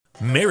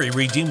Mary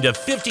redeemed a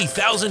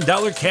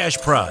 $50,000 cash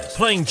prize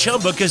playing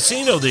Chumba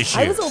Casino this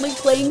year. I was only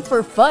playing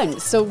for fun,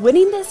 so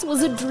winning this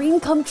was a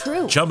dream come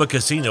true. Chumba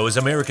Casino is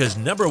America's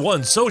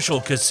 #1 social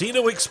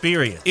casino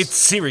experience. It's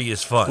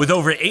serious fun. With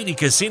over 80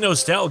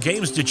 casino-style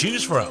games to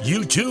choose from,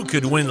 you too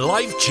could win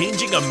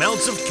life-changing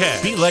amounts of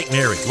cash. Be like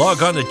Mary.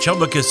 Log on to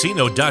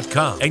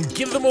ChumbaCasino.com and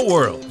give them a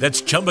whirl.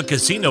 That's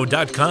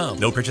ChumbaCasino.com.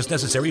 No purchase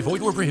necessary.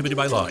 Void where prohibited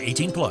by law.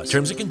 18 plus.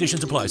 Terms and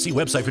conditions apply. See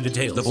website for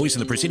details. The voice in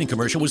the preceding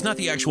commercial was not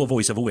the actual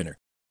voice of a winner.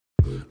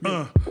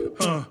 Yeah,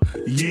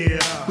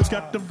 we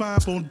got the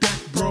vibe on deck,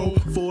 bro.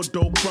 Four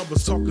dope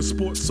brothers talking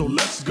sports, so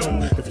let's go.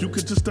 If you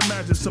could just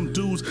imagine some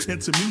dudes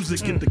into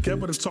music get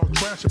together to talk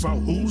trash about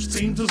whose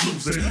teams is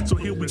losing. So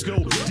here we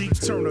go. Deke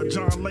Turner,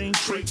 John Lane,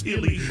 Trey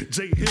Illy,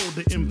 Jay Hill,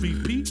 the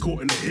MVP,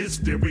 according to his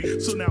theory.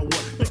 So now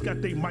what? They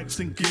got their mics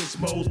and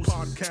gizmos.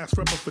 Podcast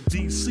rapper for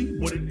DC,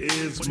 what it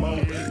is, Mo.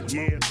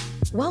 Yeah.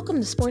 Welcome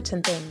to Sports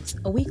and Things,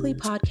 a weekly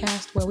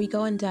podcast where we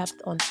go in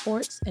depth on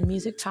sports and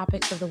music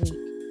topics of the week.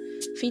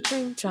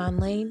 Featuring John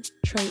Lane,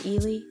 Trey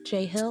Ely,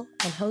 Jay Hill,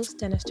 and host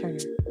Dennis Turner.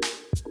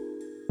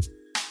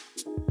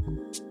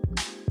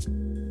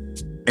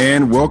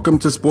 And welcome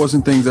to Sports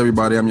and Things,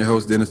 everybody. I'm your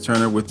host, Dennis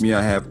Turner. With me,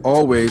 I have as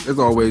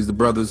always, the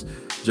brothers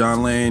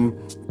John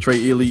Lane, Trey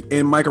Ely,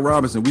 and Micah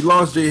Robinson. We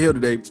lost Jay Hill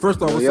today.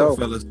 First off, what's up,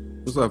 fellas?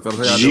 What's up,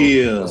 fellas? How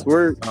y'all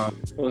doing?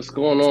 What's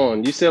going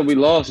on? You said we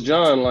lost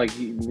John, like,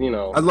 you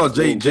know. I lost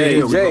Jay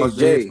Hill.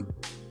 Jay.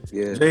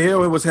 Yeah. Jay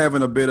Hill was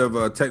having a bit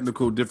of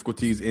technical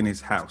difficulties in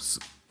his house.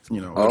 You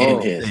know,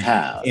 in his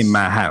house. In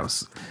my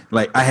house.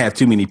 Like, I have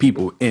too many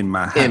people in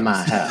my house. In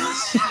my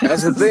house.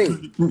 That's the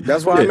thing.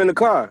 That's why I'm in the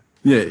car.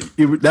 Yeah,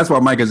 that's why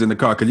Micah's in the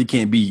car, because he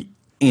can't be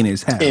in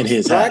his house. In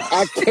his house.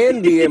 I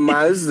can be in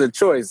my, this is a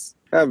choice.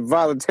 I'm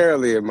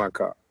voluntarily in my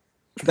car.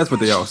 That's what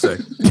they all say.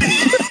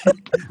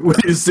 When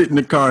you sit in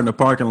the car in the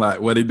parking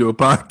lot where they do a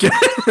podcast,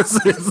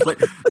 it's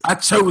like, I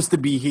chose to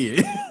be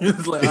here.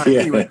 It's like,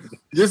 anyway,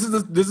 this is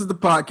the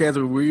podcast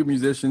where we're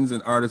musicians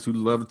and artists who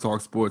love to talk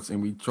sports,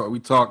 and we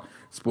talk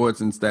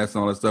sports and stats and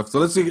all that stuff. So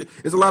let's see.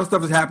 There's a lot of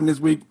stuff that's happened this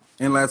week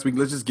and last week.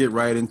 Let's just get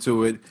right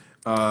into it.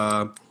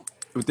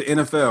 With the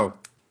NFL,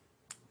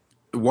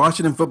 the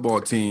Washington football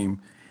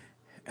team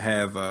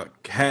have a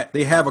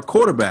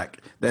quarterback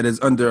that is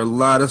under a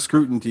lot of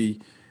scrutiny.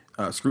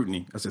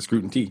 Scrutiny. I said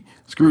scrutiny.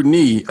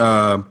 Scrutiny.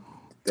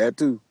 That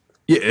too.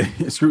 Yeah,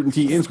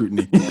 scrutiny and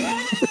scrutiny.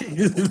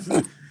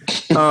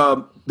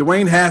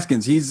 Dwayne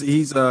Haskins.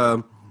 He's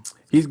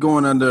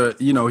going under.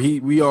 You know,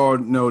 we all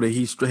know that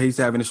he's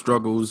having his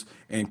struggles.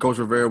 And Coach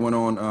Rivera went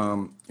on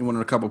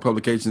a couple of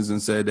publications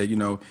and said that, you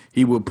know,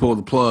 he will pull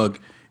the plug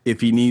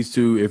if he needs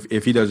to,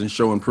 if he doesn't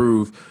show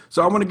improve.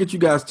 So I want to get you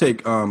guys'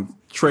 take,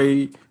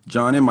 Trey,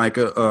 John, and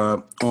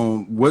Micah,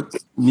 on what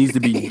needs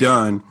to be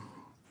done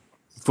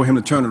for him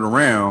to turn it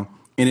around,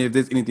 and if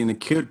there's anything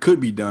that could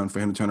be done for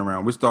him to turn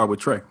around. We'll start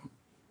with Trey.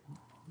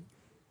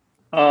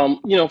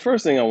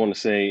 First thing I want to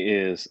say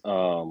is,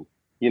 for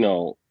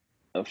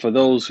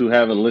those who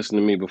haven't listened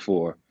to me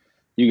before,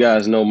 you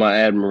guys know my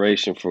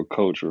admiration for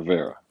Coach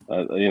Rivera.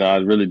 I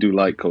really do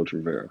like Coach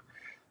Rivera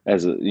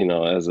as a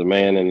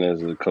man and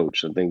as a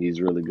coach. I think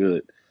he's really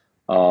good.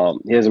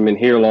 He hasn't been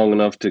here long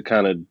enough to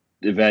kind of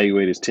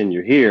evaluate his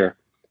tenure here,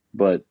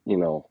 but,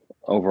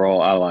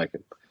 overall, I like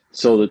him.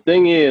 So the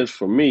thing is,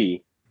 for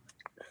me,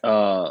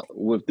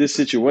 with this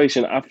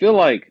situation, I feel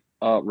like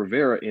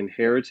Rivera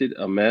inherited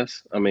a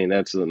mess. I mean,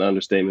 that's an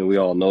understatement. We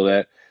all know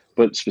that.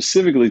 But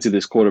specifically to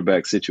this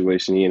quarterback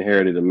situation, he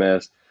inherited a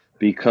mess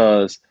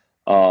because,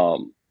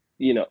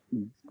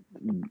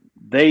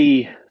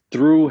 they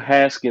threw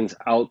Haskins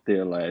out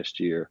there last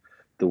year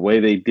the way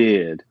they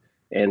did.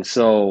 And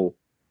so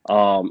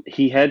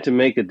he had to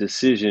make a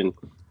decision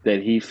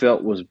that he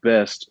felt was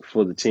best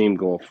for the team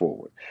going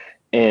forward.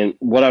 And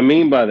what I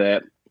mean by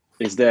that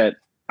is that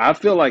I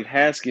feel like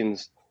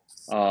Haskins,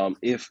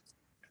 if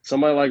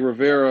somebody like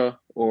Rivera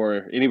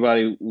or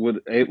anybody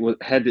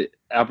had the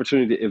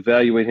opportunity to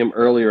evaluate him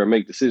earlier and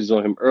make decisions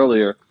on him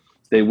earlier,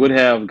 they would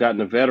have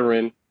gotten a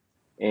veteran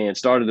and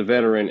started the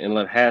veteran and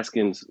let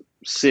Haskins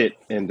sit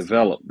and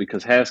develop,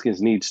 because Haskins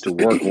needs to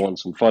work on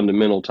some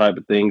fundamental type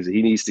of things.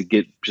 He needs to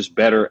get just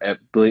better at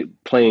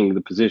playing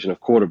the position of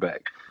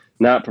quarterback,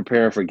 not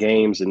preparing for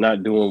games and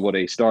not doing what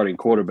a starting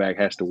quarterback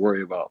has to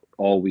worry about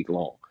all week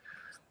long.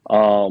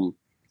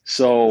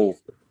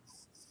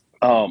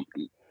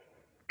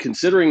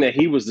 Considering that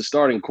he was the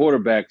starting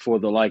quarterback for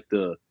the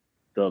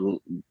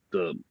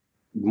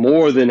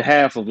more than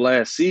half of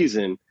last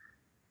season,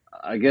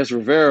 I guess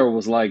Rivera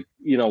was like,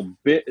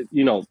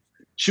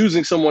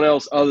 choosing someone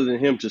else other than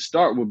him to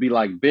start would be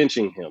like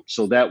benching him.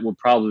 So that would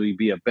probably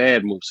be a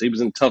bad move. So he was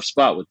in a tough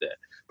spot with that.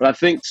 But I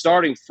think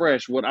starting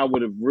fresh, what I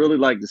would have really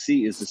liked to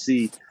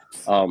see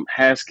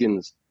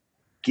Haskins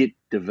get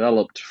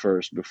developed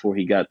first before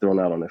he got thrown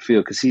out on the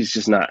field, because he's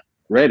just not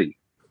ready.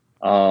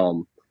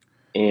 And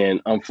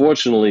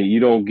unfortunately, you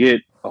don't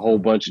get a whole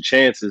bunch of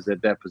chances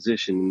at that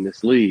position in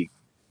this league.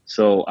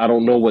 So I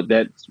don't know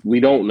we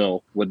don't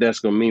know what that's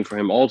going to mean for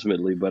him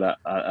ultimately, but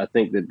I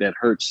think that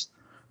hurts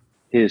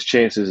his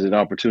chances and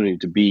opportunity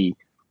to be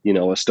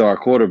a star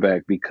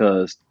quarterback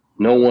because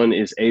no one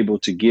is able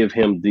to give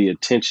him the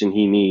attention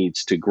he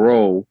needs to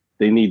grow.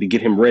 They need to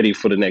get him ready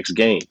for the next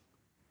game.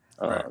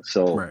 Right.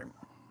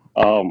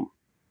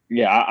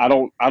 I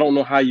don't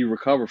know how you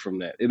recover from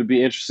that. It'll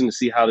be interesting to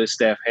see how this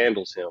staff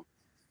handles him.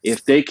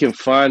 If they can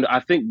I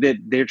think that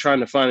they're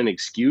trying to find an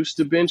excuse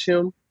to bench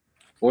him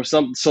or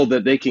something so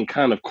that they can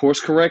kind of course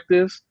correct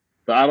this.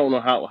 But I don't know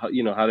how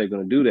they're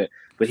going to do that.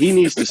 But he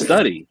needs to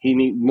study. He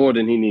needs more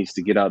than he needs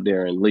to get out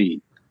there and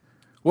lead.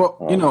 Well,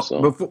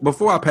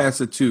 before I pass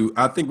it to,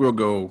 I think we'll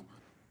go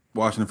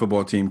Washington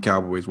football team,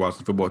 Cowboys,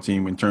 Washington football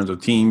team in terms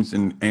of teams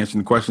and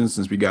answering questions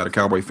since we got a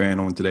Cowboy fan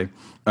on today.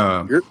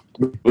 But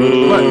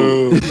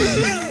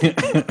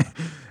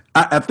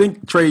I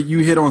think, Trey, you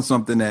hit on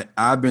something that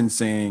I've been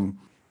saying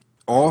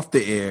off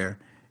the air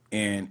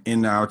and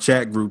in our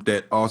chat group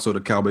that also the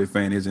Cowboy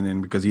fan isn't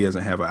in because he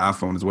doesn't have an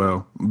iPhone as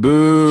well.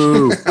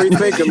 Boo! Free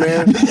thinker,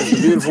 man. It's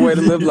a beautiful way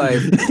to live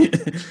life.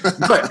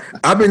 But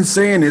I've been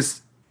saying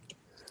this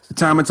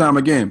time and time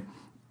again.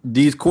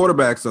 These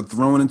quarterbacks are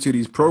thrown into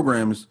these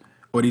programs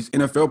or these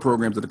NFL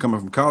programs that are coming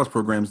from college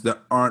programs that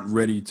aren't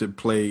ready to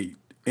play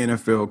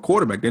NFL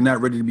quarterback. They're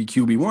not ready to be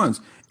QB1s.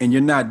 And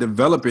you're not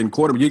developing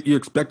quarterback. You're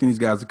expecting these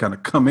guys to kind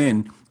of come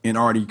in and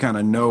already kind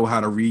of know how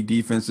to read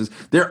defenses.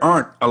 There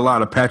aren't a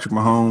lot of Patrick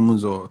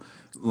Mahomes or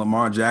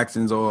Lamar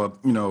Jacksons or,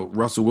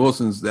 Russell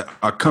Wilsons that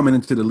are coming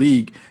into the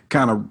league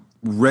kind of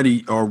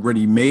ready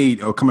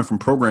made or coming from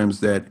programs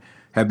that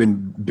have been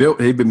built.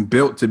 They've been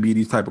built to be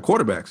these type of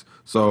quarterbacks.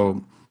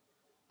 So,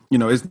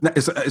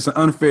 it's an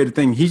unfair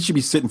thing. He should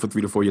be sitting for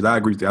 3 to 4 years. I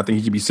agree with you. I think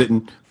he should be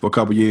sitting for a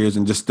couple years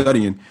and just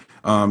studying.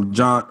 I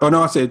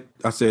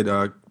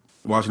said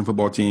Washington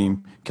football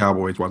team,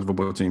 Cowboys, Washington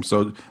football team.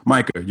 So,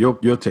 Micah,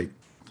 your take.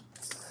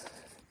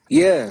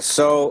 Yeah,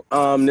 so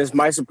this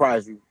might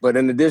surprise you, but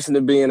in addition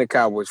to being a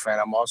Cowboys fan,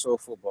 I'm also a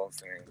football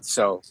fan.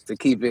 So to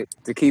keep it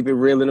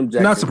real and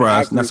objective, not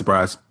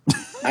surprised.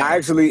 I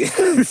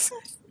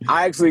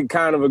actually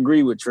kind of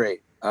agree with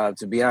Trey.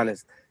 To be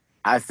honest,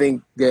 I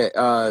think that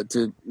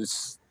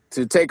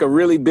to take a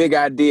really big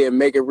idea and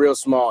make it real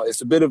small,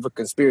 it's a bit of a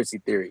conspiracy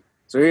theory.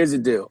 So here's the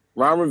deal: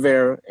 Ron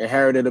Rivera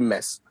inherited a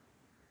mess.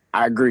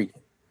 I agree.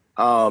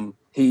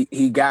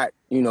 He got,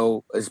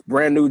 a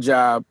brand new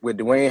job with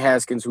Dwayne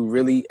Haskins, who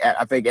really,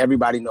 I think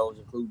everybody knows,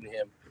 including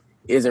him,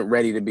 isn't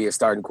ready to be a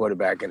starting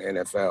quarterback in the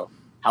NFL.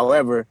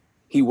 However,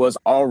 he was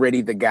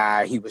already the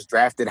guy. He was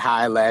drafted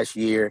high last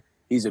year.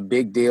 He's a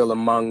big deal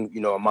among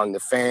the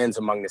fans,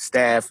 among the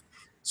staff.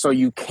 So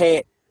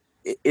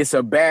it's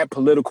a bad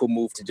political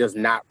move to just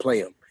not play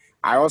him.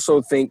 I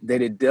also think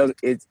that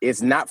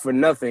it's not for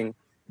nothing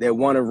that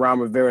one of Ron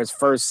Rivera's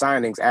first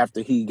signings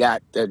after he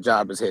got that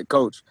job as head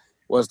coach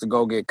was to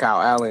go get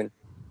Kyle Allen,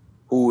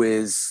 who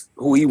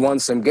he won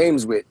some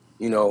games with,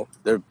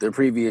 the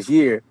previous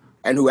year,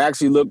 and who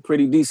actually looked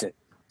pretty decent.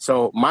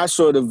 So my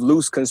sort of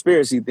loose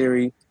conspiracy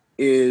theory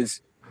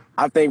is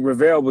I think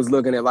Rivera was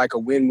looking at like a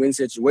win-win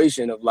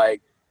situation of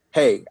like,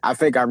 hey, I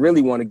think I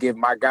really want to give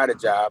my guy a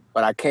job,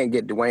 but I can't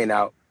get Dwayne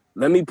out.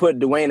 Let me put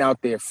Dwayne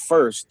out there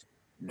first.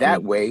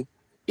 That way,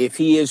 if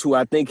he is who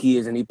I think he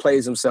is and he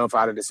plays himself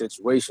out of the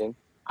situation,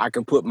 I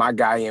can put my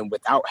guy in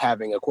without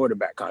having a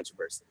quarterback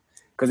controversy.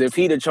 Because if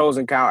he'd have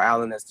chosen Kyle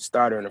Allen as the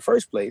starter in the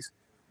first place,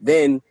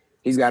 then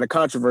he's got a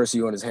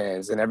controversy on his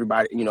hands. And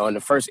everybody, in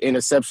the first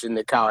interception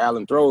that Kyle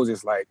Allen throws,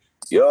 it's like,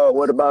 yo,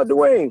 what about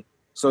Dwayne?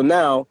 So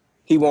now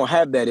he won't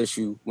have that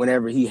issue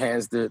whenever he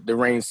hands the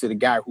reins to the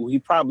guy who he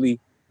probably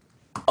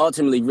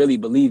ultimately really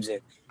believes in.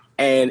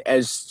 And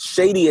as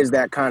shady as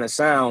that kind of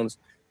sounds,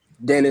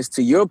 Dennis,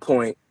 to your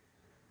point,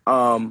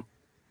 I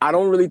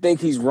don't really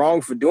think he's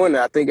wrong for doing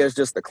that. I think that's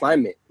just the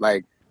climate.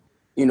 Like,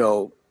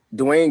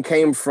 Dwayne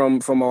came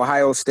from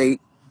Ohio State,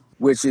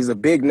 which is a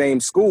big name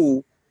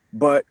school,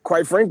 but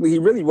quite frankly, he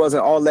really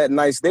wasn't all that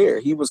nice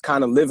there. He was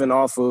kind of living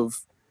off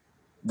of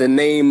the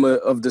name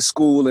of the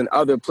school and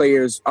other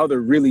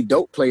really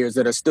dope players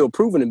that are still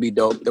proven to be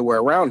dope that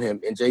were around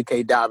him, and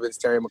J.K. Dobbins,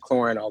 Terry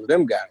McLaurin, all of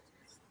them guys.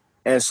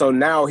 And so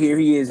now here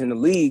he is in the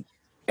league,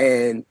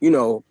 and,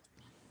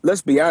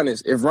 let's be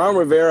honest, if Ron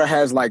Rivera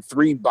has like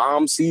 3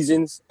 bomb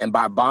seasons, and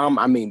by bomb,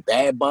 I mean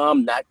bad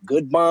bomb, not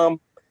good bomb,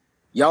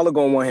 y'all are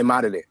going to want him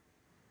out of there.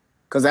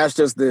 Because that's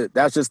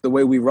just the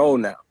way we roll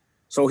now.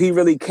 So he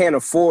really can't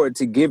afford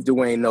to give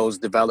Dwayne those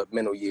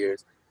developmental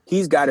years.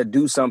 He's got to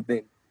do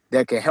something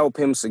that can help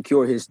him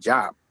secure his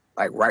job,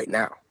 like right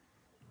now.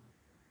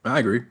 I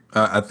agree.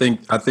 I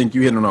think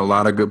you hit on a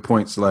lot of good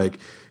points. Like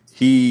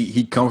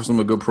he comes from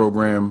a good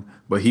program,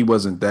 but he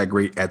wasn't that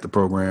great at the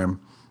program,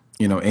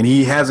 and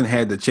he hasn't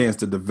had the chance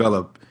to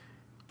develop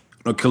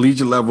a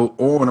collegiate level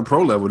or on a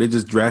pro level. They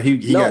just draft.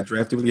 He got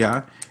drafted really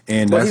high,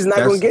 and but he's not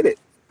going to get it.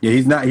 Yeah,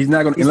 he's not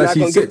going to unless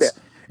he sits.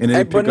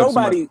 But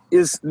nobody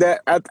is that.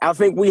 I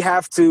think we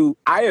have to.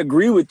 I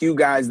agree with you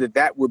guys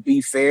that would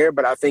be fair,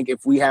 but I think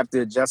if we have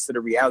to adjust to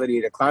the reality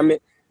of the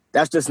climate,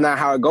 that's just not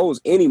how it goes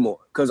anymore.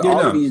 Because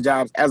of these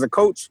jobs, as a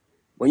coach,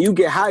 when you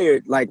get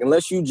hired, like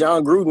unless you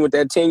John Gruden with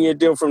that 10-year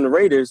deal from the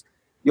Raiders,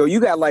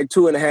 you got like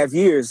 2.5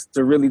 years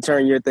to really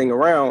turn your thing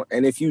around.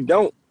 And if you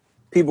don't,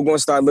 people going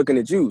to start looking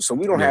at you. So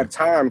we don't have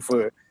time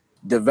for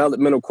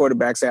developmental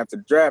quarterbacks after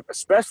the draft,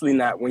 especially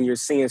not when you're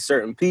seeing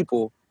certain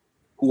people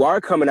who are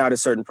coming out of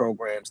certain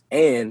programs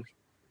and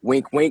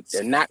wink, wink,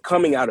 they're not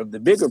coming out of the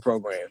bigger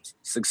programs,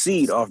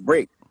 succeed off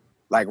break,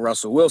 like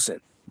Russell Wilson,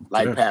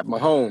 like Pat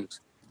Mahomes,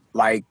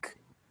 like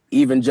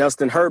even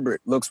Justin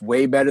Herbert looks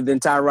way better than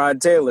Tyrod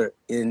Taylor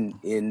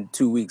in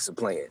 2 weeks of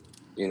playing,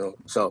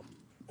 so.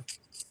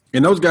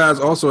 And those guys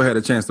also had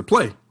a chance to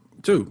play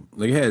too.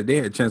 They had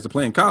a chance to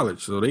play in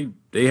college, so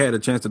they had a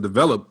chance to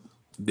develop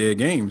their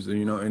games,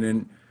 and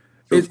then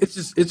it's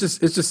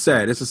just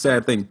sad. It's a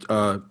sad thing.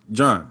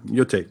 John,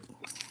 your take.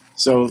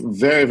 So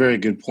very, very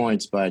good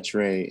points by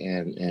Trey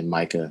and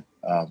Micah.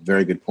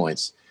 Very good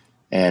points.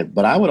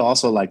 But I would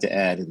also like to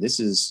add, and this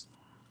is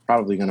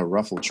probably going to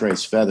ruffle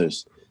Trey's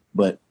feathers,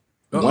 but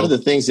one of the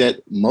things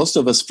that most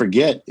of us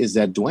forget is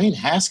that Dwayne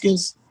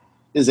Haskins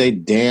is a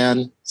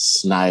Dan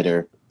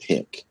Snyder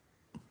pick,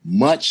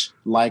 much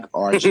like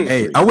RG3.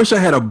 Hey, I wish I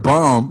had a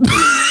bomb.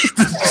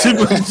 You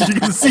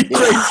can see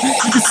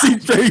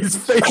Trey's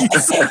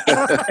face.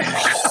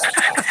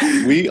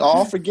 We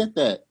all forget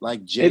that.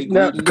 Like Jay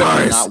Gruden did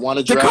not want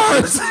to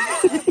draft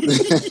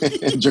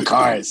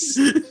Jakaris.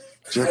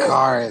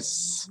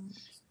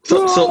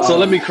 So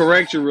let me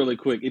correct you really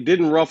quick. It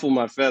didn't ruffle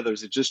my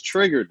feathers. It just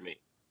triggered me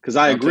because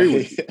I agree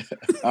with you.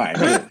 All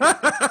right.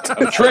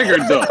 I'm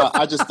triggered though.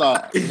 I just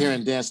thought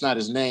hearing Dan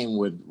Snyder's name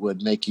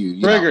would make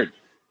you triggered.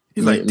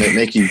 He's like,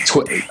 make you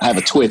have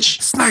a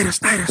twitch. Snyder.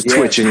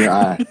 Twitch in your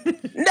eye.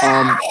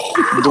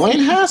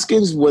 Dwayne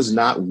Haskins was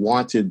not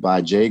wanted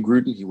by Jay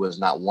Gruden. He was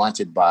not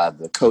wanted by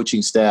the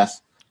coaching staff,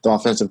 the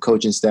offensive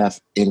coaching staff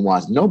in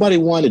Washington. Nobody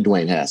wanted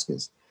Dwayne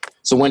Haskins.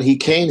 So when he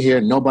came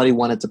here, nobody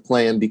wanted to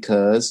play him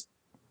because,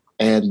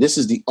 and this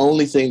is the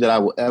only thing that I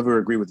will ever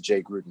agree with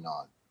Jay Gruden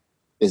on,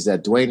 is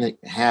that Dwayne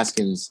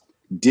Haskins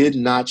did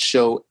not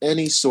show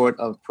any sort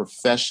of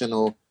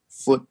professional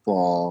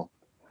football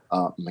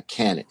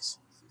mechanics.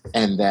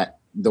 And that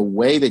the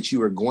way that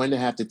you are going to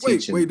have to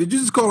teach him. Wait, did you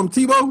just call him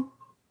Tebow?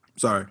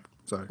 Sorry.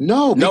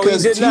 No,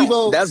 because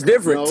Tebow. That's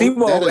different.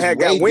 Tebow had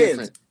got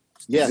wins.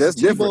 Yes,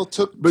 that's Tebow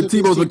took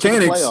Tebow's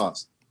mechanics.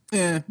 Playoffs.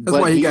 Yeah, that's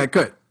why he got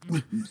cut.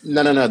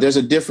 No. There's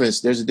a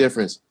difference.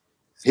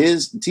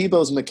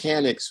 Tebow's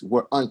mechanics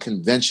were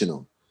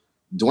unconventional.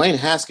 Dwayne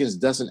Haskins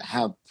doesn't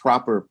have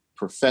proper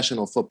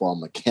professional football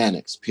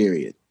mechanics.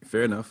 Period.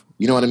 Fair enough.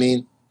 You know what I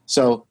mean?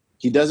 So.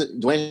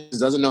 Dwayne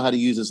doesn't know how to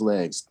use his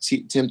legs.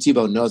 Tim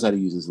Tebow knows how to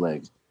use his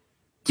legs.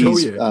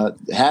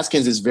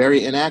 Haskins is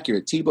very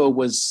inaccurate. Tebow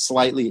was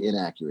slightly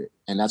inaccurate,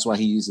 and that's why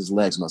he used his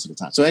legs most of the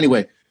time. So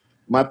anyway,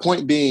 my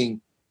point being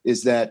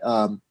is that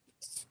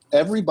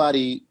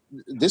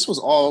this was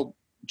all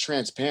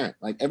transparent.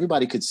 Like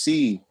everybody could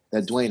see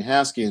that Dwayne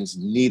Haskins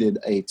needed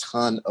a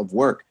ton of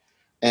work.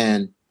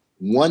 And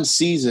one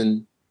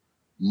season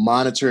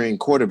monitoring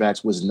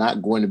quarterbacks was not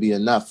going to be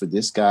enough for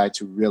this guy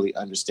to really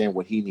understand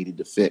what he needed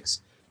to fix.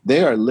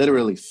 They are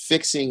literally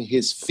fixing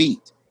his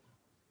feet,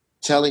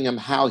 telling him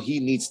how he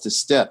needs to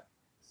step,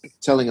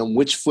 telling him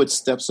which foot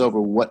steps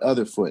over what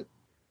other foot,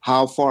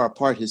 how far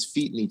apart his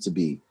feet need to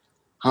be,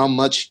 how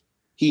much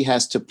he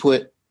has to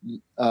put,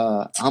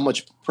 how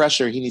much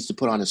pressure he needs to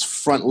put on his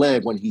front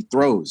leg when he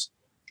throws,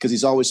 because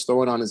he's always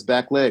throwing on his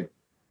back leg.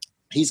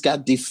 He's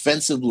got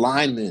defensive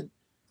linemen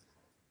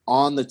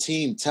on the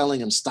team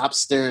telling him stop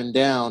staring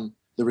down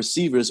the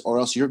receivers or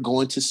else you're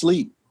going to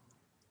sleep.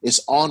 It's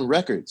on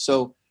record.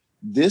 So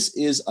this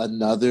is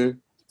another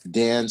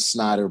Dan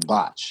Snyder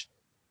botch.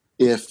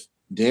 If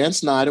Dan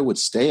Snyder would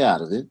stay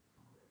out of it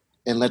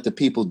and let the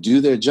people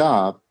do their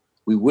job,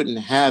 we wouldn't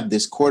have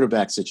this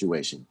quarterback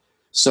situation.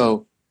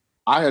 So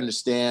I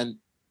understand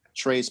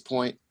Trey's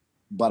point,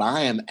 but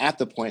I am at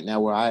the point now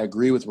where I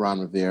agree with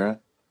Ron Rivera.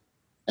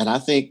 And I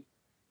think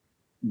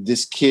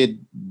this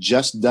kid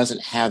just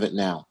doesn't have it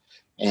now.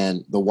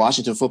 And the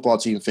Washington football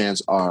team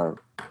fans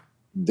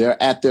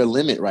they're at their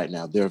limit right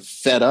now. They're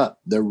fed up.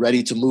 They're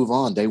ready to move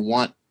on. They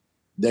want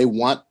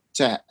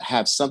to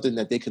have something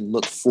that they can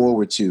look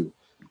forward to.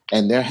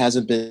 And there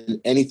hasn't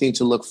been anything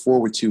to look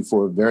forward to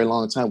for a very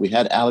long time. We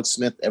had Alex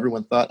Smith.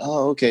 Everyone thought,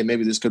 oh, okay,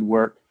 maybe this could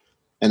work.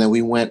 And then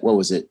we went, what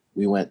was it?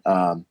 We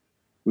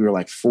were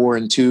like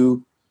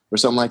 4-2 or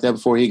something like that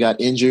before he got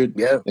injured.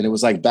 Yeah. And it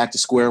was like back to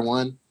square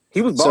one.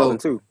 He was balling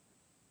too.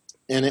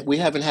 And we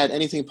haven't had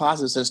anything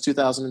positive since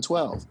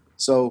 2012.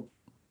 So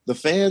the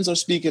fans are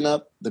speaking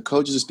up, the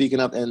coaches are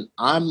speaking up, and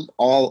I'm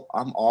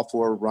all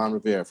for Ron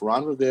Rivera. For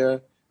Ron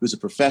Rivera, who's a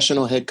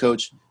professional head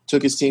coach,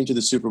 took his team to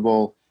the Super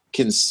Bowl,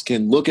 can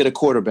look at a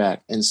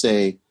quarterback and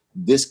say,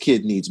 this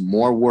kid needs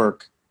more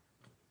work,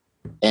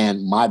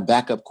 and my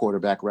backup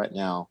quarterback right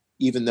now,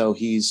 even though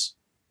he's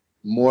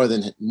more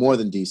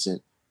than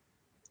decent,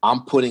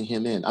 I'm putting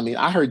him in. I mean,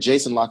 I heard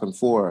Jason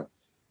La-Canfora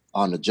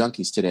on the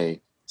Junkies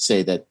today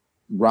say that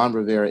Ron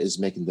Rivera is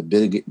making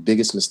the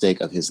biggest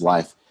mistake of his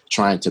life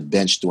trying to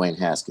bench Dwayne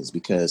Haskins,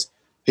 because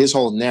his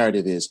whole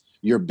narrative is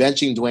you're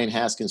benching Dwayne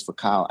Haskins for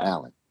Kyle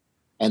Allen.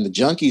 And the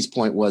Junkies'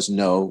 point was,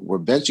 no, we're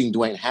benching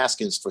Dwayne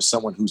Haskins for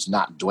someone who's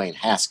not Dwayne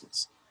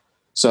Haskins.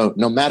 So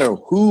no matter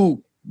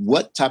who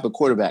what type of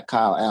quarterback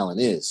Kyle Allen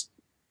is,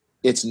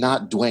 it's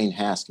not Dwayne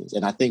Haskins.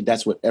 And I think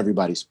that's what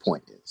everybody's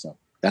point is. So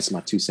that's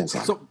my 2 cents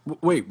on it. So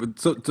wait,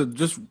 so to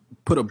just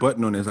put a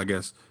button on this, I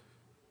guess,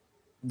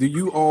 do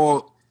you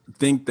all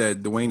think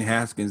that Dwayne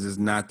Haskins is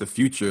not the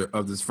future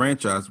of this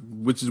franchise,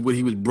 which is what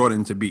he was brought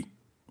in to be?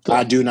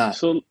 I do not.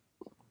 So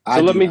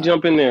let me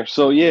jump in there.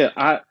 So yeah,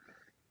 I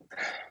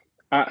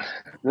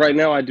right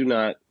now I do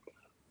not.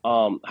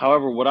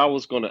 However, what I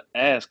was going to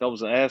ask,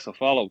 a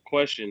follow-up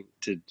question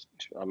to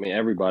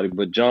everybody,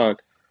 but John,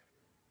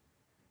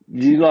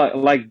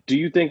 do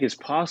you think it's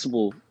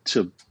possible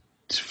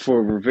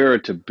for Rivera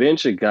to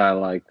bench a guy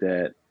like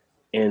that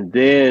and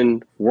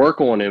then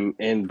work on him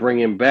and bring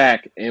him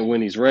back and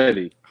when he's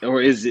ready,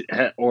 or did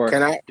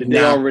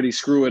they already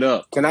screw it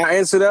up? Can I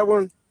answer that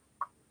one?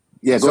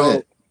 Yeah,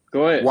 go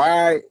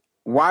ahead.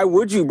 Why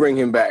would you bring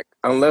him back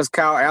unless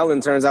Kyle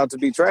Allen turns out to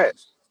be trash?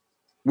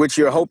 Which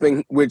you're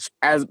hoping,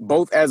 as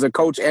a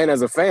coach and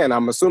as a fan,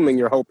 I'm assuming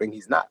you're hoping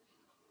he's not.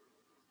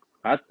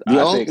 I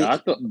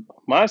thought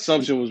my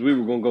assumption was we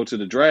were going to go to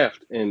the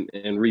draft and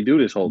redo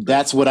this whole thing.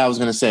 That's what I was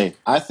going to say.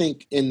 I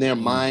think in their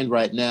mind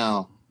right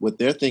now, what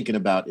they're thinking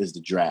about is the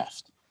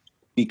draft,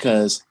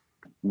 because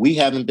we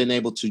haven't been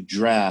able to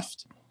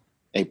draft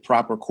a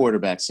proper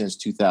quarterback since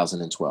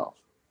 2012,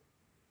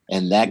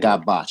 and that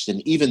got botched.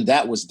 And even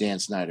that was Dan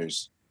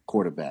Snyder's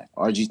quarterback.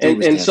 RG3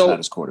 was Dan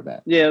Snyder's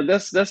quarterback. Yeah,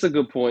 that's a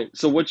good point.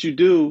 So what you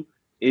do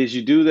is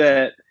you do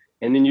that,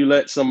 and then you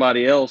let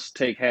somebody else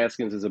take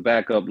Haskins as a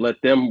backup,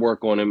 let them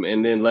work on him,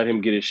 and then let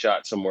him get his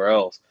shot somewhere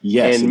else.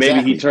 Yes, and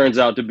maybe he turns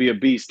out to be a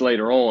beast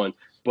later on.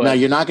 But now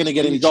you're not going to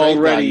get any trade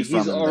value from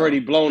him. He's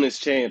already blown his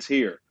chance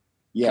here.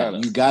 Yeah,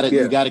 you got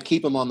to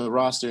keep him on the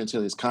roster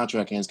until his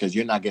contract ends, because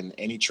you're not getting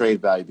any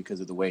trade value because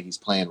of the way he's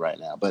playing right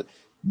now. But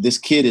this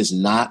kid is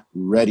not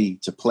ready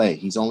to play.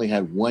 He's only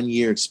had 1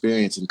 year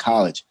experience in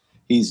college.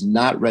 He's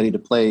not ready to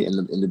play in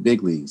the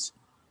big leagues.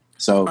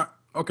 So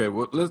okay,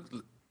 well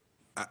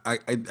I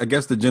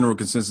guess the general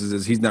consensus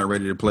is he's not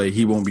ready to play.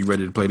 He won't be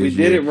ready to play this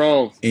year. He did it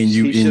wrong, and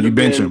you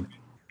bench him.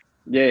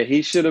 Yeah,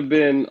 he should have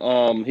been.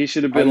 He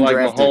should have been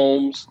undrafted. Like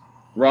Mahomes,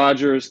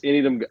 Rodgers, any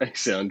of them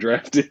guys.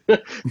 Undrafted.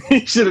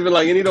 He should have been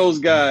like any of those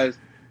guys.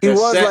 He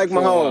was like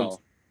Mahomes.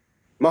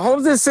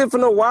 Mahomes didn't sit for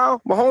no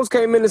while. Mahomes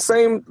came in the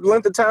same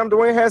length of time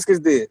Dwayne Haskins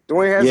did.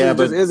 Dwayne Haskins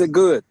just isn't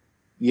good.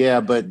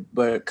 Yeah, but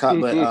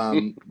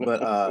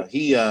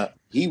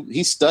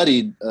he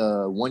studied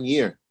 1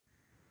 year.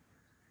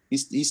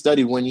 He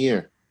studied 1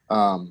 year.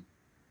 To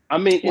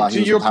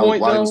your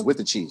point, while he was with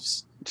the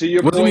Chiefs. To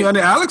your point, he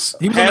under Alex?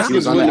 He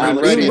was under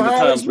Alex. Ready at the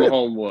time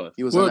Mahomes was.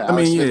 He was under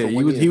Alex.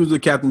 He was the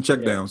captain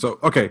checkdown. So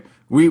okay,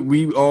 we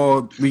need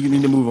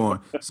to move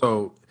on.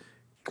 So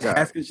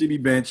Haskins should be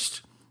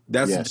benched.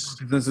 That's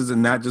the consensus,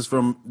 and not just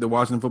from the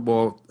Washington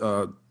football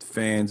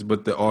fans,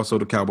 but also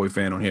the Cowboy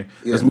fan on here.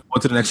 Yeah. Let's move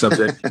on to the next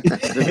subject.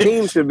 The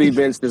team should be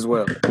benched as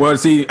well. Well,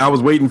 see, I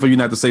was waiting for you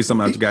not to say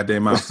something out your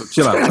goddamn mouth. So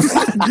chill out.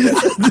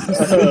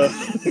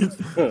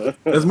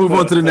 Let's move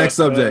on to the next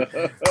subject.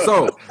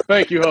 So,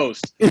 thank you,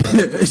 host.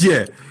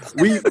 Yeah,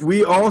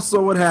 we all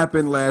saw what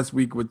happened last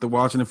week with the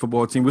Washington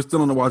football team. We're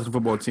still on the Washington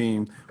football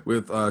team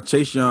with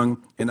Chase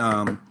Young and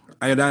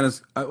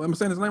Ioannidis. I'm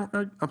saying his name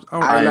right?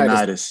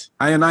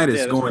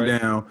 Ioannidis going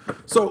down.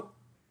 So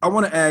I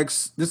want to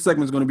ask. This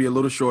segment is going to be a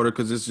little shorter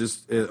because it's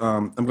just.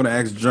 I'm going to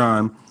ask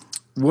John,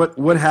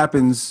 what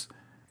happens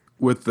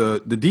with the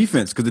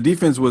defense? Because the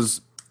defense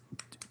was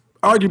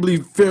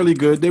arguably fairly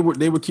good. They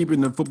were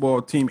keeping the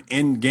football team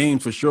in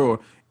games for sure.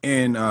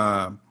 And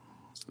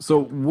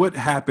so what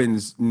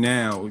happens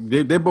now?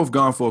 They're both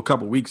gone for a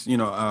couple weeks. You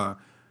know.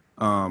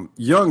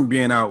 Young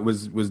being out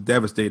was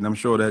devastating. I'm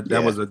sure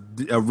that was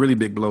a really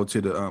big blow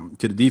to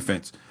the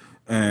defense.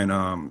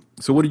 And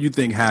so, what do you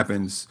think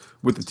happens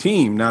with the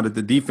team now that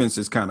the defense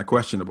is kind of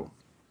questionable?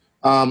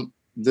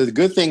 The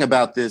good thing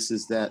about this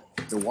is that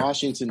the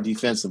Washington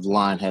defensive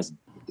line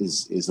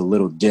is a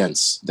little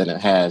dense than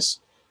it has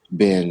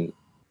been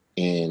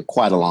in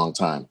quite a long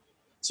time.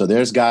 So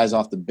there's guys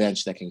off the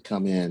bench that can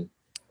come in,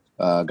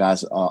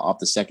 guys off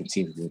the second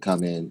team who can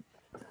come in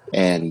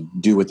and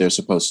do what they're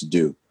supposed to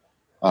do.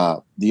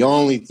 The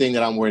only thing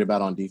that I'm worried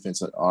about on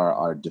defense are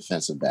our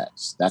defensive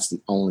backs. That's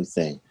the only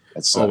thing.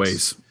 That sucks.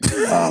 Always,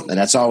 and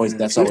that's always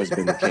been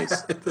the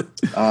case.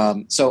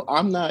 So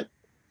I'm not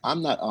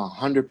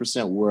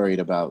 100% worried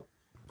about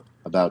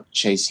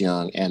Chase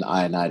Young and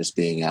Ioannidis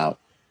being out.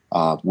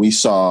 We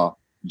saw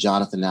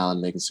Jonathan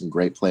Allen making some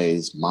great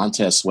plays.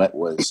 Montez Sweat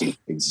was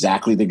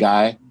exactly the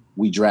guy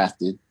we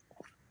drafted.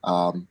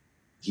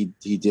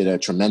 He did a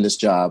tremendous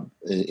job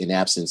in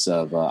absence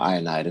of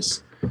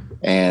Ioannidis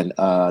and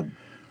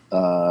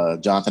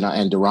Jonathan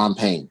and Deron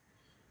Payne.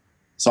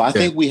 So I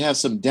think we have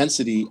some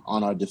density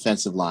on our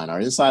defensive line. Our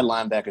inside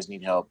linebackers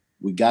need help.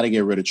 We got to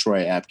get rid of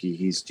Troy Apke.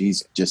 He's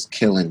just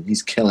killing.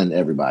 He's killing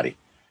everybody.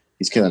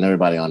 He's killing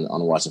everybody on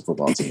the Washington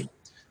football team.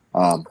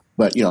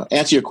 But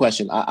answer your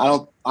question.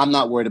 I'm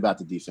not worried about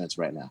the defense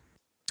right now.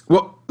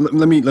 Well,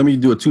 let me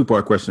do a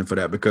two-part question for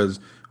that,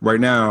 because right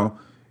now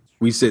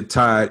we sit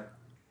tied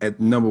at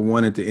number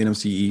one at the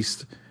NFC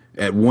East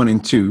at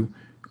 1-2.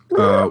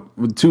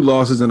 with 2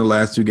 losses in the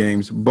last 2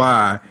 games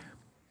by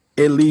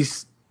at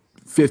least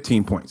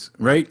 15 points,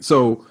 right?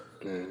 So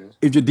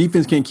if your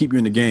defense can't keep you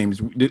in the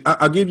games,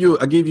 I'll give you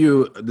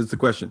this is the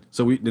question.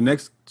 So the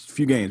next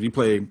few games, we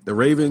play the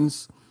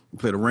Ravens, we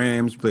play the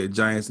Rams, we play the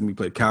Giants, and we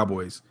play the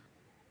Cowboys.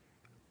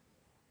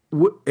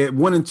 At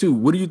 1 and 2,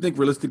 what do you think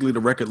realistically the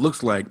record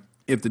looks like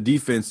if the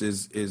defense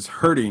is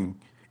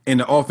hurting and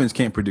the offense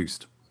can't produce?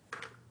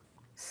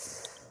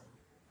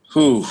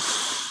 Who?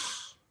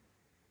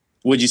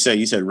 What'd you say?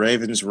 You said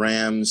Ravens,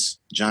 Rams,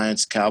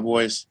 Giants,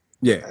 Cowboys.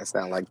 Yeah, That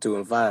sounds like 2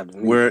 and 5.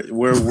 We're winning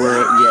 1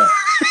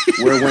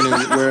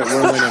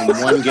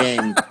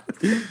 game.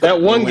 That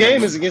one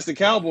game is against the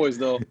Cowboys,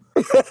 though.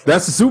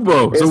 that's the Super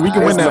Bowl, so we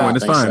can win that one.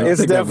 It's fine.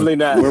 It's definitely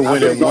not. We're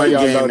winning one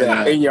game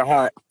in your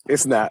heart.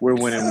 It's not. We're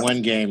winning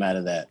 1 game out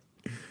of that.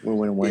 We're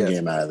winning one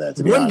game out of that.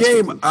 To be One honest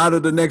with game you. out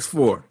of the next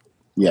 4.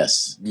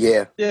 Yes.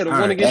 Yeah. Yeah, the All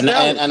one right. against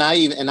Dallas. And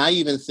I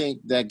even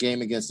think that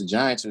game against the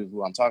Giants,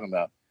 who I'm talking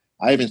about,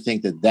 I even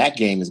think that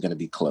game is going to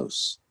be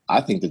close. I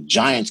think the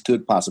Giants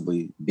could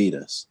possibly beat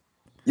us.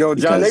 Yo,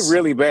 John, they Because-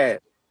 really bad.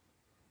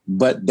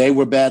 But they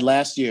were bad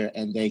last year,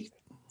 and they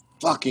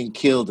fucking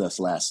killed us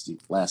last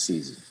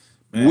season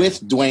Man.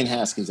 with Dwayne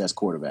Haskins as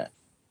quarterback.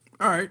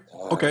 All right.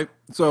 Okay.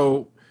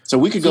 So So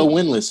we could go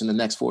winless in the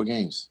next 4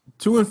 games,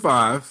 2 and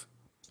 5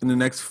 in the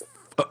next.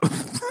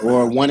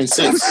 or 1 and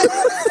 6.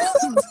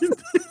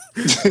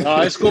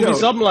 It's gonna be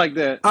something like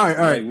that. All right.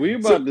 All right. Like, we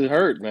about to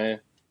hurt, man.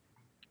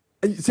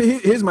 See,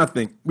 here's my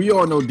thing. We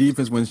all know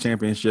defense wins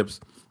championships,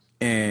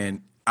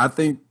 and I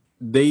think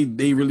they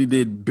really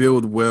did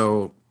build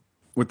well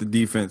with the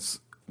defense,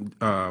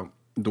 the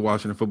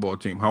Washington football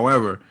team.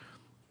 However,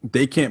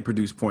 they can't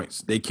produce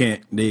points. They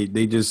can't.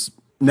 They just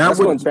now That's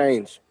going to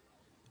change.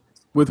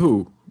 with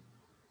who?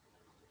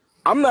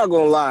 I'm not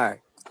going to lie.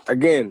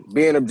 Again,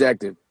 being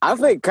objective, I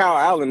think Kyle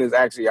Allen is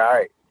actually all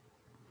right.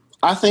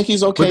 I think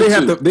he's okay.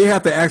 But they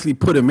have to actually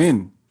put him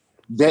in.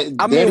 They're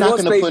I mean, not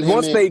once going to put him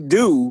once in. they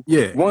do,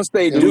 Yeah. once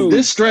they Dude, do,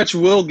 This stretch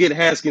will get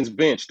Haskins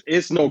benched.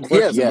 It's no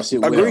question. Yes, it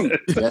will. Agreed.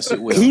 Yes, it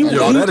will. he, And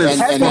Yo, that- that is-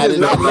 Haskins and is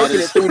not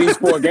making it through these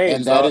 4 games.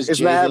 And that dog. is It's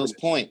Jay not Hill's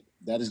happening. point.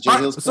 That is Jay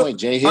Hill's point.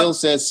 Jay Hill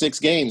said 6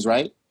 games,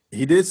 right?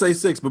 He did say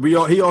 6, but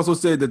he also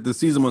said that the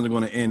season wasn't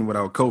going to end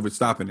without COVID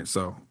stopping it.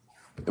 So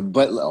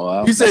But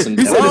He said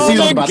the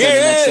season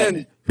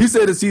again. he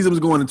said the season was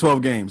going to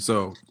 12 games.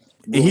 So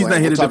and he's not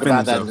here to talk defend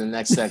about that himself. in the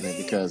next segment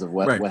because of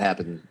what Right.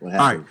 happened. What All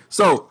right. happened?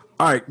 So,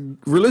 all right.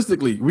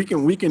 Realistically, we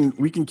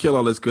can kill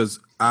all this because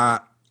I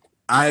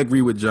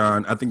agree with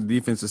John. I think the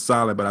defense is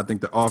solid, but I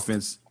think the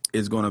offense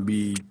is going to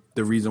be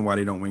the reason why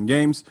they don't win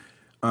games.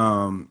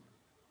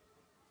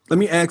 Let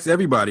me ask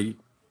everybody: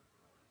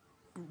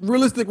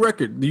 realistic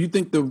record. Do you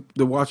think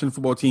the Washington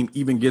football team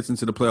even gets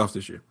into the playoffs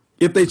this year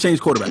if they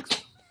change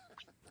quarterbacks?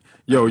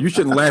 Yo, you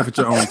shouldn't laugh at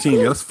your own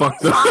team. That's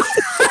fucked up.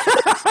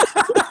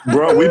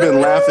 Bro, we've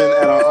been laughing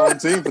at our own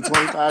team for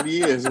 25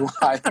 years.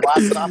 Why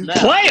stop now?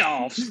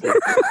 Playoffs.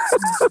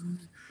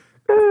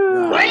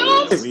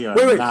 Playoffs? We are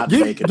Wait, not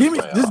give making me the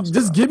playoffs,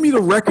 just give me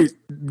the record.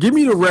 Give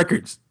me the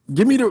records.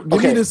 Give me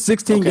the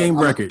 16 game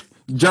record.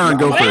 John,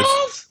 go first.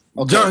 Playoffs?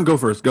 Okay. John, go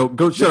first.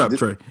 Go. Shut up,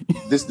 Trey.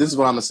 This is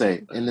what I'm gonna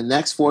say. In the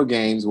next 4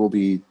 games, we'll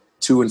be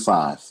 2 and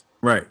 5.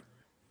 Right.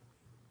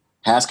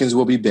 Haskins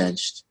will be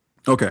benched.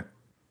 Okay.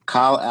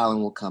 Kyle Allen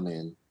will come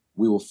in.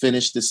 We will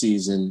finish the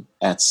season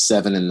at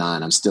 7 and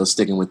 9. I'm still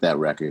sticking with that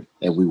record,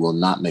 and we will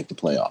not make the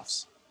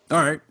playoffs. All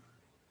right.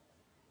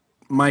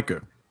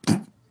 Micah,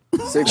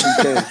 6 and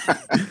 10.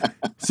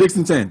 6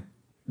 and 10.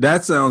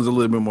 That sounds a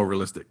little bit more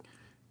realistic.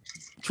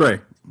 Trey,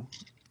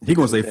 he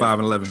gonna say 5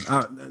 and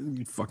 11.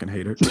 You fucking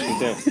hater.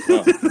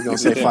 You're gonna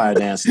say fire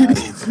dance tonight.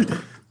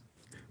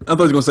 I thought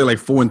he was gonna say like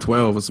 4 and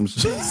 12 or some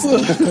shit.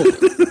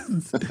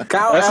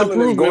 Kyle That's Allen is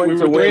improvement. going We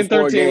to were 3 win and 4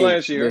 13 games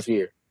last year. this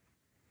year.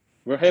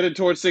 We're headed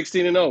towards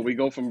 16-0. We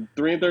go from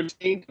 3 and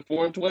 13 to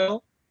 4 and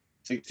 12,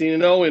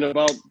 16-0 in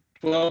about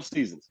 12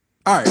 seasons.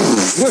 All right.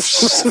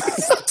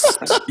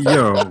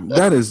 Yo,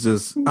 that is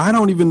just, I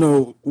don't even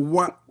know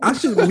what, I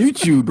should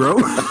mute you, bro.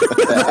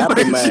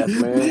 Aftermath,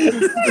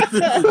 man.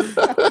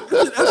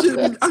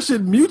 I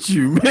should mute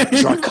you, man.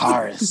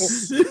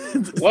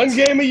 Dracarys. One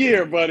game a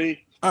year,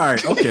 buddy. All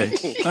right, okay.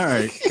 All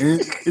right. And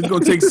it's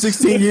going to take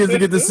 16 years to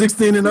get to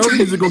 16 and 0.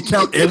 Is it going to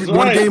count That's one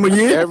right. game a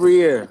year? Every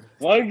year.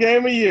 One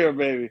game a year,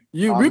 baby.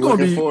 We're I'm going to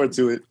looking be, forward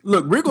to it.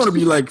 look, we're going to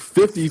be like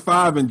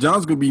 55 and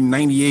John's going to be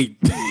 98.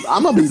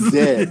 I'm gonna be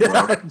dead,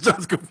 bro.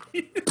 John's gonna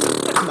be...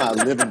 I'm not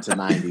living to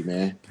 90,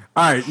 man.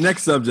 All right,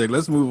 next subject.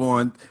 Let's move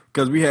on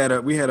because we had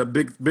a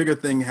bigger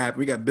thing happen.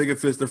 We got bigger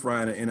fish to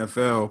fry in the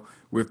NFL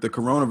with the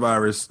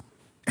coronavirus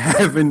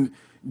having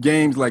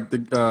games like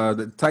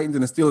the Titans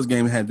and the Steelers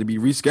game had to be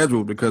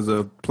rescheduled because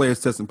of players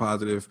testing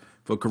positive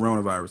for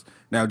coronavirus.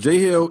 Now, Jay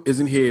Hill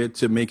isn't here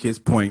to make his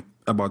point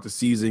about the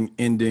season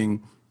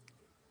ending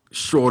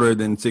shorter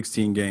than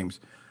 16 games.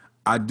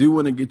 I do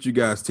want to get you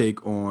guys'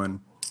 take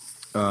on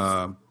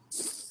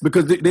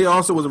because they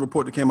also was a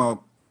report that came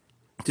out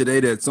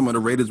today that some of the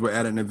Raiders were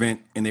at an event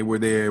and they were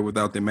there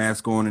without their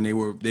mask on and they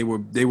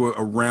were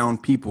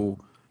around people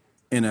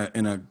in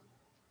a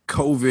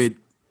COVID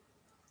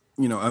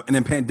in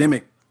a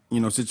pandemic,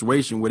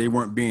 situation where they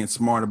weren't being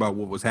smart about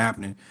what was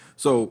happening.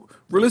 So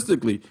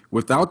realistically,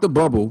 without the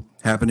bubble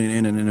happening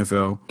in an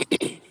NFL,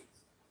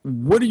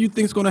 what do you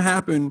think is going to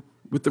happen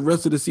with the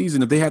rest of the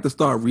season if they have to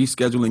start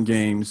rescheduling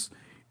games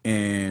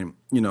and,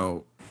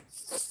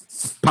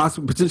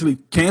 possibly potentially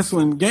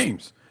canceling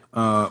games?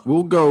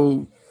 We'll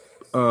go,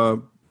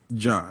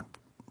 John.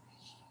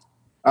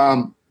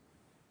 I'm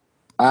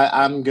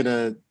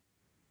gonna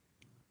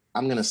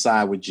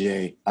side with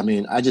Jay. I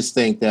mean, I just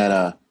think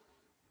that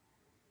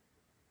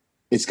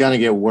it's gonna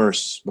get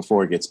worse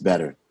before it gets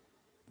better,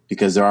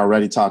 because they're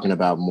already talking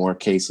about more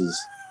cases.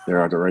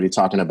 They're already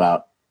talking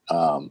about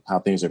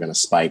how things are gonna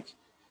spike,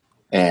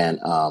 and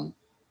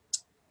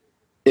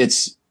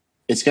it's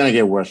gonna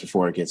get worse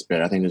before it gets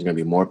better. I think there's gonna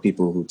be more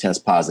people who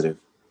test positive,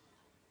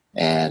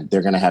 and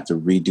they're gonna have to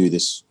redo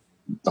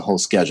the whole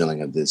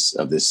scheduling of this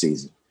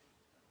season.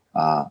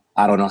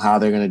 I don't know how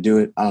they're going to do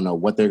it. I don't know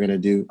what they're going to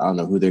do. I don't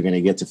know who they're going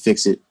to get to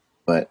fix it.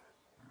 But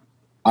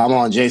I'm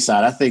on Jay's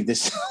side. I think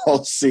this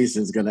whole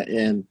season is going to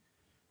end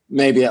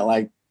maybe at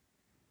like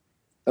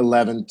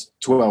 11,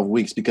 12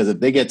 weeks, because if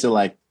they get to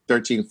like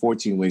 13,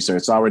 14 weeks,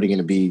 it's already going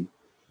to be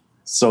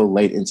so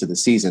late into the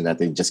season that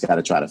they just got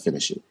to try to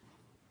finish it.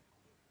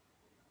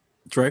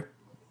 Trey?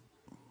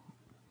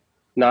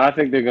 No, I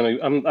think they're going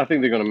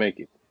to make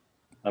it.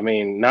 I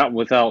mean, not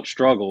without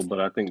struggle, but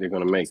I think they're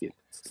going to make it.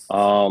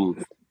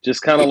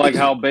 Just kind of like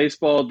how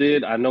baseball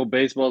did. I know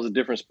baseball is a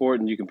different sport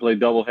and you can play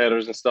double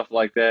headers and stuff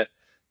like that.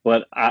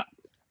 But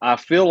I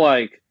feel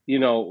like,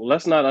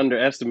 let's not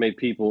underestimate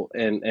people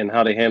and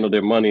how they handle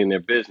their money and their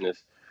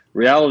business.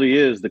 Reality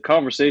is the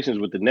conversations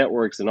with the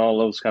networks and all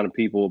those kind of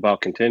people about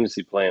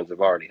contingency plans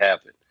have already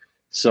happened.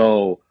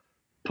 So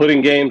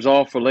putting games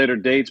off for later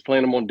dates,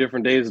 playing them on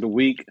different days of the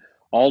week,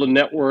 all the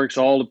networks,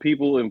 all the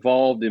people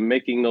involved in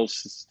making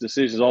those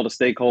decisions, all the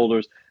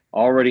stakeholders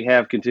already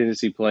have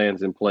contingency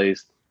plans in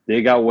place.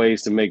 They got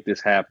ways to make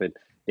this happen.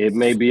 It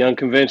may be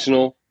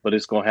unconventional, but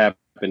it's going to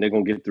happen. They're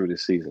going to get through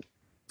this season.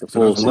 I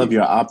love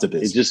your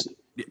optimism.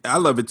 I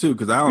love it too,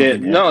 because I don't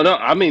think no.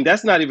 I mean,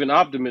 that's not even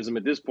optimism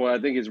at this point. I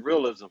think it's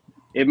realism.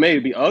 It may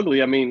be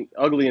ugly. I mean,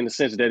 ugly in the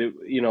sense that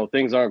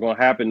things aren't going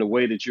to happen the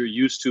way that you're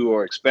used to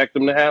or expect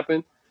them to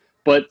happen.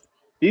 But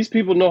these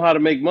people know how to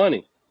make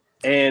money,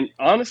 and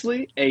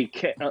honestly,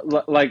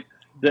 like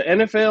the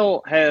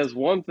NFL has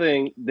one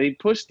thing. They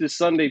push this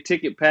Sunday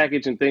ticket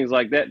package and things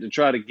like that to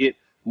try to get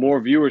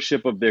more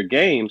viewership of their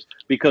games,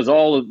 because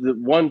all of the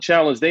one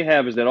challenge they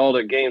have is that all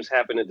their games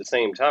happen at the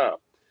same time.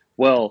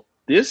 Well,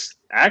 this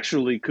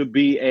actually could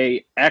be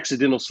a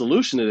accidental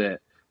solution to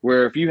that,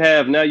 where if you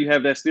have that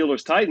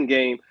Steelers-Titan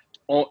game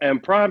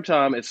and prime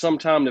time at some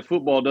time that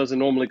football doesn't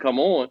normally come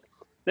on,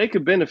 they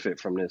could benefit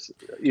from this,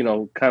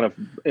 kind of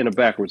in a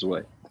backwards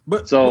way.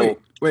 But so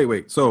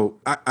wait. So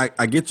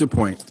I get your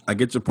point. I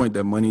get your point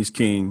that money's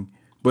king.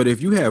 But if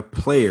you have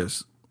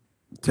players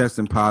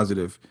testing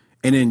positive,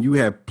 and then you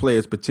have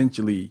players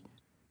potentially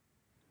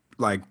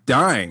like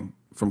dying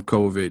from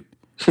COVID.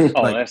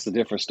 That's a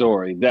different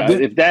story.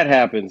 If that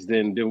happens,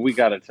 then we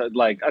got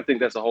to I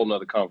think that's a whole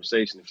nother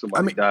conversation if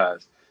somebody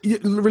dies.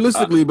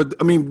 Realistically, but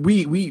I mean,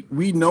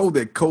 we know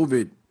that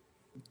COVID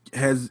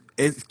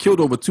it's killed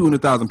over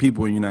 200,000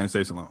 people in the United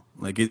States alone.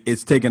 Like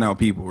it's taken out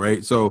people,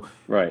 right? So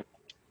right.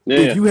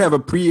 If you have a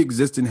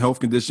pre-existing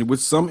health condition, which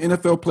some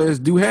NFL players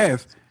do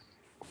have,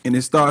 and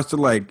it starts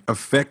to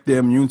affect their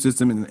immune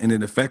system and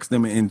it affects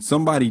them, and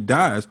somebody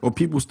dies or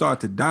people start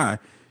to die.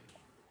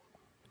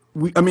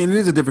 It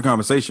is a different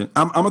conversation.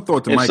 I'm gonna throw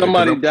it to Mike. If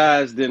somebody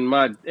dies, then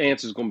my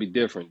answer is gonna be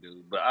different,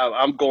 dude. But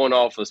I'm going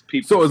off as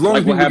people. So as long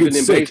as what happened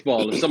in sick,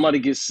 baseball, if somebody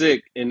gets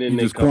sick and then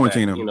they just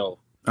quarantine back, them. All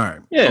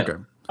right. Yeah.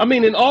 Okay. I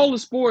mean, in all the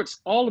sports,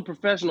 all the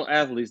professional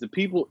athletes, the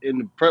people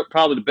in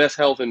probably the best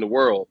health in the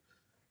world,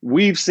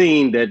 we've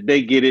seen that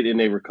they get it and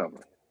they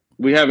recover.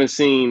 We haven't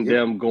seen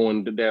them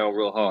going down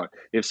real hard.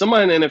 If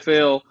somebody in the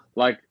NFL,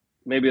 like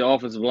maybe an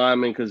offensive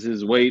lineman because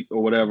his weight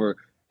or whatever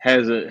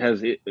has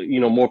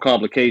more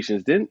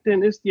complications, then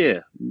it's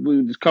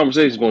this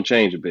conversation is going to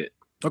change a bit.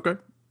 Okay,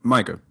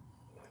 Micah.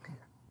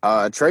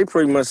 Trey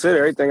pretty much said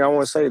everything I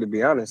want to say. To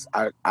be honest,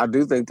 I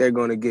do think they're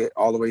going to get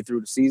all the way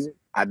through the season.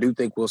 I do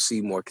think we'll see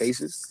more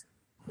cases,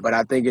 but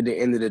I think at the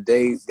end of the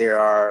day, there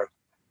are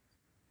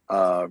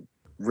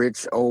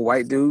rich old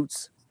white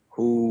dudes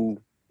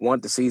who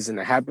want the season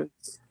to happen,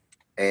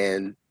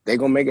 and they're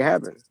gonna make it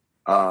happen.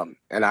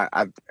 And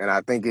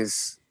I think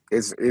it's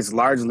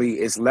largely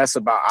it's less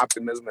about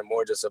optimism and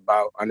more just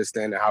about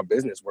understanding how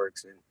business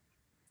works. And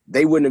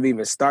they wouldn't have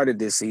even started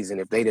this season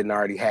if they didn't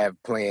already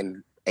have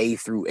plan A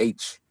through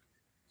H,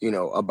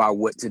 about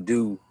what to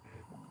do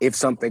if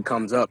something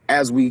comes up.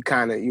 As we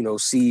kind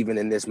of see even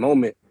in this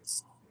moment,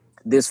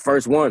 this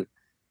first one,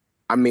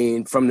 I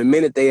mean, from the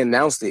minute they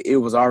announced it, it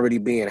was already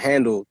being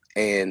handled,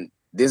 and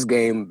this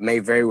game may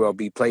very well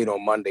be played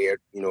on Monday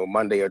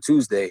or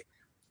Tuesday,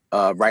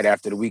 right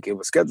after the week it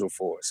was scheduled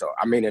for. So,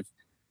 I mean,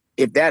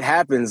 if that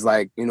happens,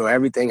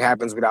 everything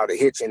happens without a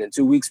hitch, and in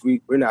 2 weeks,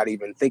 we're not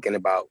even thinking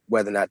about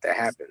whether or not that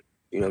happened.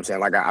 You know what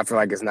I'm saying? I feel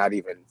like it's not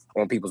even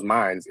on people's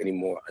minds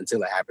anymore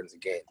until it happens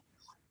again.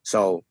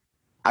 So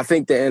I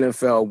think the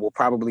NFL will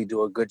probably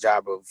do a good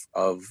job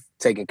of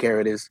taking care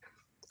of this.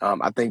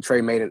 I think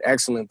Trey made an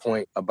excellent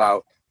point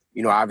about,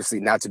 obviously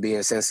not to be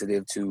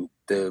insensitive to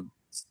the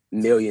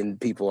million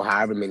people,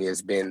 however many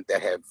it's been,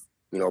 that have,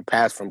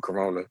 passed from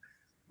corona.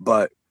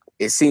 But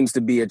it seems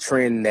to be a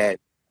trend that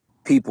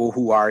people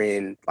who are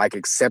in like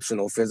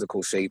exceptional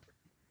physical shape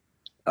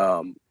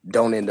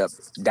don't end up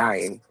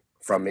dying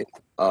from it.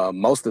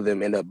 Most of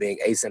them end up being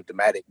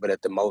asymptomatic, but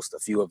at the most, a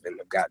few of them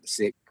have gotten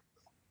sick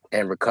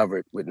and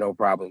recovered with no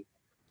problem.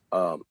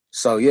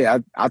 So yeah,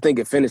 I think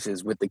it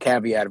finishes with the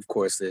caveat, of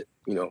course, that,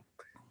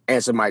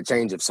 answer might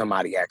change if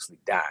somebody actually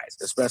dies,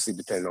 especially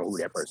depending on who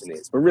that person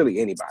is, but really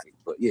anybody.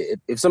 But yeah,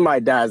 if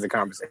somebody dies, the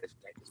conversation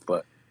changes.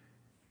 But,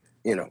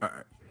 All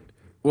right.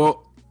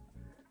 Well,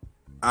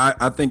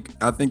 I think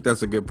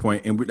that's a good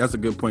point, and that's a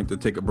good point to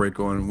take a break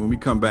on. When we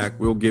come back,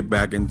 we'll get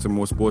back into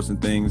more sports and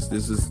things.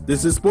 This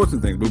is sports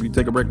and things. When we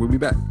take a break, we'll be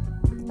back.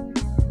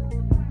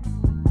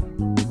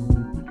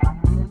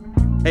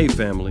 Hey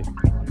family,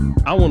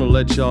 I want to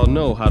let y'all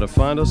know how to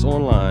find us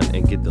online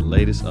and get the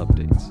latest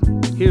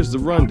updates. Here's the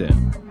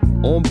rundown.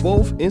 On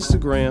both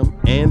Instagram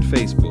and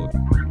Facebook,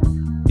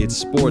 it's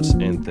Sports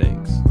and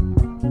Things.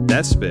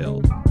 That's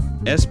spelled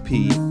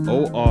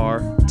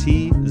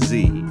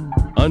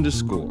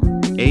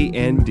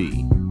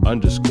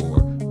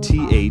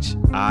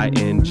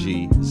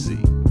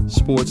SPORTAND_THINGZ.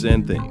 Sports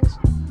and Things.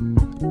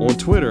 On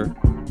Twitter,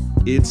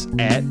 it's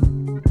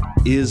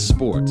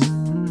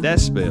 @IsSports.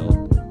 That's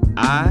spelled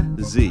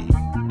IZSPORTZ.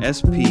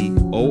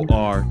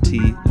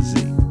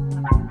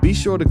 Be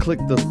sure to click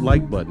the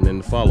like button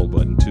and the follow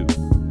button too.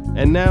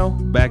 And now,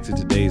 back to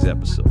today's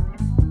episode.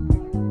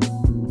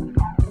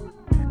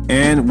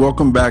 And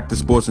welcome back to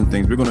Sports and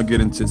Things. We're going to get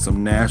into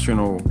some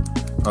national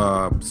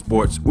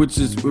sports, which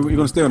is, we're going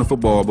to stay on the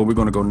football, but we're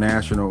going to go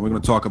national. We're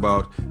going to talk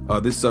about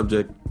this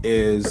subject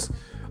is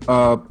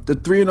the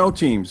 3-0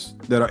 teams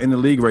that are in the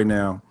league right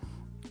now.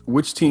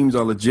 Which teams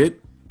are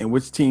legit and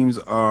which teams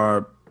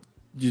are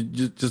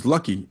just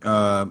lucky.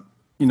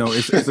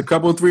 It's a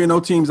couple of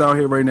 3-0 teams out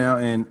here right now,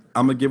 and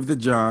I'm going to give it to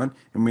John,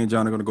 and me and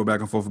John are going to go back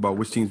and forth about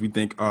which teams we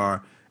think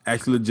are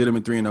actually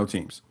legitimate 3-0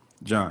 teams.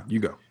 John, you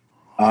go.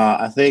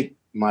 I think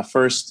my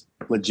first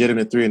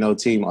legitimate 3-0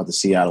 team are the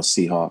Seattle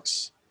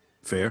Seahawks.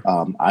 Fair.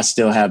 I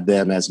still have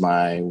them as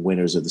my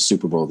winners of the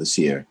Super Bowl this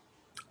year.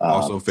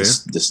 Also fair.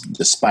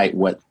 Despite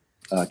what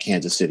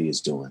Kansas City is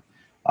doing.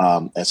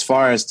 As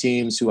far as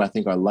teams who I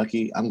think are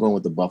lucky, I'm going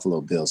with the Buffalo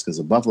Bills, because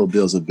the Buffalo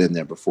Bills have been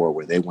there before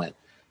where they went,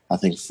 I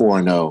think,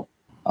 4-0,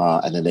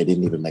 and then they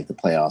didn't even make the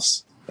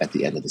playoffs at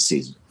the end of the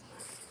season.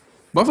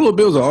 Buffalo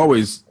Bills are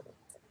always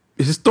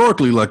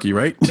historically lucky,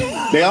 right?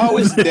 They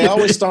always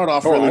start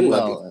off really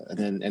well,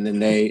 and then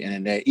they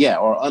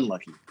or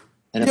unlucky.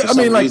 And for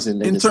some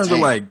reason, in terms of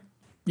like,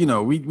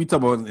 we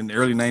talk about in the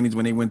early 90s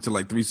when they went to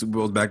like 3 Super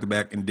Bowls back to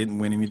back and didn't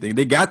win anything.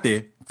 They got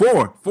there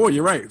 4,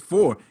 you're right,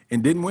 4,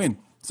 and didn't win.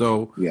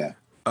 So yeah,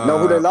 know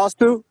who they lost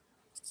to?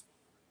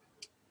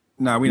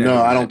 Nah,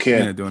 I don't care.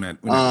 We're not doing that.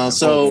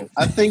 So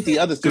I think the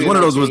other 3. Because one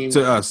of those was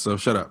to us, so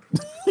shut up.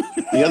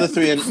 The other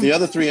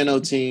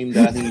 3-0 team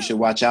that I think you should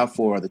watch out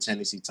for are the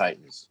Tennessee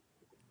Titans.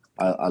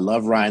 I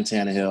love Ryan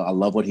Tannehill. I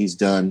love what he's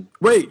done.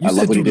 Wait, you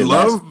said you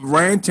love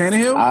Ryan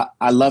Tannehill?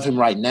 I love him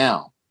right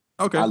now.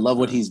 Okay. I love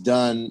what he's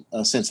done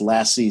since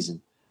last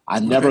season. I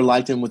never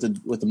liked him with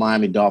the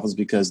Miami Dolphins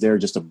because they're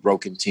just a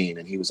broken team,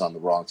 and he was on the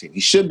wrong team.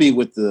 He should be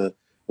with the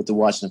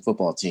Washington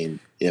football team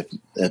if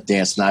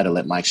Dan Snyder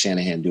let Mike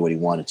Shanahan do what he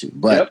wanted to.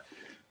 But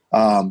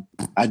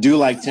I do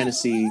like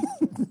Tennessee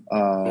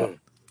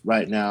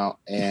right now,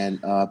 and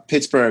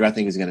Pittsburgh I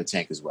think is going to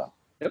tank as well.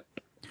 Yep.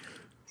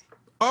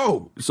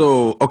 Oh,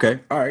 so okay,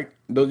 all right.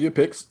 Those are your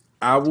picks.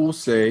 I will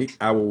say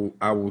I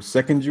will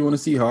second you on the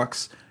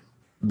Seahawks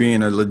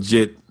being a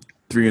legit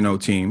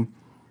 3-0 team.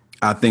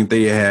 I think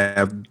they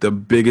have the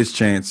biggest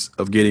chance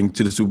of getting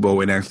to the Super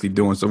Bowl and actually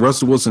doing so.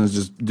 Russell Wilson is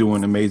just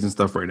doing amazing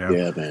stuff right now.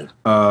 Yeah,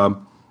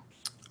 man.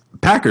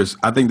 Packers.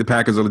 I think the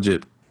Packers are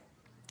legit.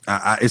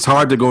 It's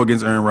hard to go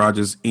against Aaron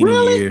Rodgers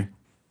any year.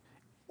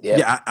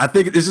 Yeah, I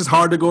think it's just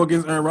hard to go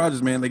against Aaron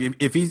Rodgers, man. Like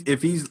if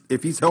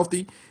he's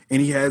healthy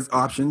and he has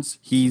options,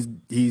 he's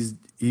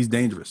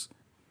dangerous.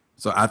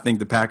 So I think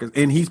the Packers,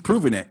 and he's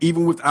proven that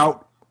even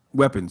without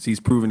weapons, he's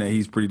proven that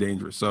he's pretty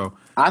dangerous. So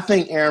I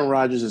think Aaron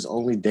Rodgers is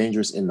only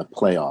dangerous in the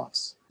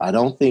playoffs. I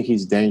don't think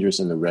he's dangerous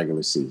in the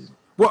regular season.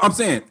 Well, I'm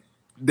saying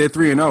they're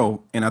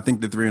 3-0, and I think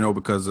they're 3-0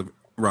 because of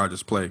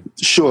Rodgers' play.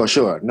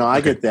 Sure. No,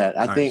 I get that.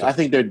 I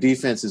think their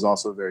defense is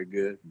also very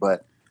good,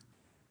 but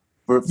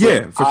for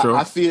sure.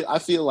 I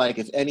feel like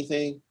if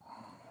anything,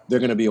 they're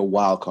going to be a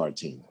wild card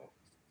team.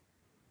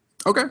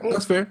 Okay,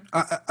 that's fair.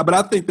 But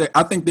I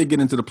think they get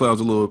into the playoffs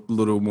a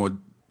little more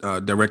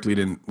directly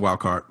than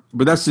wild card.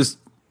 But that's just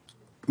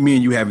me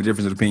and you have a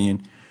difference of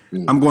opinion.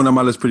 I'm going on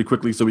my list pretty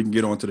quickly so we can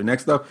get on to the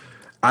next stuff.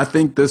 I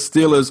think the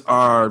Steelers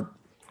are,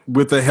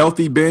 with a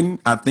healthy Ben,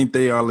 I think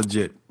they are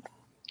legit.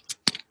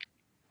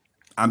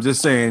 I'm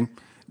just saying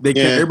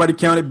everybody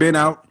counted Ben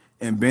out,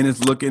 and Ben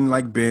is looking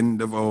like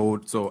Ben of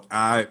old. So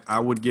I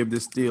would give the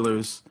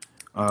Steelers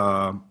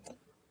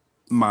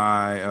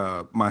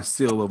my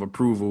seal of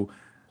approval.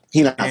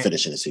 He's not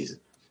finishing the season.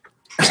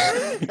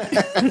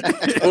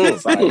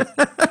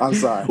 I'm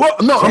sorry. Well,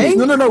 no.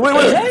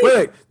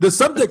 Wait. The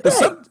subject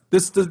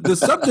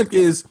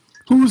is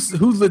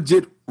who's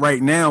legit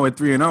right now at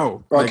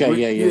 3-0.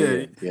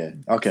 Okay, yeah.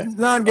 Okay.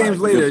 9 games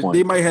later,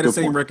 they might have the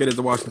same record as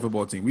the Washington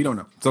football team. We don't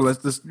know. So we're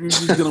just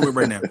dealing with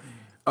right now.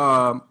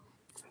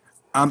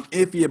 I'm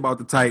iffy about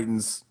the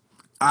Titans.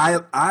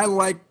 I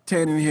like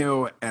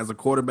Tannehill as a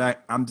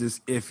quarterback. I'm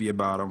just iffy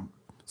about him.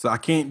 So I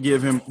can't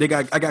give him. I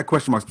got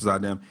question marks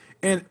beside them.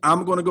 And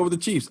I'm going to go with the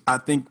Chiefs. I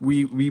think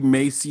we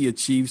may see a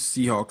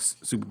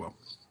Chiefs-Seahawks Super Bowl.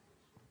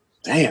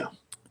 Damn.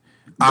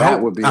 I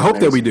hope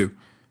that we do.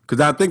 Because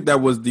I think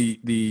that was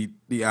the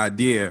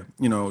idea,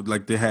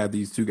 like to have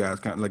these two guys,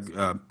 kind of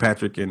like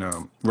Patrick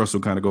and Russell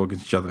kind of go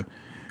against each other.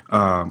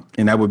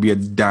 And that would be a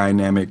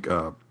dynamic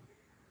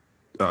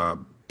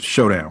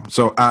showdown.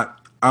 So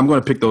I'm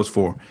going to pick those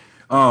 4.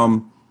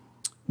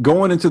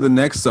 Going into the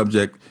next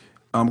subject,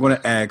 I'm going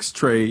to ask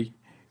Trey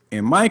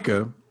and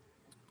Micah,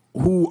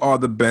 who are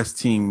the best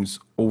teams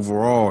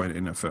overall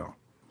in NFL?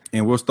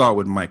 And we'll start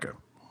with Micah.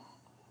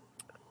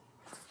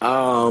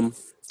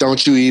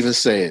 Don't you even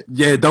say it.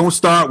 Yeah, don't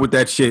start with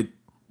that shit.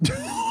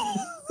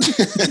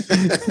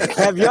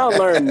 Have y'all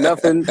learned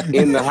nothing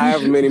in the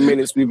however many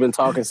minutes we've been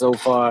talking so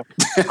far?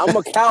 I'm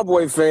a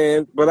Cowboy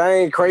fan, but I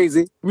ain't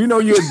crazy. We know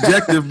you're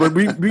objective, but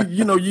we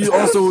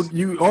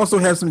you also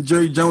have some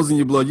Jerry Jones in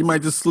your blood. You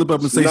might just slip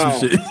up and say some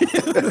shit.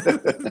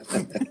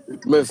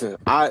 Listen,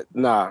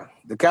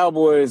 the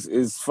Cowboys,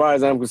 as far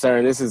as I'm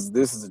concerned, this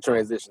is a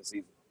transition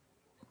season.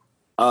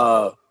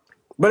 But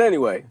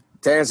anyway,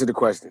 to answer the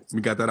question,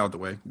 we got that out the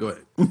way. Go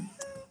ahead.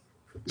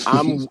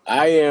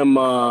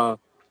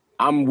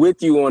 I'm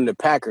with you on the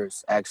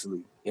Packers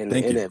actually in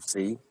the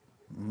NFC.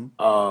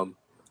 Mm-hmm.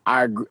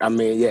 I agree. I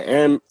mean,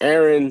 yeah,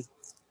 Aaron's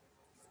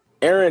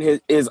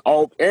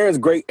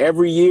great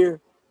every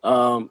year.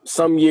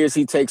 Some years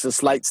he takes a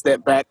slight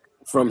step back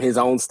from his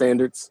own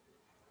standards.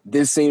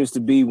 This seems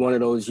to be one of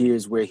those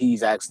years where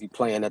he's actually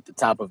playing at the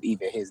top of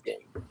even his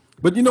game.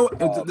 But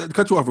to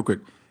cut you off real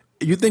quick,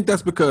 you think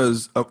that's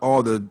because of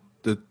all the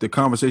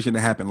conversation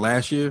that happened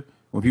last year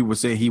when people were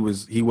saying he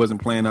wasn't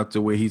playing up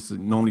to where he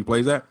normally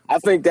plays at? I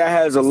think that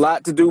has a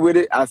lot to do with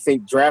it. I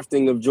think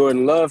drafting of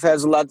Jordan Love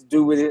has a lot to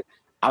do with it.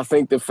 I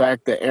think the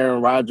fact that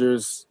Aaron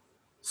Rodgers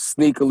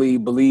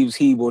sneakily believes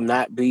he will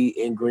not be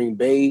in Green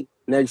Bay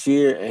next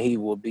year and he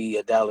will be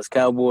a Dallas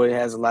Cowboy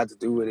has a lot to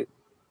do with it.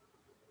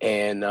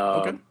 And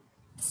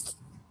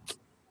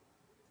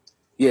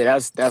yeah,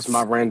 that's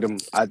my random.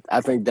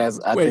 I think that's.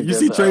 Wait, you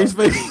see Trey's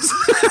face?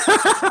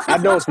 I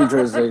don't see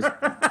Trey's face.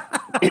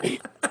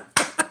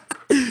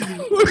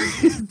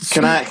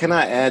 Can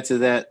I add to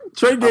that?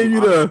 Trey gave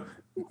you the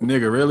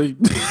nigga, really?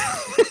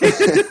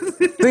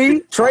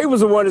 See, Trey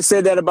was the one that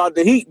said that about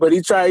the Heat, but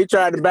he tried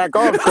to back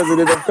off because of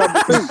the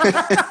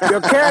couple.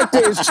 Your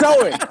character is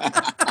showing.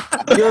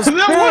 Your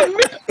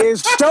spirit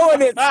is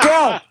showing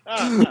itself.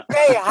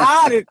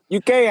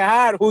 You can't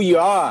hide who you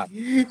are.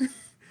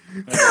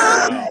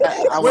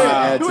 I want to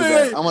add to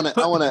that. I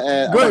want to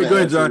add. Go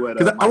ahead, John.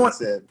 Because I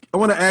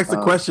want to ask the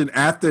Uh, question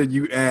after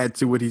you add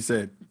to what he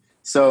said.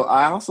 So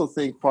I also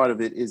think part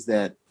of it is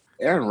that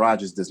Aaron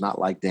Rodgers does not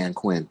like Dan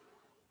Quinn.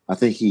 I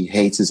think he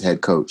hates his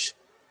head coach.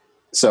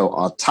 So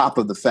on top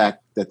of the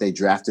fact that they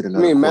drafted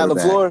another Matt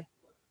LaFleur?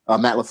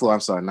 Matt LaFleur, I'm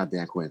sorry, not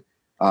Dan Quinn.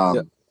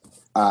 I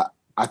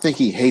think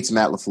he hates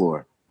Matt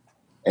LaFleur.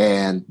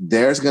 And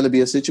there's going to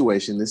be a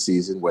situation this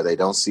season where they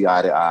don't see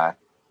eye to eye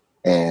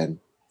and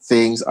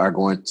things are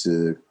going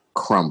to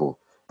crumble.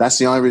 That's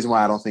the only reason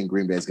why I don't think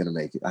Green Bay is going to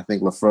make it. I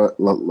think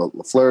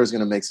LaFleur is going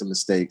to make some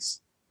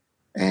mistakes.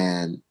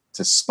 And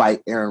to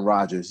spite Aaron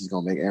Rodgers, he's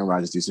going to make Aaron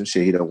Rodgers do some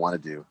shit he don't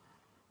want to do.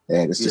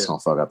 And it's just going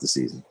to fuck up the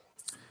season.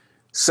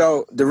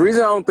 So the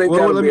reason I don't think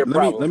that'll be a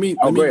problem. Let me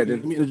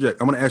interject.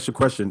 I want to ask you a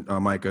question,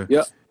 Micah.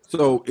 Yeah.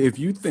 So if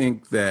you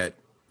think that,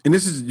 and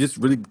this is just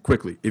really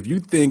quickly, if you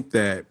think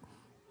that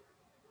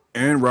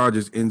Aaron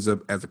Rodgers ends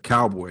up as a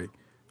Cowboy,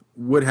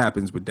 what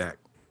happens with Dak?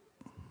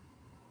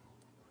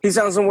 He's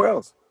on somewhere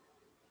else.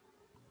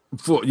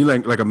 You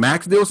like a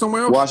max deal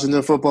somewhere else?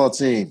 Washington football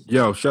team.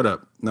 Yo, shut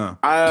up. No.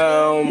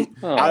 I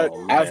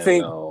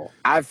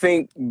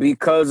think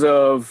because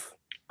of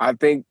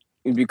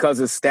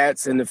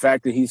stats and the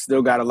fact that he's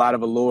still got a lot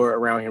of allure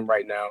around him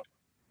right now,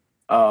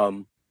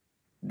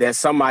 that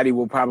somebody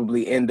will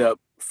probably end up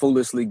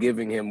foolishly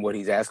giving him what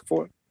he's asked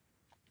for.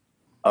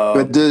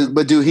 But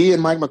do he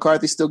and Mike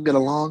McCarthy still get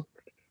along?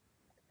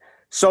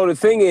 So the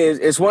thing is,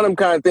 it's one of them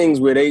kind of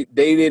things where they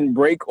didn't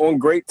break on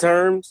great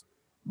terms,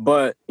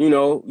 but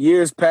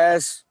years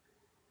pass.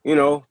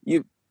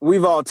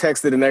 We've all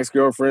texted an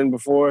ex-girlfriend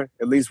before,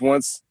 at least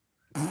once.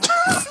 Good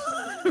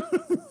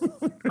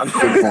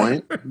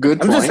point.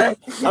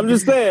 I'm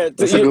just saying.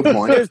 That's a good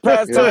point. As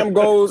past time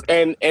goes,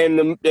 and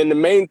the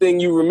main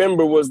thing you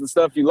remember was the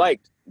stuff you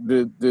liked.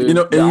 The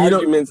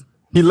arguments.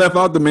 He left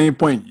out the main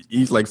point.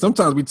 He's like,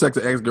 sometimes we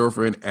text an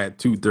ex-girlfriend at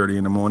 2:30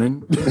 in the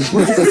morning.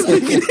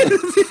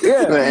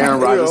 Yeah, Aaron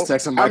Rodgers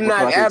texting Mike I'm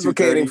not McCarthy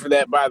advocating for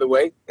that, by the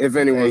way. If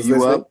anyone's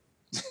listening,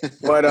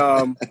 But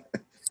I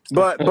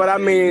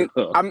mean,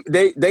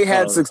 they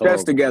had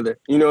success together.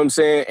 You know what I'm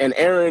saying?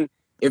 And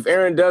if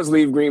Aaron does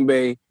leave Green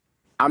Bay,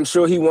 I'm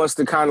sure he wants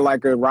to kind of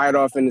like a ride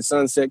off in the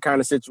sunset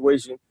kind of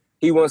situation.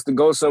 He wants to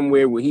go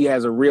somewhere where he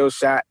has a real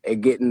shot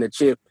at getting the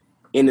chip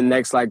in the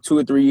next like 2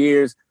 or 3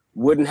 years.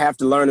 Wouldn't have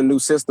to learn a new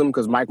system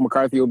because Mike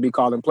McCarthy will be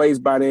calling plays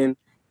by then.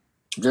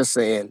 Just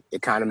saying,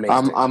 it kind of makes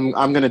sense. I'm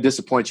going to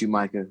disappoint you,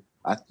 Micah.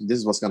 This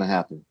is what's going to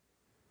happen.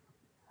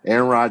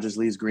 Aaron Rodgers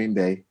leaves Green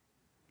Bay.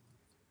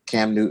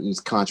 Cam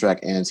Newton's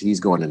contract ends. He's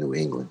going to New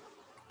England.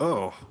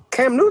 Oh,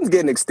 Cam Newton's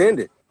getting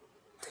extended.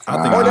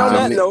 On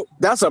that note,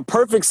 that's a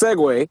perfect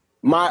segue.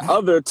 My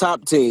other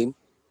top team,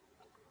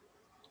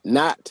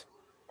 not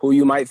who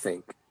you might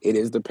think. It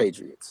is the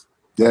Patriots.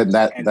 Yeah,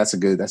 that's a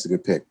good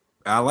pick.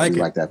 I like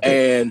that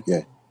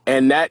pick.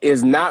 And that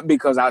is not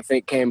because I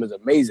think Cam is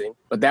amazing,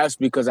 but that's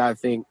because I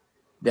think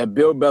that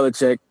Bill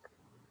Belichick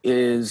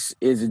is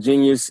a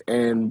genius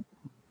and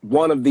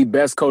one of the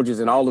best coaches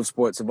in all of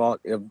sports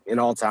in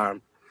all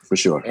time. For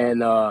sure.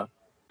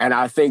 And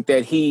I think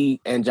that he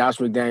and Josh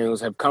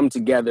McDaniels have come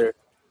together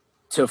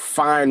to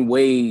find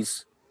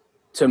ways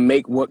to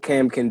make what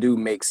Cam can do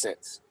make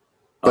sense.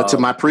 But to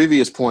my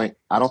previous point,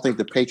 I don't think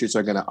the Patriots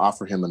are going to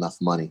offer him enough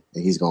money,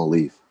 and he's going to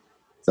leave.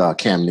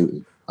 Cam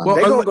Newton. Well,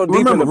 they're going to go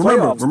deep in the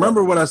playoffs.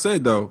 Remember what I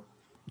said, though.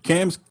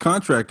 Cam's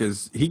contract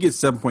he gets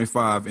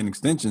 7.5 in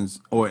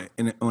extensions or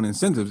on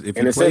incentives if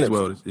he plays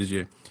well this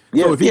year.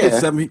 Yeah, so if he gets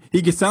 7,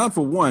 he gets signed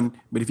for 1,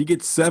 but if he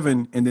gets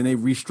 7 and then they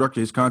restructure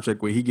his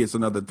contract where he gets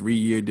another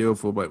 3-year deal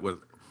for what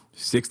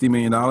 $60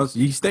 million,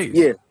 he stays.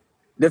 Yeah.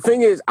 The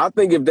thing is, I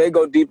think if they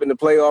go deep in the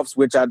playoffs,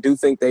 which I do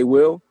think they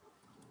will,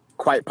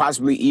 quite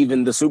possibly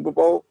even the Super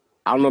Bowl.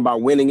 I don't know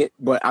about winning it,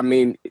 but I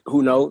mean,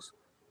 who knows?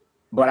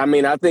 But I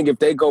mean, I think if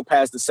they go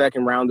past the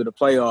second round of the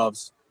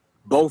playoffs,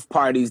 both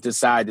parties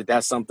decide that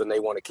that's something they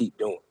want to keep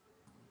doing,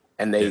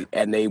 and they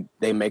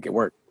make it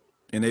work.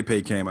 And they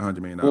pay Cam $100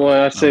 million.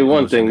 Well, I say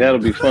one thing, that'll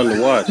be fun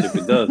to watch if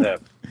it does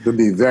happen. It'll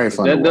be very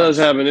fun. That does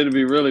happen. It'll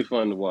be really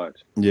fun to watch.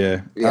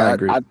 Yeah, I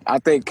agree. I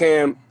think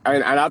Cam,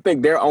 and I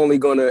think they're only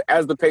going to,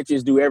 as the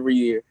Patriots do every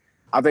year,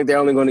 I think they're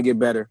only going to get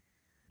better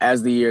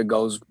as the year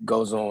goes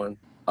on.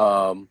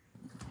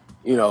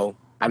 You know,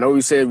 I know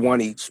we said one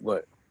each,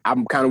 but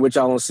I'm kind of with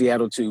y'all on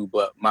Seattle too.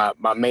 But my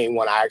main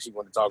one I actually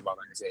want to talk about,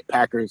 like I said,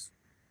 Packers.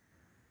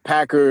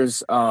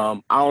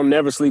 I'll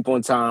never sleep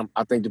on Tom.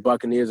 I think the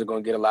Buccaneers are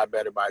going to get a lot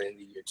better by the end of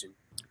the year too.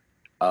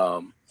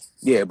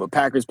 Yeah, but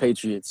Packers,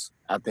 Patriots,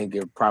 I think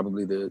are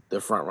probably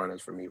the front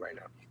runners for me right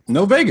now.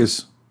 No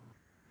Vegas.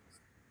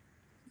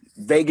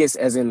 Vegas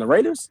as in the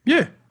Raiders?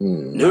 Yeah.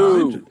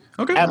 No.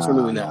 Okay.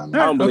 Absolutely not.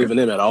 I don't believe in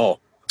them at all.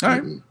 All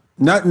right.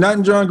 Not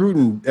in John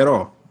Gruden at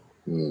all.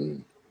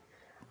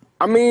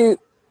 I mean,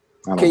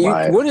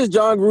 what has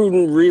John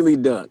Gruden really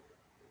done?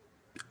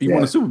 He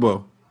won a Super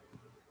Bowl.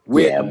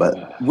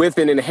 With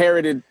an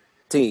inherited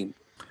team.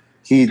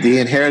 He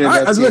inherited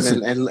that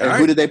team. And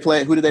who did they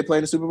play? Who did they play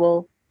in the Super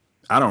Bowl?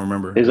 I don't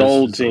remember his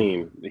old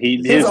team.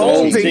 His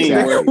old team.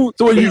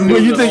 So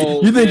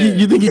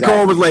you think he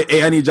called was like,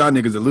 "Hey, I need y'all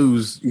niggas to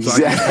lose." He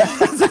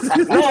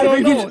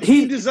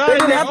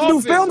didn't have to do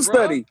film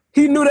study.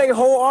 He knew their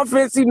whole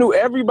offense. He knew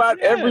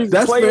everybody, every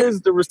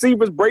players, the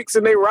receivers, breaks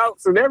in their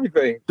routes and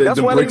everything. That's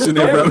why they just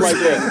played like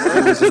that.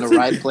 He was in the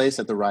right place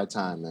at the right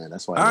time, man.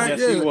 That's why. All right,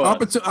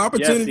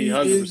 opportunity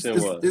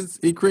is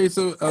he creates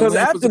a because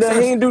after that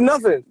he didn't do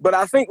nothing. But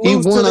I think he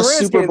won a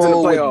Super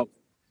Bowl.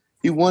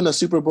 He won a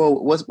Super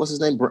Bowl. What's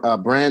his name?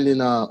 Brad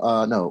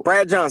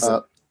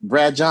Johnson.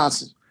 Brad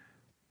Johnson.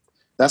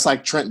 That's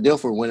like Trent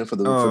Dilfer winning for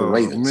the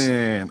Ravens.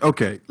 Man,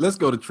 okay, let's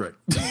go to Trey.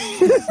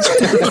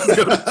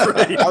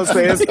 I was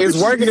saying it's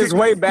working its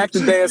way back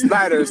to Dan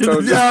Snyder.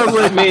 So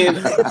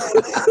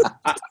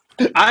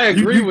I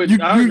agree with you.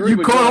 Caught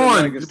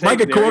on.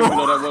 Mike caught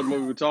on. That wasn't what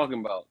we were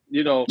talking about.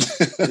 You know,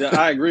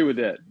 I agree with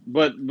that.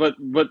 But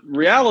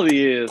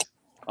reality is.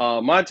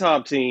 My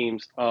top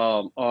teams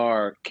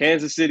are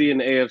Kansas City in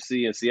the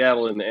AFC and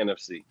Seattle in the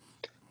NFC.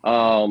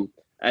 I'll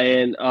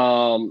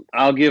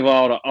give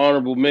out an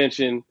honorable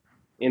mention.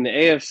 In the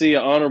AFC,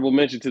 an honorable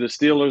mention to the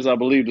Steelers. I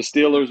believe the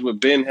Steelers, with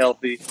Ben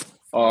healthy,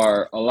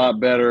 are a lot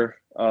better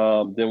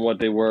than what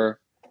they were.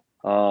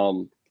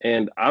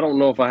 And I don't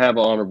know if I have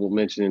an honorable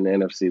mention in the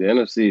NFC. The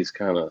NFC is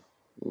kind of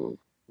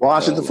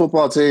Washington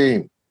football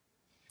team.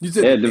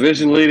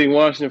 Division leading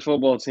Washington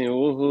football team.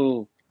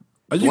 Woohoo!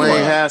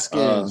 Dwayne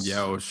Haskins.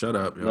 Yo, shut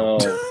up. Yo.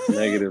 No,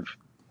 negative.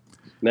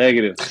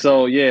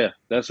 So yeah,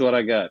 that's what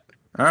I got.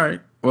 All right.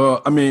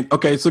 Well, I mean,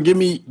 okay. So give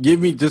me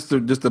just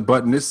to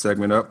button this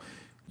segment up.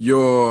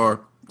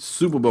 Your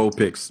Super Bowl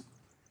picks,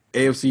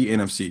 AFC,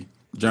 NFC.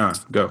 John,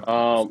 go.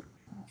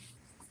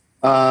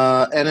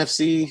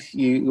 NFC.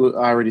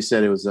 I already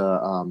said it was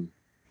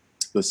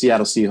the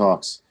Seattle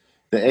Seahawks.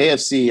 The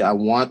AFC.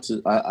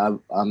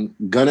 I'm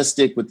gonna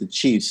stick with the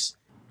Chiefs,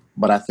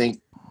 but I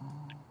think.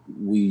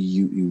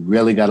 You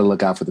really got to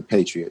look out for the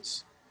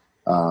Patriots.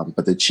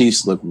 But the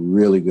Chiefs look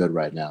really good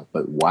right now.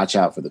 But watch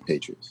out for the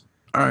Patriots.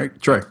 All right,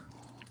 Trey.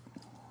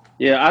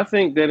 Yeah, I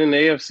think that in the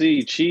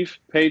AFC, Chiefs,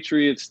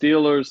 Patriots,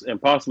 Steelers,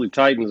 and possibly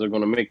Titans are going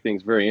to make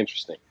things very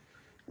interesting.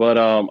 But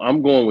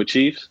I'm going with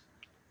Chiefs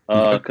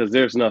because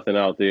there's nothing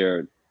out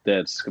there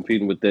that's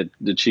competing with the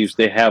Chiefs.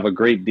 They have a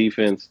great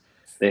defense.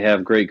 They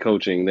have great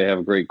coaching. They have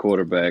a great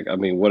quarterback. I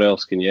mean, what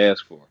else can you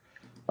ask for?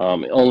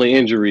 Only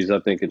injuries,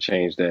 I think, could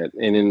change that.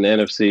 And in the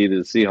NFC,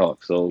 the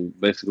Seahawks. So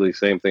basically,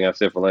 same thing I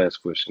said for last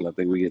question. I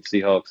think we get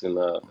Seahawks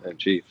and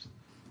Chiefs.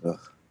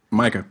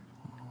 Micah.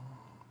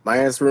 My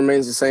answer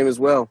remains the same as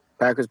well.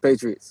 Packers,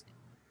 Patriots.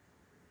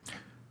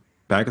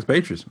 Packers,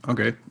 Patriots.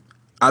 Okay.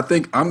 I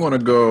think I want to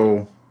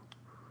go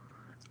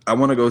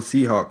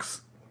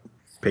Seahawks,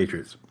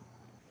 Patriots.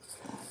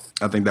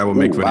 I think that would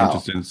make for an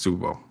interesting Super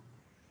Bowl.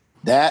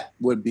 That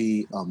would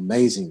be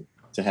amazing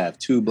to have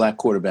two black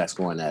quarterbacks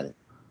going at it.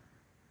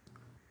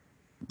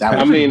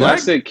 I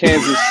said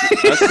Kansas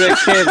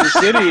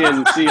City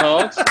and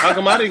Seahawks. How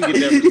come I didn't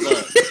get that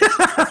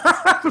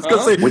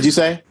response? What'd you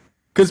say?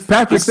 Because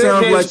Patrick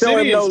sounds like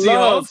City and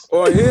Seahawks.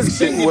 Or his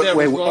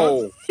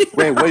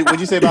Wait, what'd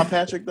you say about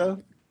Patrick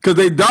though? Because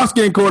they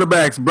dark-skinned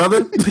quarterbacks,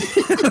 brother.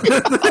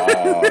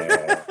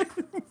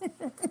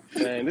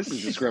 Man, this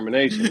is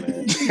discrimination,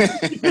 man.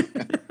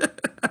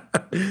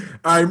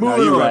 All right,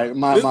 moving on. Right.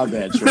 My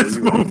bad, Trey.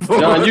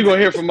 John, you're going to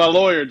hear from my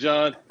lawyer,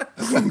 John.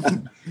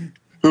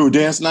 Who,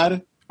 Dan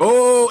Snyder?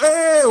 Oh,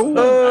 hey,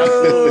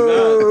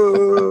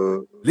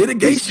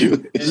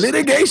 litigation. It's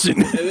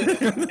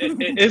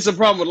a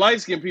problem with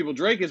light-skinned people.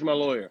 Drake is my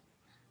lawyer.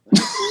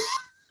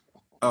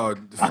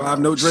 5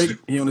 Note Drake.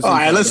 All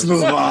right, let's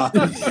move on.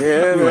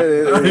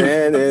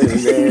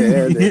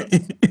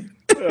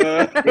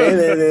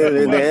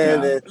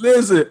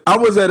 Listen, I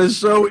was at a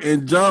show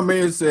and John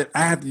Mayer said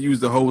I have to use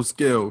the whole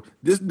scale.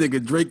 This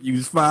nigga Drake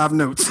used 5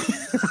 notes.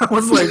 I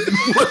was like,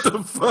 what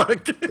the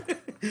fuck?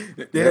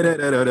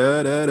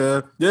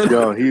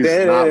 Yo, he's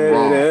not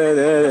wrong.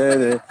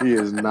 He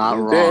is not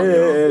wrong.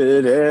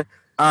 Yo.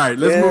 All right,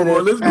 let's move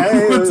on.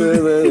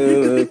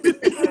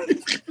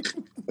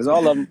 There's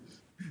all of them.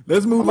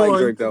 Let's move on.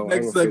 Drake, though.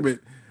 Next segment.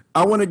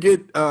 I want to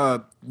get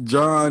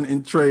John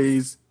and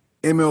Trey's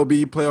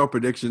MLB playoff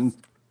predictions.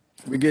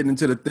 We're getting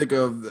into the thick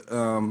of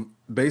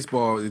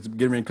baseball. It's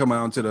getting ready to come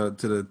out to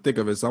the thick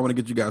of it. So I want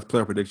to get you guys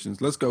playoff predictions.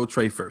 Let's go,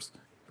 Trey, first.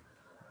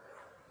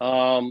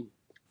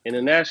 In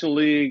the National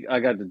League, I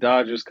got the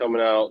Dodgers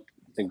coming out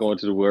and going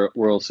to the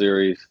World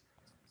Series.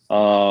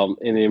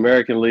 In the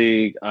American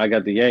League, I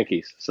got the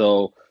Yankees.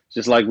 So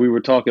just like we were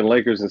talking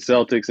Lakers and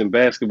Celtics in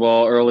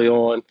basketball early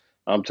on,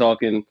 I'm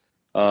talking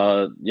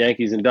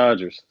Yankees and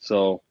Dodgers.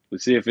 So we'll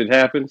see if it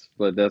happens,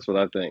 but that's what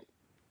I think.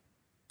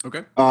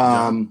 Okay.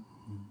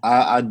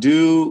 I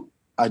do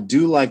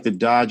like the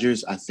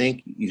Dodgers. I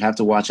think you have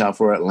to watch out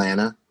for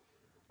Atlanta.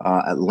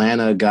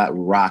 Atlanta got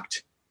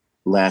rocked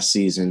last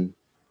season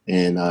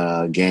in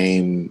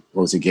game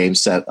 5 of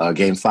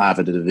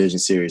the division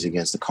series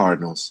against the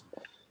Cardinals.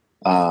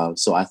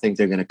 So I think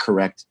they're going to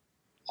correct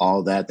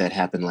all that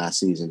happened last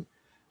season.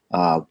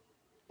 But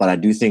I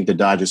do think the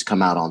Dodgers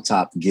come out on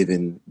top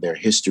given their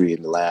history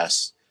in the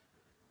last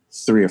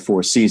 3 or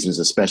 4 seasons,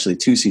 especially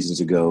 2 seasons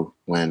ago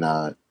when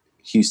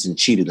Houston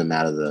cheated them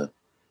out of the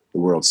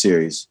World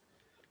Series.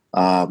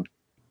 So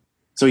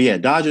yeah,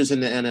 Dodgers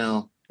in the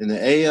NL. In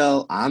the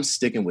AL, I'm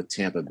sticking with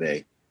Tampa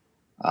Bay.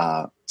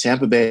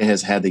 Tampa Bay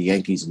has had the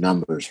Yankees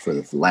numbers for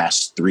the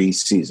last 3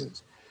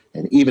 seasons.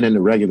 And even in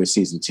the regular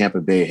season, Tampa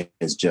Bay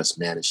has just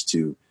managed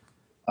to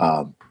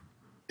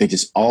they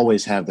just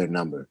always have their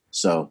number.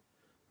 So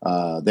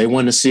they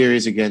won the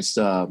series against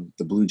the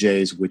Blue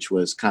Jays, which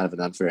was kind of an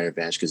unfair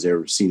advantage because they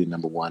were seeded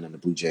number 1 and the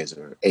Blue Jays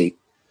are 8.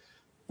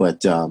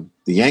 But the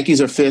Yankees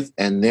are 5th,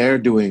 and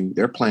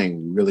they're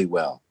playing really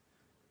well.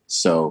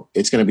 So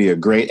it's going to be a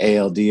great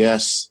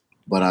ALDS,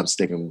 but I'm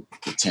sticking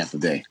with Tampa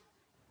Bay.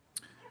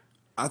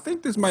 I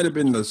think this might have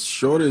been the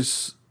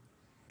shortest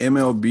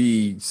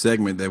MLB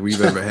segment that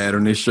we've ever had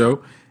on this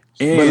show.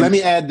 But let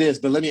me add this.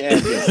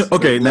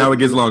 Okay, now it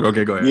gets long.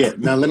 Okay, go ahead. Yeah,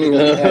 now let me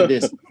add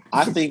this.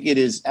 I think it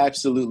is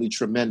absolutely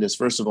tremendous.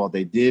 First of all,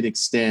 they did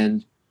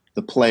extend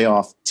the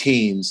playoff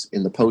teams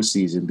in the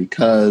postseason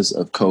because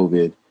of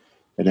COVID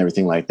and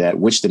everything like that,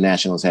 which the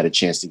Nationals had a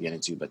chance to get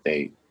into, but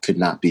they could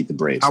not beat the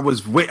Braves.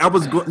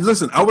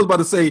 Listen, I was about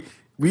to say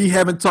we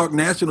haven't talked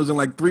Nationals in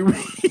like 3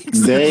 weeks.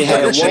 They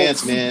had a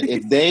chance, man.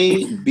 If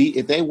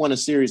they won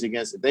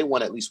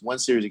at least one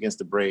series against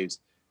the Braves,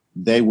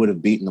 they would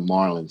have beaten the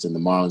Marlins, and the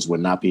Marlins would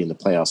not be in the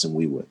playoffs, and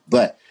we would.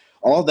 But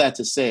all that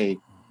to say,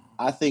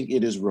 I think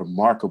it is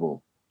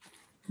remarkable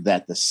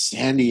that the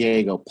San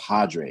Diego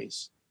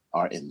Padres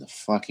are in the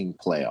fucking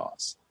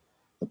playoffs.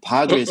 The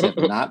Padres have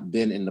not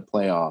been in the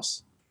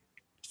playoffs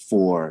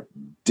for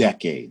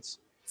decades.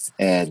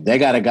 And they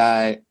got a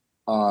guy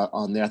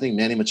on there. I think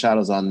Manny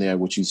Machado's on there,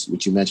 which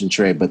you mentioned,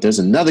 Trey. But there's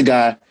another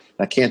guy,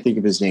 I can't think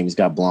of his name. He's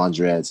got blonde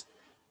dreads.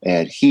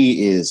 And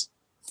he's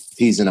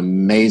an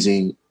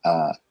amazing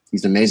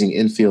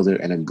infielder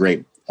and a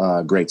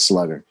great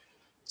slugger.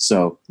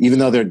 So even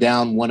though they're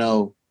down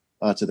 1-0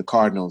 to the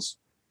Cardinals,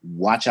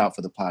 watch out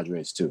for the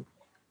Padres too.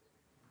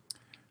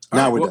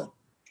 Now we're done.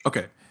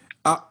 Okay.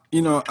 I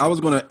was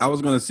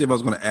gonna see if I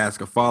was gonna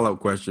ask a follow-up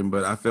question,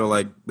 but I feel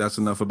like that's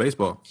enough for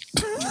baseball.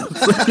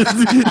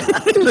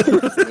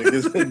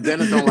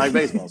 Dennis don't like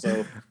baseball,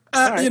 so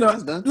right,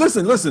 that's done.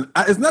 Listen.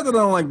 It's not that I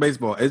don't like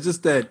baseball. It's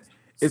just that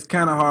it's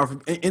kind of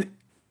hard. And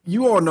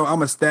you all know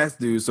I'm a stats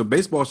dude, so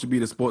baseball should be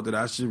the sport that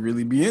I should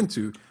really be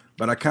into.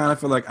 But I kind of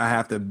feel like I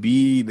have to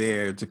be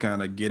there to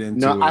kind of get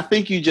into it. No, I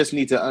think you just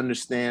need to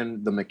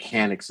understand the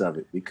mechanics of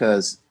it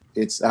because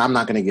and I'm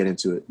not going to get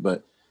into it,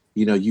 but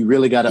you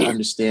really got to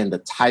understand the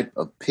type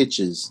of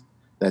pitches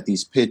that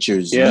these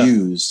pitchers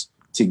use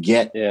to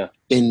get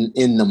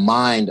in the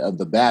mind of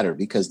the batter,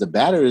 because the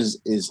batter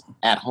is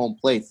at home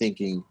plate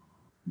thinking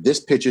this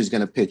pitcher is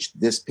going to pitch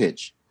this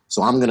pitch.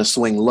 So I'm going to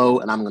swing low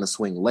and I'm going to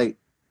swing late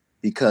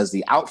because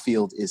the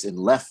outfield is in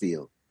left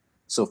field.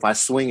 So if I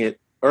swing it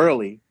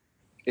early,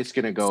 it's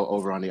going to go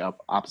over on the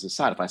opposite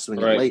side. If I swing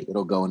it late,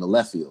 it'll go in the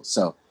left field.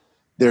 So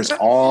there's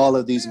all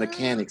of these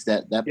mechanics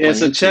that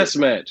it's a chess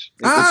match.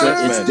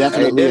 It's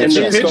definitely and a chess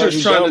the match.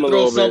 pitcher's trying to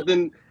throw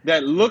something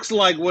that looks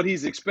like what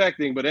he's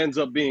expecting, but ends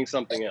up being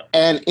something else.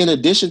 And in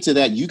addition to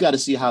that, you got to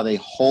see how they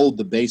hold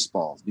the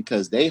baseballs,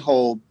 because they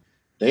hold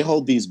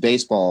these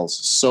baseballs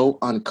so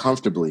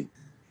uncomfortably,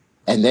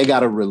 and they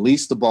got to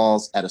release the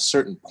balls at a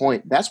certain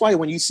point. That's why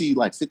when you see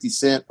like 50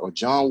 Cent or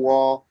John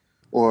Wall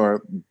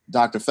or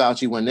Dr.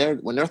 Fauci, when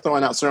they're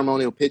throwing out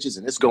ceremonial pitches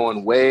and it's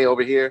going way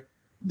over here,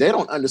 they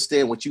don't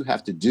understand what you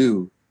have to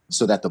do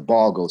so that the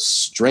ball goes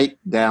straight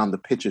down the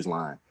pitcher's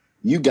line.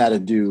 You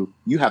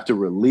have to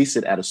release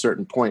it at a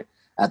certain point,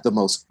 at the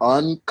most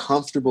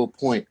uncomfortable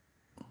point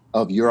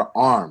of your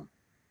arm.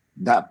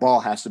 That ball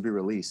has to be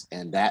released,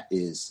 and that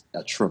is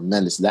a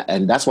tremendous.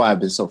 And that's why I've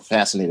been so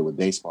fascinated with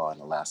baseball in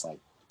the last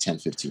 10,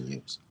 15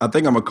 years. I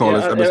think I'm gonna call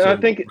this episode. I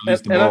think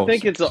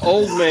it's an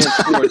old man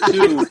sport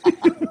too.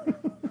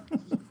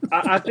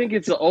 I think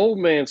it's an old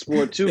man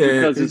sport too,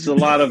 because it's a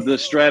lot of the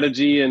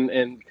strategy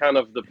and kind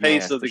of the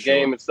pace of the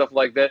game and stuff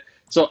like that.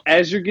 So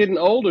as you're getting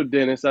older,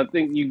 Dennis, I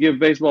think you give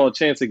baseball a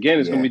chance again.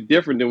 It's going to be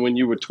different than when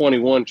you were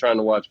 21 trying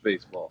to watch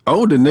baseball.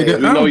 Older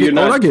nigga,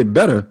 I get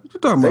better. What you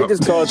talking about? They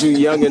just called you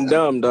young and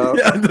dumb, dog.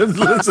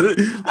 Listen.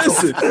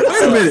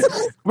 Wait a minute.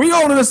 We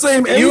all in the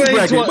same age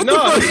bracket. You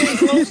ain't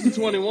close to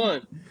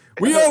 21.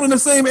 We all in the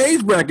same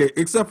age bracket,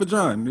 except for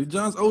John.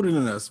 John's older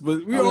than us,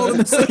 but we all in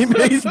the same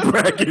age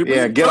bracket.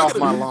 Yeah, get off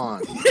my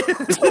lawn.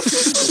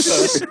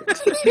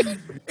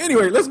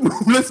 Anyway,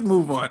 let's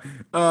move on.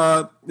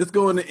 Let's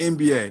go into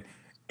NBA.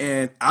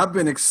 And I've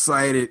been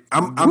excited.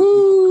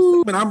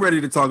 I'm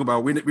ready to talk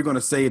about. We're going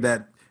to say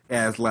that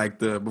as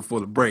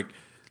before the break.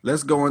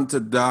 Let's go into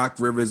Doc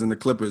Rivers and the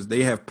Clippers.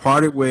 They have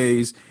parted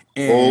ways,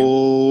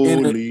 and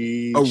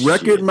in a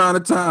record amount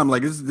of time.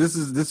 Like this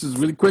is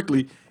really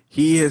quickly.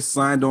 He has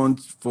signed on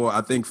for,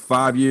 I think,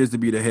 5 years to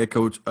be the head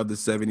coach of the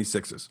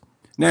 76ers.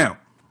 Now,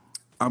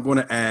 I'm going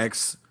to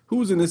ask,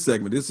 who's in this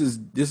segment? It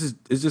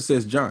just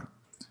says John.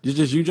 It's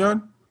just you,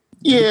 John?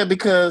 Yeah,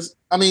 because,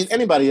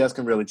 anybody else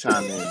can really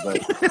chime in, but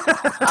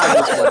I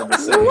just wanted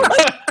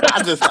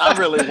to say, I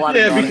really wanted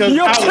to.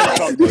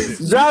 Yeah,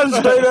 because John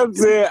straight up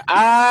said,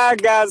 I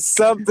got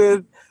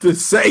something to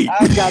say.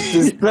 I got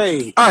to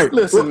say. All right,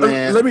 listen,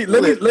 man. Let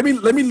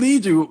me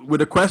lead you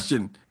with a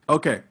question.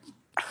 Okay.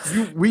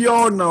 We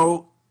all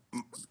know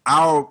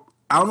I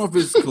don't know if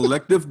it's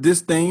collective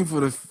disdain for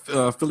the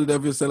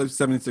Philadelphia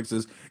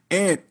 76ers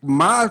and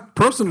my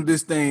personal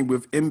disdain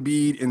with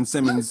Embiid and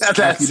Simmons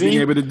being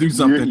able to do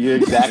something. You're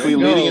exactly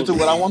leading into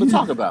what I want to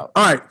talk about.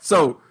 All right,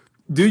 so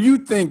do you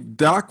think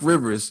Doc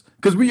Rivers,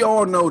 because we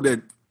all know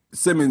that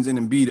Simmons and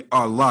Embiid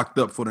are locked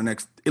up for the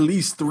next at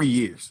least 3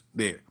 years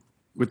there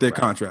with their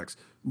contracts.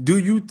 Do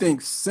you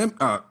think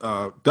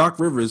Doc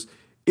Rivers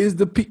is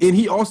and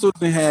he also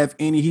doesn't have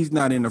he's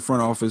not in the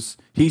front office,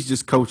 he's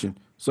just coaching.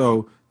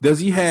 So does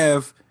he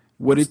have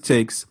what it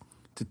takes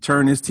to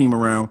turn his team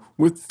around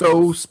with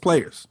those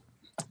players?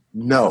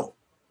 No.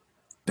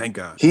 Thank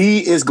God. He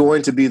is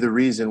going to be the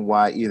reason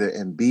why either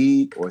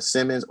Embiid or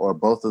Simmons or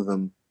both of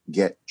them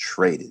get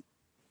traded.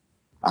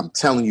 I'm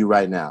telling you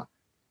right now.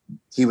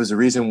 He was the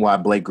reason why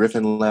Blake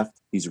Griffin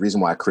left. He's the reason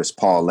why Chris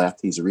Paul left.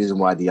 He's the reason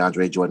why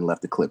DeAndre Jordan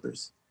left the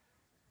Clippers.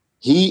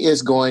 He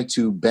is going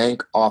to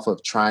bank off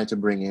of trying to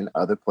bring in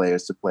other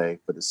players to play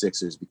for the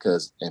Sixers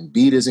because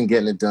Embiid isn't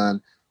getting it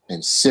done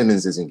and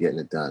Simmons isn't getting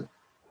it done.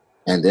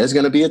 And there's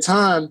going to be a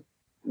time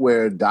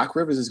where Doc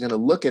Rivers is going to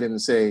look at it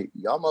and say,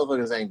 y'all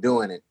motherfuckers ain't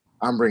doing it.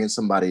 I'm bringing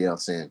somebody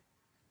else in.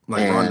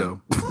 Like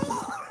Rondo.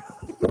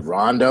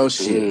 Rondo,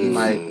 shit.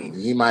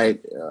 He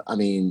might,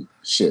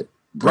 shit.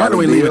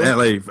 Rondo ain't leaving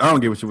LA. I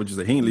don't get what you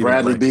say. He ain't leaving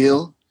Bradley LA.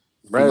 Beal.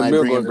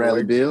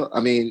 Bradley Beal.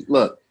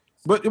 Look.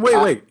 But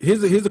wait.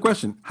 Here's the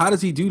question. How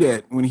does he do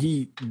that when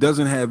he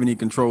doesn't have any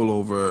control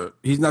over?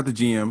 He's not the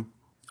GM.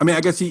 I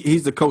guess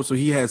he's the coach, so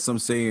he has some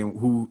say in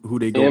who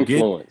they go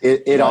get.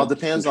 It all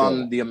depends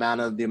on the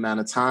amount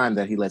of time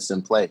that he lets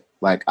them play.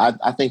 Like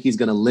I think he's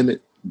going to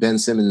limit Ben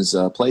Simmons'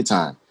 play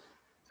time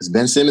because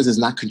Ben Simmons is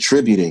not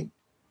contributing,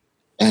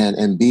 and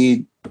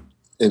Embiid.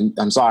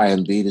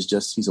 Embiid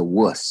is he's a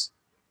wuss,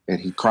 and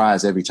he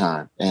cries every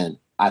time. And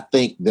I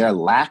think their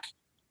lack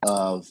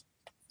of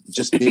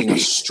just being a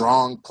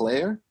strong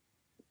player,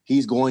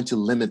 he's going to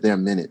limit their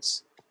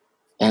minutes.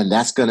 And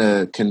that's going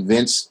to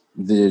convince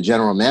the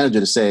general manager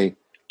to say,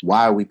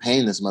 why are we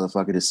paying this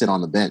motherfucker to sit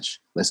on the bench?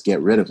 Let's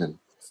get rid of him.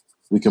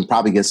 We can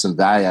probably get some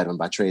value out of him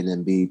by trading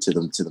Embiid to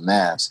the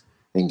Mavs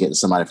and getting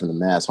somebody from the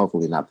Mavs,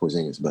 hopefully not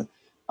Porzingis. But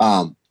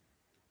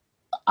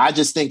I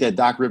just think that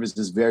Doc Rivers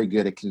is very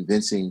good at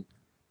convincing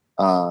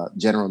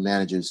general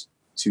managers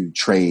to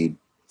trade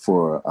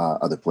for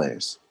other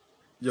players.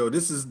 Yo,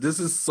 this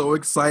is so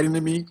exciting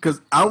to me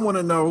because I want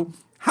to know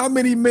how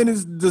many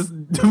minutes does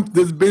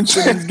Ben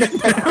Simmons get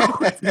now?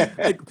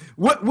 Like,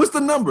 what's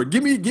the number?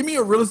 Give me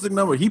a realistic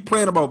number. He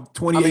playing about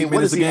 28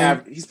 minutes a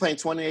game. He's playing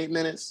 28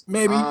 minutes,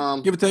 maybe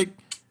give or take.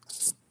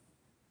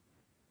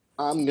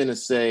 I'm gonna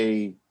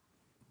say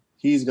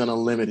he's gonna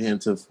limit him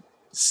to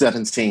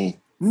 17.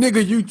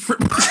 Nigga, you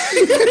tripping?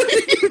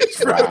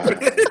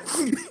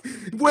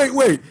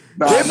 Wait.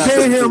 They're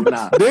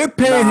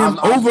paying him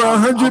over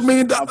 $100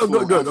 million.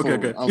 Good.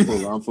 Okay.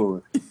 I'm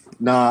fooling.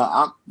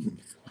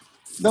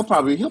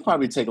 He'll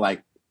probably take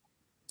like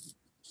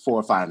 4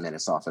 or 5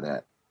 minutes off of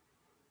that.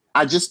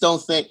 I just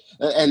don't think,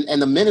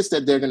 and the minutes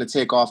that they're going to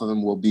take off of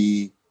him will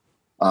be,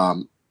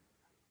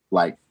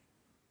 like,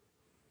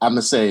 I'm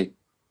gonna say,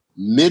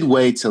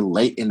 midway to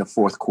late in the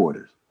fourth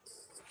quarter.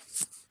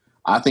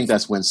 I think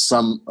that's when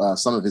some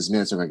of his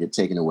minutes are going to get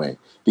taken away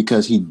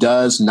because he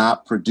does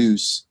not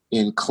produce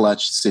in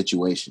clutch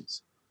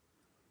situations.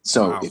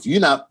 So if you're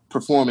not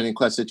performing in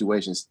clutch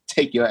situations,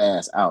 take your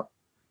ass out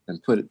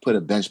and put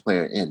a bench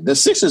player in. The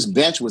Sixers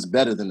bench was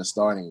better than the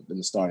starting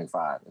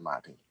five, in my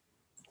opinion.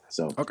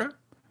 So okay.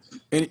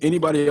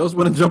 Anybody else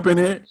want to jump in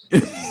there?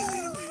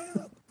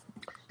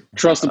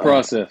 Trust the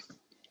process.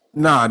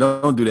 Nah,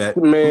 don't do that,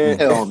 man.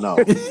 Hell no.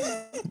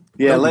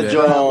 Yeah, let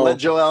Joel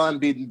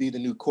Embiid be the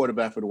new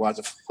quarterback for the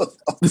Washington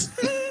football.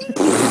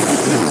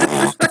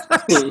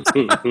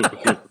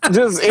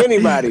 Just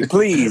anybody,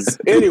 please,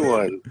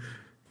 anyone.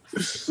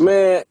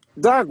 Man,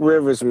 Doc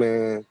Rivers,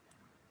 man.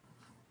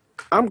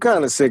 I'm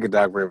kind of sick of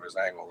Doc Rivers.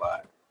 I ain't gonna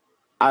lie.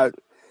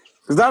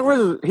 Because Doc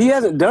Rivers, he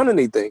hasn't done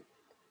anything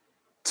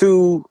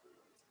to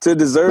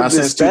deserve Not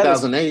this since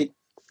 2008.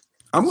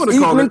 I'm going to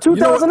call it. In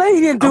 2008,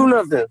 he didn't do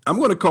nothing. I'm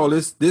going to call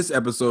this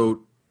episode.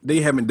 They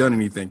haven't done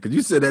anything because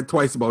you said that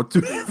twice about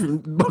two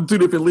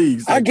different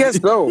leagues. I guess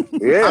so.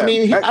 Yeah. I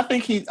mean, I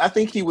think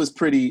he was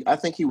pretty. I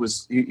think he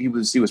was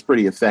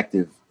pretty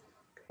effective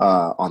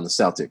on the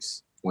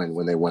Celtics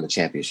when they won the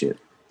championship.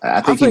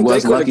 I think he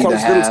was lucky to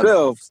have.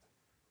 Themselves.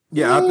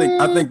 Yeah,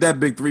 I think that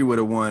big three would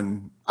have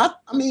won. I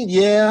mean,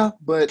 yeah,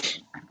 but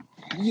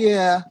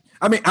yeah.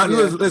 I mean,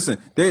 listen.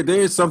 There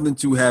is something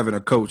to having a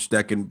coach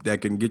that can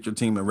get your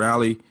team to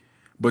rally,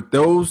 but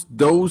those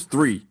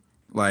three,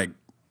 like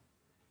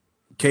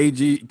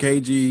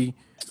KG,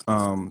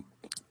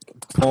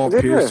 Paul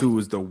Pierce, who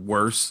was the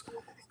worst,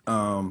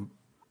 and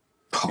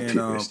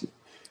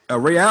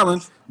Ray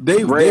Allen.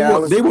 They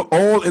were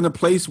all in a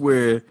place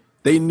where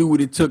they knew what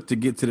it took to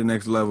get to the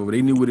next level.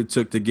 They knew what it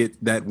took to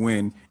get that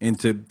win and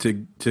to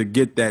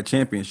get that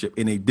championship,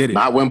 and they did it.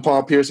 Not when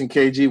Paul Pierce and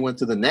KG went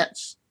to the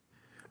Nets.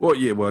 Well,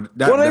 yeah,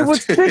 they were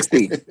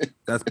 60.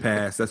 That's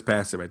past it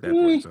at that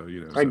point. So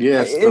I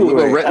guess. Look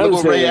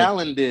what Ray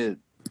Allen did.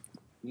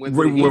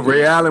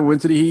 Ray Allen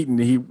went to the Heat,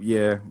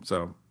 and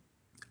so.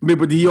 I mean,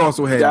 but he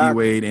also had D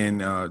Wade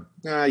and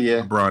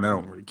LeBron. I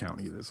don't really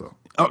count either. So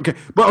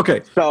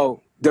okay.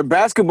 So the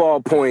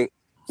basketball point,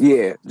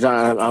 yeah,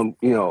 John.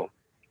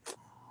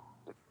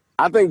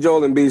 I think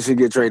Joel Embiid should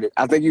get traded.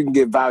 I think you can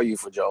get value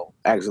for Joel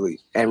actually,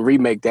 and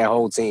remake that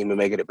whole team and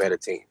make it a better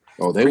team.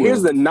 Oh, they will.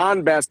 Here's the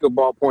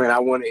non-basketball point I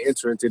want to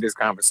enter into this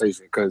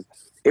conversation because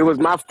it was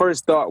my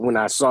first thought when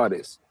I saw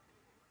this.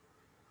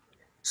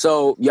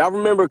 So y'all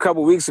remember a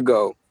couple weeks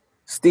ago,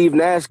 Steve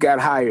Nash got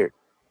hired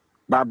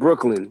by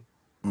Brooklyn,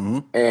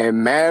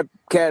 and Mad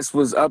Cats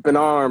was up in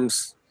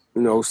arms.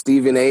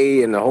 Stephen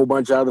A. and a whole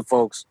bunch of other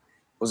folks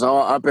was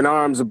all up in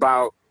arms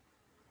about,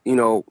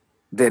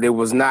 that it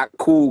was not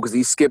cool because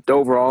he skipped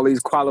over all these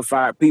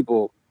qualified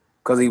people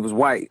because he was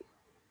white.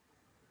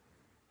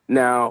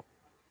 Now,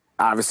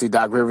 obviously,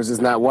 Doc Rivers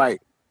is not white,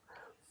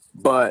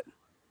 but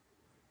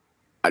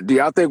do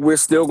y'all think we're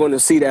still going to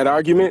see that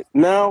argument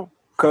now?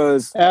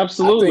 Because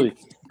absolutely,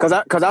 because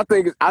I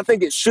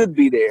think it should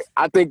be there.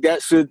 I think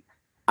that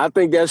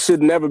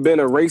should never been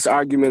a race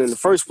argument in the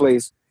first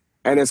place,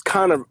 and it's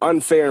kind of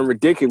unfair and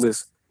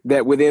ridiculous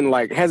that within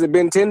has it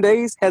been 10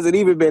 days? Has it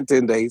even been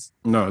 10 days?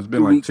 No, it's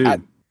been like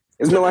 2.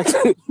 It's been like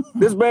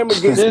this man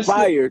gets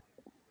fired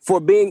for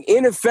being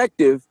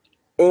ineffective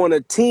on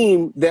a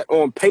team that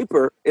on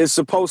paper is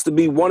supposed to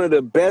be one of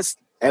the best,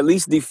 at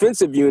least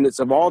defensive units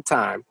of all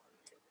time.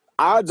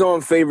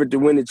 Odds-on favorite to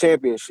win the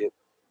championship.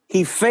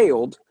 He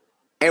failed,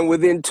 and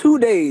within 2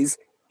 days,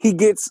 he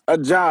gets a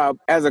job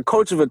as a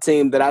coach of a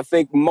team that I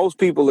think most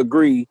people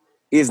agree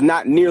is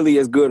not nearly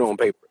as good on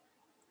paper.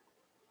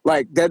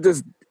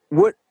 That's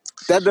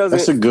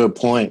a good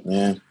point,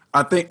 man.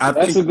 I think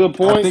that's a good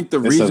point. I think the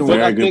reason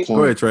why.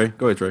 Go ahead, Trey.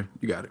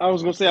 You got it. I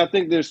was gonna say I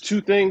think there's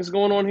two things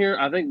going on here.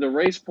 I think the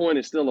race point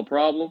is still a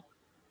problem.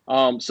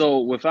 So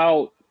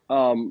without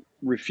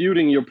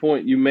refuting your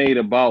point you made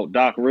about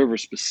Doc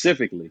Rivers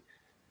specifically,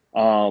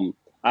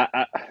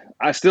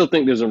 I still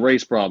think there's a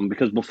race problem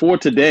because before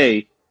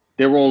today,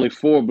 there were only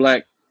 4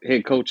 black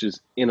head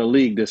coaches in a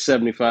league that's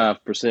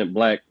 75%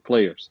 black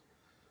players.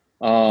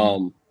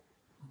 And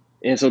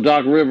so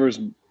Doc Rivers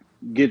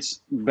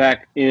gets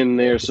back in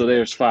there, so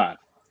there's 5.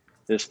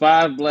 There's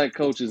 5 black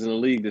coaches in the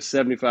league that's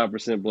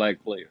 75%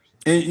 black players.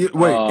 And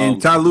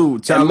and Ty Lue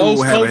and most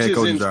will have a head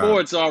coaches in job.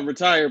 sports are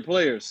retired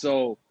players,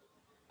 so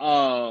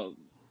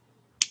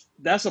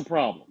that's a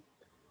problem.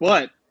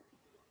 But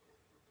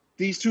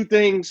these two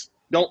things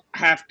don't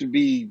have to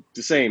be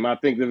the same. I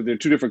think that they're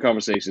 2 different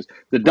conversations.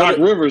 The Doc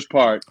Rivers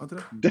part,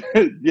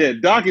 yeah,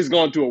 Doc is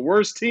going to a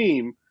worse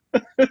team.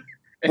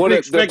 Well,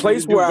 the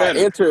place where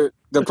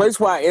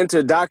I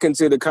enter Doc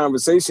into the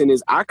conversation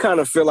is I kind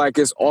of feel like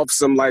it's off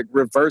some like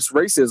reverse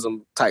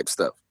racism type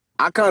stuff.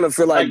 I kind of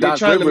feel like they're Doc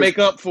trying Rivers, to make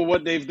up for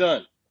what they've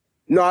done.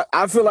 No,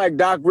 I feel like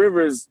Doc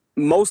Rivers,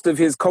 most of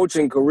his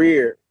coaching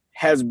career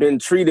has been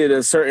treated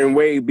a certain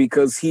way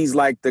because he's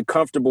like the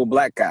comfortable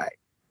black guy.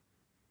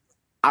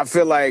 I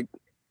feel like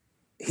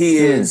he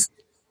had,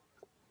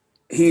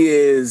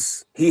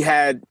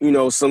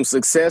 some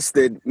success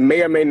that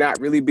may or may not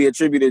really be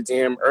attributed to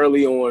him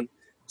early on.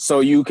 So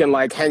you can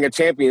like hang a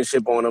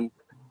championship on him,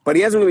 but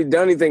he hasn't really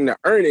done anything to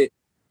earn it.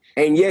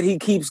 And yet he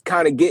keeps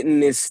kind of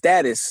getting this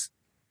status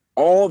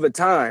all the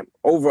time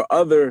over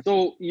other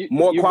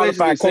more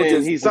qualified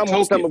coaches. He's a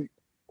token.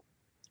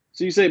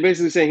 So you say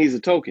basically saying he's a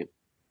token.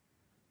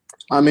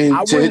 I mean,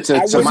 I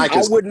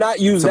would not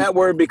use that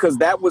word because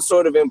that would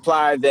sort of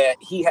imply that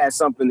he has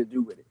something to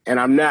do with it. And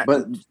I'm not.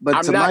 But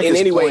I'm not in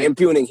any way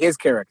impugning his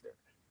character.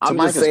 I'm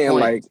just saying,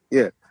 like,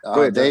 yeah.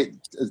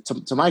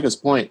 To Micah's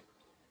point,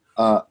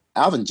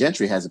 Alvin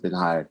Gentry hasn't been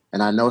hired,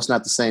 and I know it's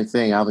not the same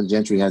thing. Alvin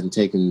Gentry hasn't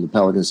taken the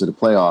Pelicans to the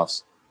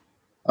playoffs,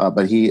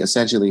 but he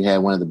essentially had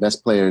one of the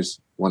best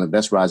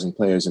rising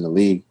players in the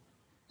league.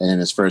 And in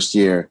his first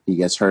year, he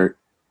gets hurt,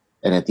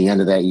 and at the end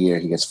of that year,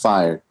 he gets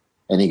fired.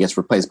 And he gets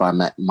replaced by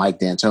Mike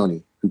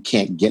D'Antoni, who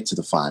can't get to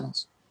the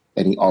finals,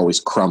 and he always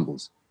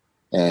crumbles.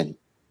 And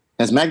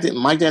has Mike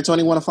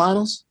D'Antoni won a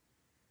finals?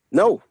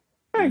 No.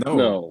 He's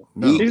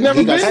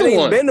never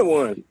been to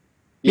one.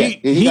 Yeah,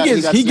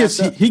 he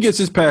gets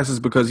his passes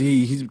because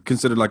he's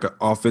considered like an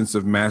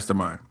offensive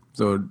mastermind.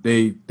 So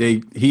he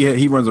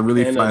runs a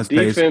really fast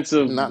pace.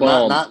 Defensive not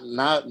yo. Not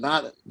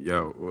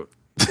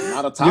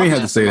a top. You ain't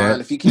have to say that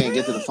if he can't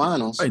get to the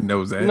finals. I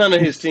knows that. None of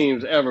his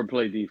teams ever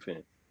play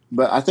defense.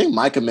 But I think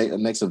Micah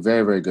makes a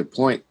very, very good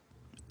point.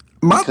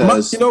 Go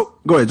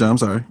ahead, John. I'm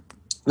sorry.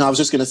 No, I was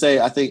just going to say,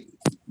 I think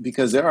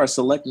because there are a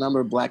select number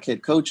of black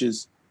head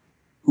coaches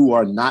who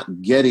are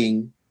not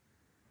getting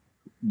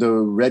the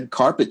red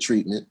carpet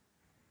treatment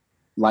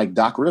like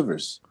Doc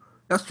Rivers.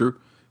 That's true.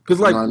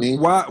 Because, like, you know what I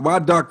mean? why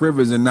Doc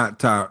Rivers and not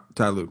Ty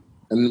Lue?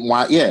 And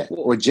why,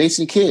 or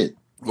Jason Kidd.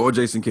 We've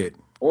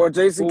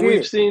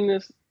seen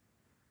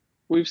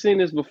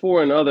this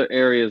before in other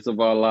areas of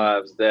our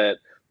lives that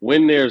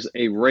when there's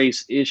a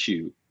race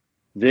issue,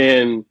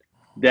 then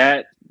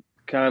that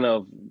kind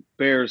of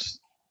bears,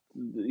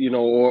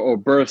 or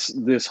births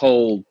this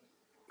whole,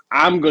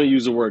 I'm going to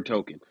use the word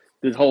token,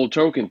 this whole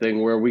token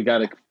thing where we got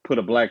to put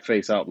a black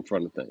face out in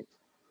front of things.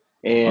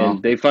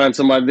 And they find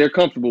somebody they're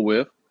comfortable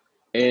with,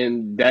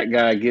 and that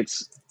guy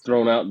gets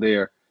thrown out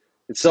there.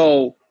 And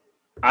so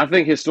I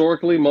think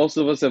historically, most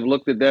of us have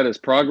looked at that as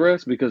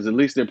progress because at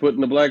least they're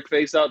putting the black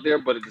face out there.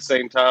 But at the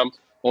same time,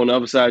 on the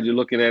other side, you're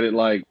looking at it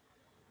like,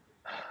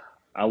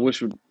 I wish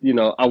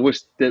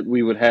that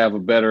we would have a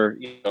better,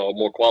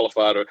 more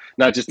qualified, or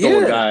not just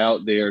throw a guy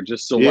out there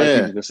just so white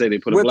people can say they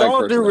put a black person.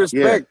 With all due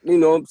respect,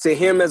 to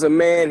him as a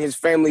man, his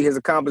family, his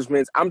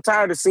accomplishments, I'm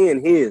tired of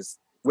seeing his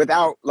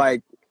without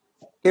like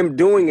him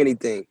doing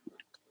anything.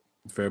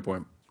 Fair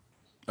point.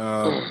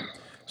 So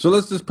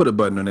let's just put a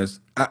button on this.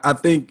 I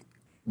think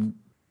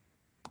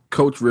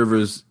Coach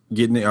Rivers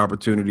getting the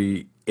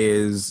opportunity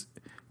is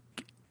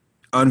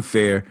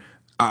unfair.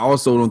 I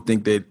also don't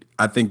think that.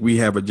 I think we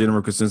have a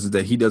general consensus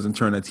that he doesn't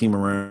turn that team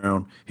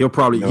around. He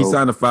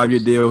signed a 5-year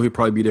deal. He'll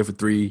probably be there for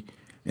 3,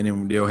 and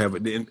then they'll have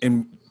it.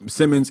 And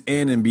Simmons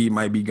and Embiid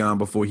might be gone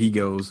before he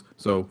goes.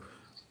 So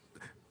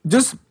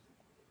just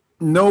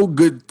no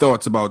good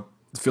thoughts about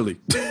Philly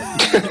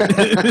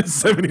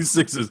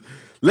 76ers.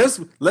 Let's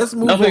move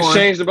on. Nothing's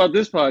changed about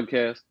this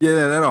podcast.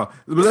 Yeah, not at all.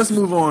 But let's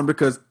move on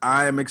because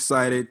I am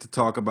excited to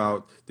talk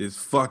about this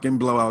fucking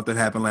blowout that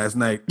happened last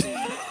night.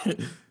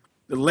 The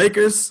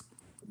Lakers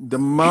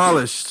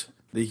demolished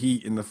the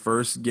Heat in the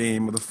first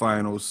game of the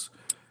finals.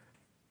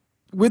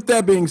 With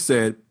that being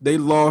said, they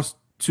lost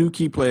 2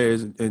 key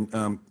players, in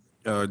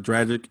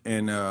Dragic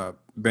and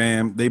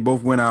Bam. They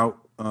both went out,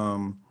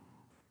 and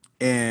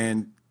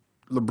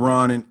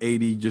LeBron and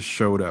AD just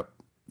showed up.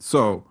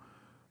 So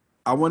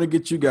I want to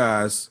get you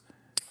guys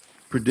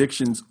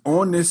predictions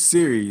on this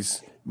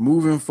series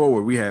moving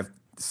forward. We have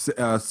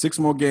 6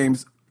 more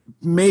games,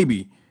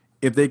 maybe,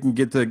 if they can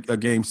get to a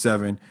game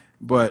 7.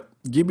 But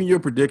give me your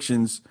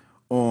predictions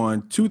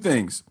on 2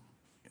 things: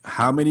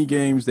 how many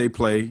games they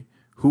play,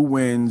 who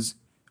wins,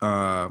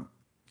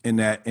 in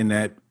that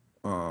the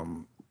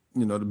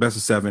best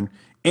of 7,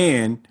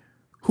 and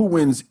who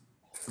wins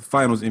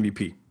Finals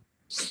MVP?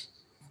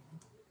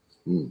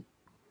 And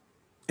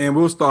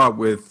we'll start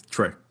with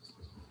Trey.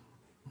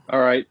 All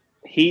right.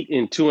 Heat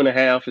in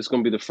 2.5 is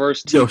going to be the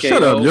first TKO Yo,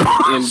 shut up, yo.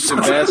 in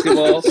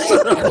basketball.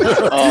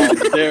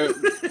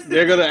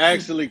 They're going to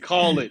actually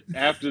call it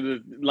after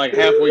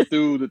halfway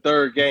through the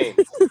third game.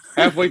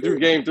 Halfway through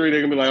game 3,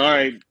 they're going to be like, all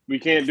right, we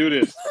can't do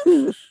this.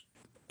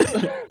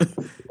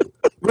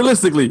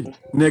 Realistically,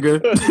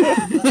 nigga.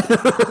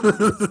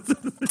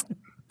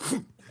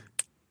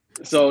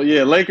 So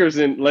yeah, Lakers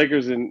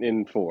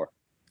in 4.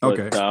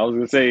 Okay. But, I was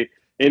gonna say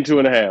in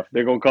 2.5.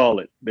 They're gonna call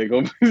it. They're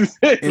gonna. Who's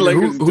your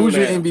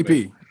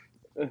MVP?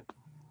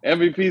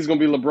 MVP is gonna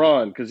be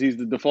LeBron because he's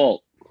the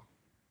default.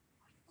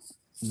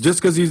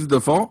 Just because he's the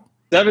default?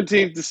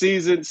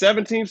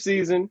 17th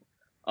season.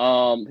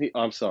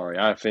 I'm sorry,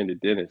 I offended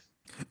Dennis.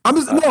 I'm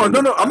just no. I'm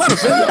not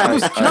offended. I'm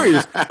just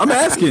curious. I'm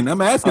asking. I'm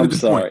at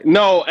this sorry. point.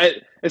 No,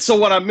 and so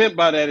what I meant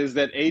by that is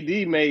that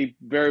AD may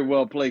very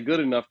well play good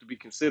enough to be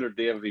considered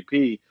the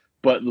MVP,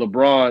 but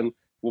LeBron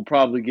will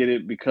probably get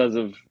it because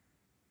of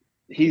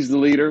he's the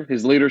leader,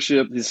 his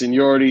leadership, his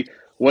seniority,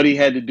 what he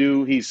had to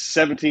do. He's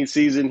 17th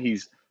season.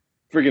 He's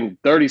freaking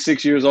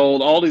 36 years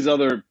old. All these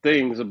other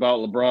things about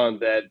LeBron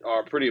that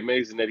are pretty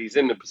amazing that he's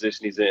in the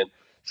position he's in.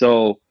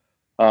 So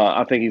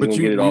I think he's going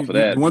to get it off of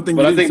that. One thing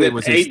but you I think didn't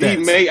that say was his AD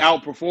stats. may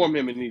outperform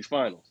him in these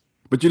finals.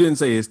 But you didn't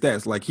say his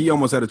stats. Like, he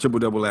almost had a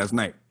triple-double last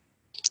night.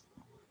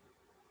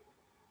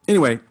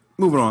 Anyway,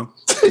 moving on.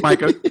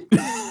 Micah.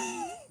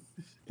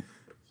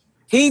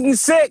 Heat in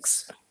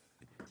 6.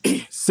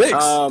 6?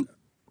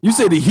 You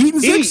said the Heat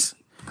in 6?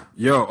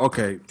 Yo,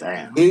 okay.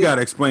 Damn. You got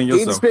to explain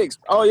yourself. Heat in 6.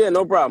 Oh, yeah,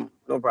 no problem.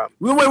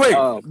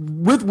 Wait.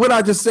 With what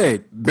I just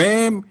said,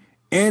 Bam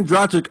and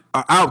Dragic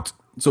are out.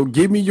 So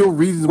give me your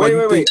reasons why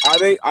you think.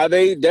 Are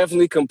they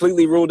definitely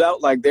completely ruled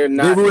out? Like they're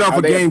not. They ruled out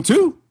for game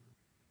 2?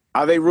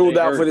 Are they ruled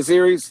out for the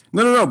series?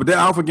 No, but they're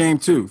out for game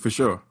 2 for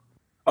sure.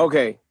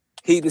 Okay,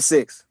 Heat in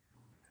 6.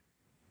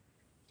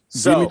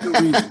 So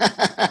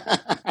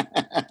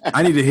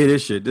I need to hear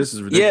this shit. This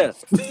is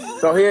ridiculous. Yeah.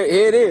 So here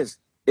it is.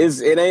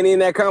 It ain't even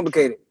that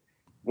complicated.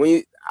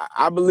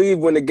 I believe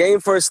when the game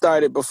first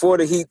started, before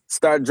the Heat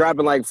started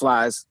dropping like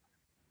flies,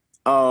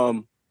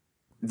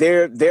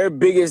 their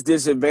biggest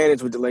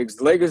disadvantage with the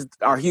Lakers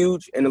are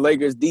huge, and the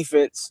Lakers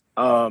defense,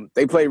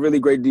 they play really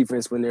great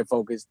defense when they're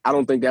focused. I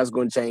don't think that's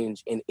going to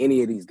change in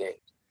any of these games.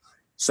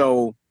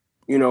 So,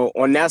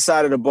 on that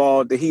side of the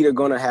ball, the Heat are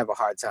going to have a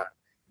hard time.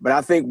 But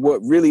I think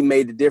what really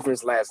made the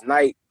difference last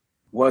night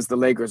was the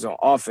Lakers on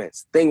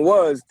offense. Thing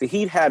was, the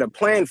Heat had a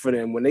plan for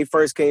them when they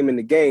first came in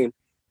the game.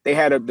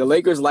 The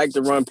Lakers like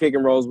to run pick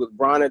and rolls with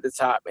Bron at the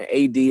top and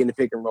AD in the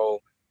pick and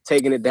roll,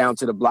 taking it down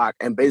to the block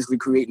and basically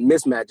creating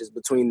mismatches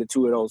between the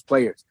two of those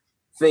players.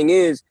 Thing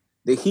is,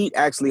 the Heat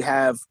actually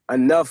have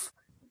enough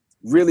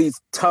really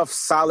tough,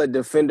 solid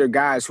defender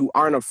guys who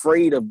aren't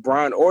afraid of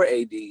Bron or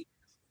AD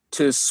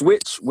to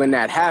switch when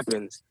that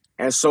happens.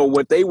 And so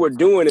what they were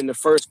doing in the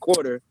first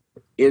quarter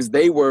is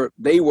they were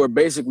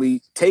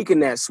basically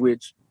taking that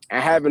switch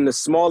and having the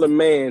smaller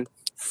man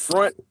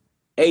front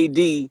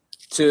AD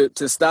to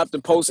stop the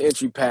post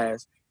entry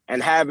pass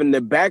and having the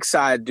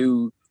backside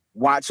dude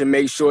watch and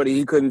make sure that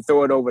he couldn't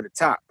throw it over the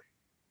top.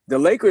 The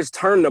Lakers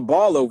turned the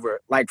ball over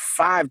like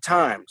 5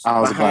 times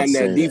behind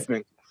that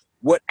defense.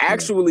 What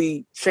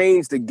actually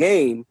changed the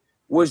game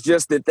was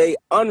just that they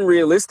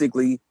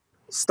unrealistically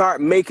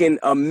start making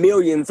a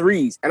million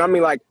threes. And I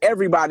mean, like,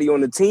 everybody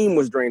on the team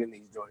was draining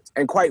these joints.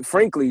 And quite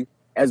frankly,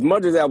 as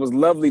much as that was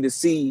lovely to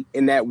see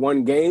in that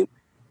one game,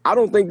 I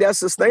don't think that's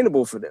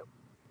sustainable for them.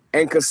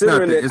 And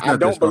considering I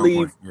don't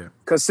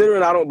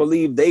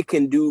believe they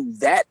can do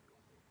that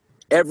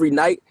every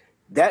night,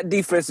 that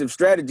defensive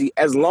strategy,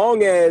 as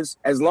long as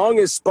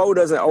Spo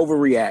doesn't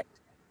overreact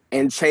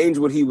and change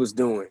what he was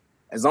doing,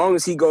 as long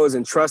as he goes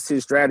and trusts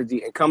his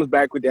strategy and comes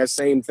back with that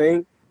same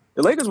thing,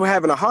 the Lakers were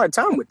having a hard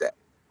time with that.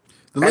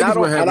 The Lakers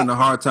were having a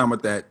hard time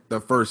with that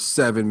the first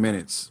 7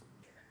 minutes.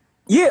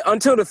 Yeah,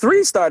 until the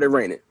threes started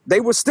raining.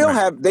 They were still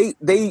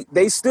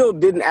they still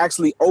didn't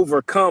actually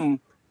overcome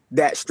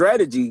that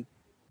strategy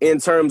in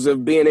terms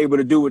of being able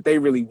to do what they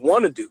really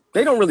want to do.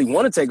 They don't really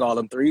want to take all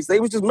them threes. They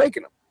was just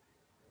making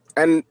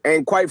them.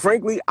 And quite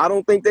frankly, I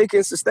don't think they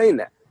can sustain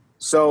that.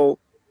 So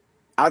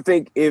I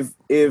think if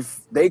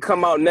they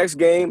come out next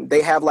game,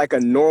 they have like a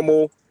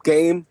normal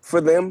game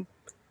for them.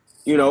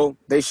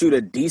 They shoot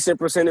a decent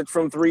percentage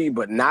from 3,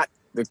 but not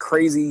the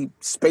crazy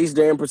Space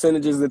Jam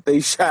percentages that they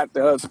shot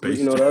the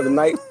other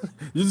night.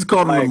 You just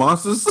called them the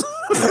monsters? You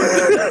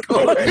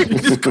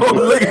just called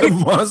them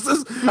the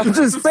monsters? I'm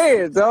just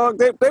saying, dog.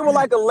 They were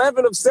like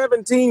 11 of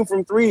 17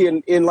 from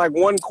 3 in like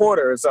one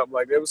quarter or something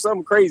like that. It was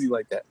something crazy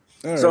like that.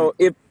 Right. So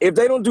if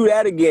they don't do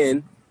that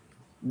again,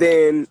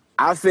 then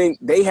I think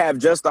they have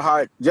just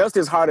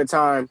as hard a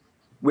time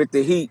with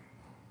the Heat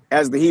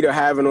as the Heat are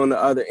having on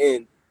the other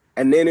end.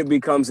 And then it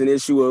becomes an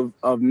issue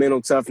of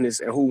mental toughness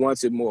and who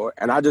wants it more.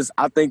 And I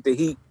think the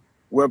Heat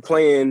were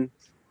playing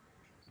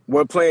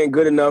we're playing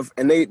good enough,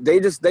 and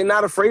they're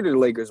not afraid of the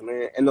Lakers,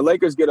 man. And the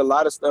Lakers get a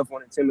lot of stuff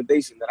on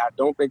intimidation that I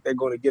don't think they're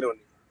going to get on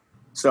them.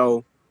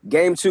 So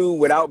game 2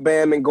 without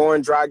Bam and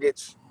Goran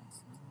Dragic,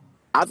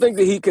 I think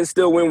that he can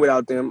still win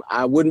without them.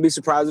 I wouldn't be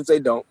surprised if they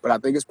don't, but I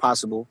think it's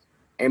possible.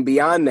 And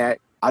beyond that,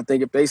 I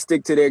think if they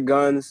stick to their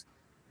guns,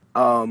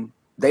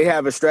 they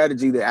have a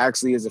strategy that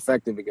actually is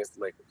effective against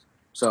the Lakers.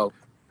 So,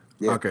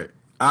 yeah. Okay.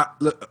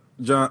 Look,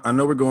 John, I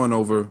know we're going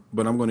over,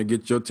 but I'm going to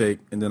get your take,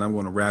 and then I'm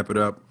going to wrap it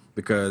up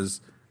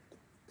because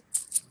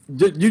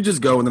you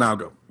just go, and then I'll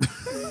go.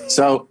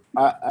 So,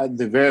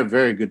 the very,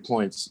 very good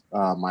points,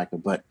 Micah,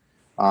 but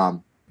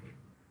I'm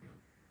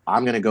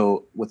going to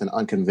go with an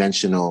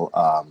unconventional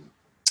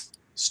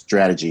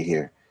strategy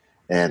here.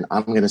 And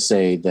I'm going to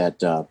say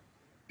that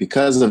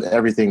because of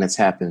everything that's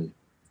happened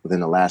within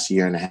the last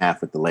year and a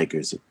half with the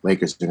Lakers are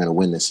going to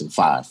win this in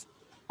 5.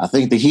 I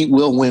think the Heat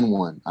will win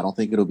one. I don't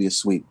think it'll be a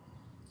sweep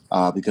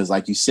because,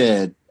 like you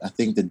said, I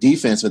think the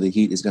defense of the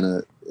Heat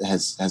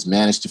has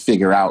managed to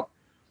figure out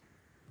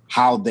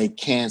how they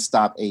can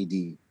stop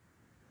AD,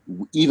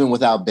 even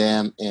without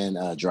Bam and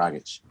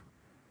Dragic.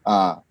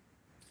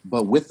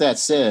 But with that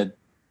said,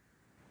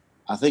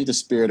 I think the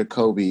spirit of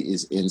Kobe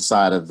is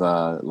inside of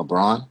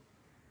LeBron.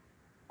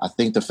 I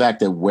think the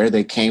fact that where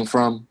they came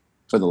from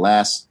for the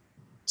last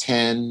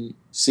 10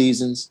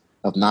 seasons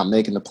of not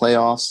making the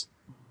playoffs,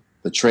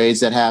 the trades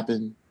that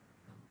happened,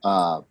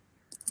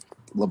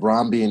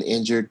 LeBron being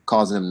injured,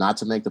 causing him not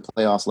to make the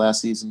playoffs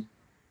last season.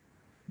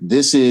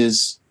 This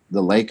is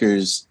the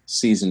Lakers'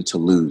 season to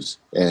lose.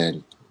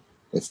 And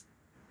if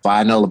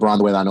I know LeBron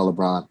the way that I know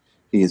LeBron,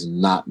 he is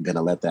not going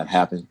to let that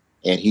happen.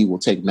 And he will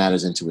take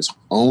matters into his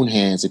own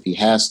hands if he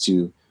has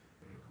to,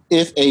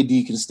 if AD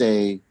can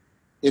stay,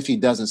 if he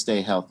doesn't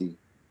stay healthy.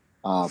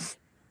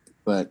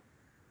 But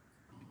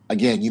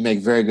again, you make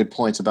very good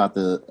points about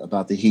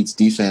the Heat's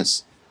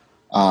defense.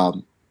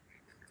 And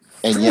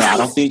yeah, I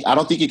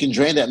don't think you can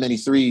drain that many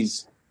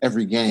threes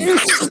every game.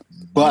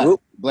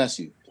 But bless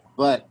you.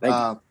 But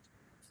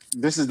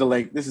this is the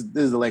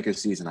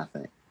Lakers season, I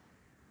think.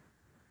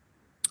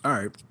 All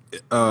right.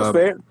 That's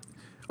fair.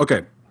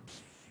 Okay.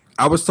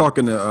 I was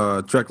talking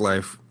to Trek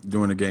Life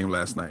during the game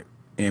last night,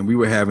 and we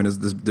were having this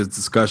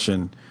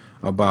discussion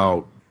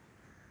about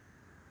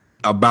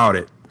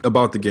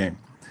the game.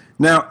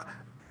 Now,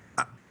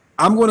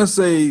 I'm going to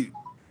say,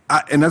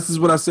 and this is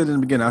what I said in the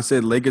beginning. I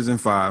said Lakers in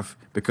 5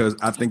 because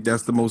I think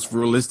that's the most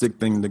realistic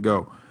thing to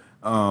go.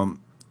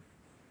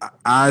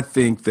 I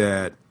think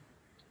that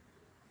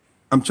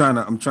I'm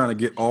trying to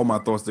get all my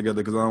thoughts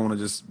together because I don't want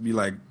to just be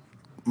like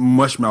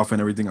mush mouth and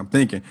everything I'm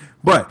thinking.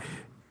 But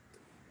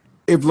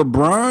if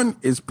LeBron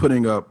is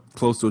putting up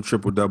close to a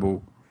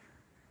triple-double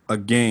a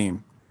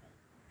game,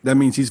 that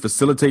means he's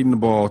facilitating the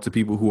ball to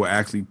people who are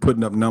actually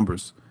putting up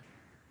numbers.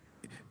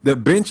 The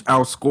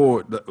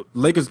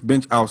Lakers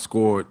bench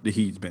outscored the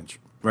Heat's bench,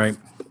 right?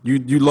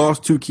 You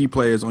lost 2 key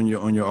players on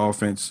your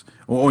offense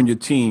or on your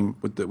team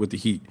with the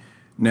Heat.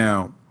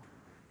 Now,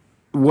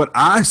 what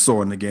I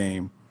saw in the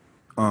game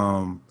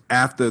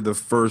after the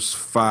first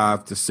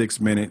 5 to 6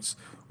 minutes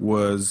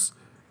was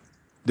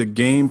the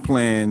game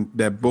plan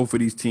that both of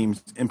these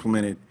teams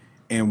implemented,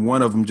 and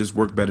one of them just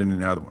worked better than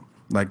the other one.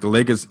 Like the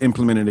Lakers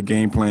implemented a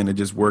game plan that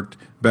just worked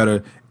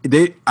better.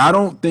 I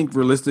don't think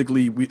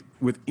realistically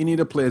with any of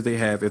the players they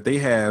have, if they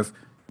have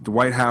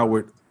Dwight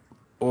Howard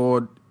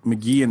or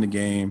McGee in the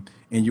game,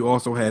 and you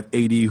also have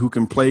AD who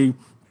can play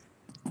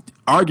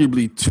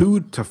arguably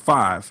 2 to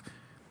 5,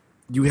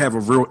 you have a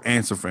real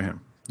answer for him.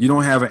 You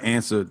don't have an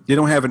answer. They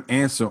don't have an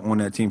answer on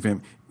that team for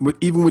him.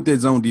 Even with their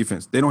zone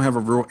defense, they don't have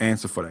a real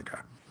answer for that guy.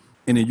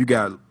 And then you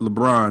got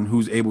LeBron,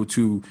 who's able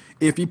to,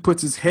 if he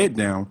puts his head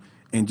down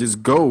and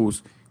just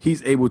goes,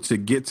 he's able to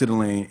get to the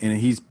lane, and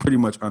he's pretty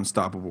much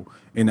unstoppable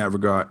in that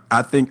regard.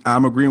 I think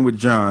I'm agreeing with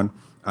John.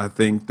 I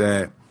think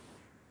that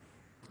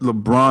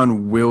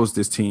LeBron wills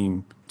this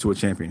team to a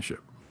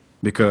championship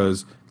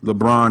because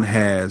LeBron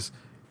has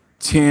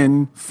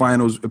 10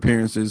 finals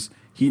appearances.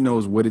 He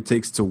knows what it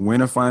takes to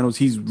win a finals.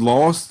 He's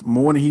lost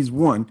more than he's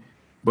won,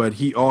 but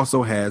he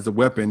also has a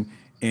weapon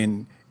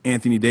in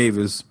Anthony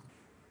Davis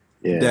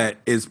that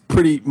is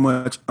pretty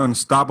much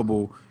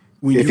unstoppable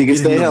when you get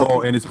him the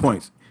ball and his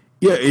points.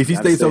 Yeah, if he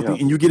stays healthy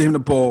and you get him the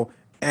ball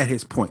at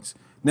his points.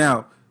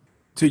 Now,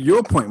 to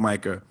your point,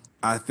 Micah,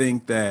 I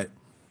think that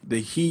the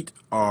Heat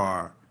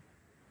are,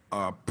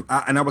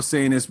 and I was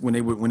saying this when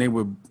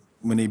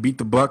they beat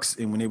the Bucks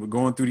and when they were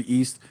going through the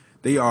East,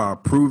 they are a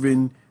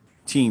proven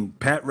team.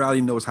 Pat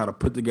Riley knows how to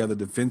put together a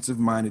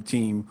defensive-minded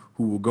team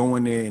who will go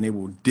in there and they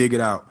will dig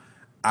it out.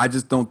 I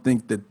just don't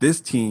think that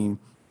this team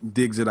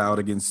digs it out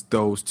against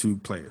those 2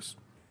 players.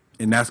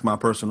 And that's my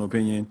personal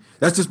opinion.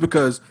 That's just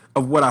because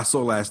of what I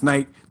saw last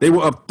night. They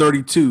were up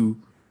 32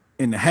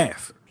 in the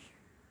half.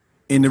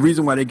 And the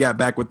reason why they got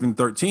back within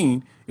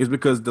 13 is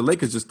because the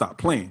Lakers just stopped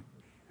playing.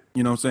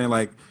 You know what I'm saying?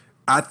 Like,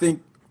 I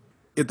think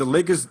if the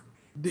Lakers,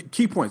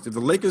 key points, if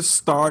the Lakers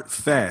start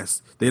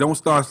fast, they don't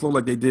start slow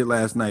like they did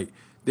last night,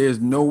 there's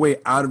no way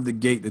out of the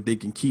gate that they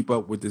can keep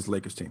up with this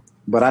Lakers team.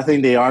 But I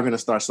think they are going to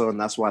start slowing.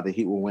 That's why the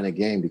Heat will win a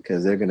game,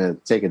 because they're going to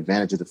take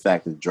advantage of the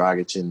fact that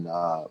Dragic and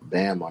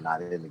Bam are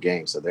not in the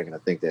game. So they're going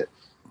to think that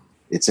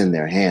it's in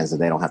their hands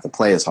and they don't have to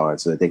play as hard,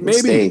 so that they can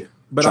stay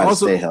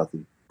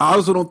healthy. I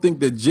also don't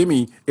think that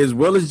Jimmy, as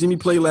well as Jimmy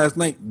played last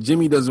night,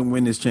 Jimmy doesn't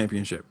win this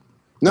championship.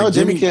 No, like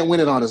Jimmy can't win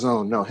it on his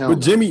own. No, hell.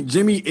 But no.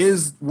 Jimmy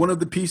is one of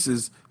the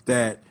pieces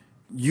that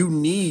you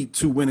need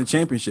to win a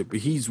championship. But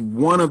he's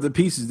one of the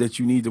pieces that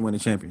you need to win a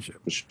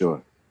championship. For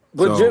sure.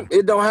 But Jim,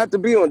 it don't have to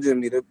be on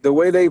Jimmy. The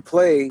way they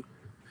play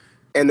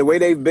and the way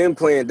they've been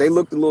playing, they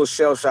looked a little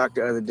shell-shocked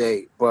the other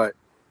day. But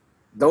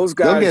those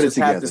guys just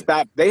have to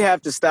stop. They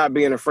have to stop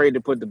being afraid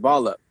to put the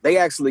ball up. They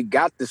actually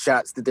got the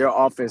shots that their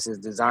offense is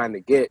designed to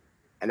get.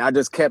 And I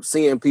just kept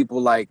seeing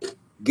people like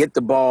get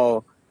the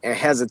ball and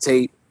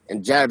hesitate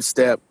and jab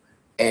step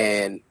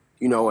and,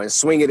 you know, and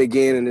swing it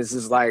again. And it's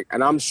just like,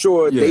 and I'm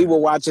sure they were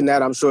watching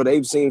that. I'm sure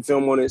they've seen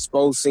film on it.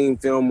 Spo's seen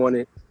film on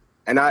it.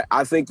 And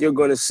I think you're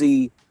going to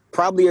see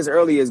probably as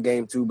early as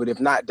game 2, but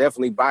if not,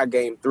 definitely by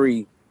game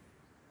 3,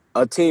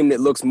 a team that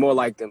looks more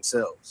like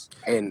themselves.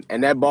 And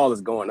that ball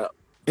is going up.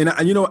 And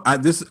you know, I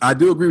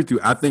do agree with you.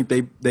 I think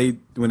they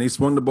when they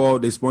spun the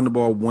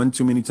ball one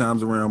too many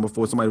times around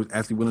before somebody was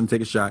actually willing to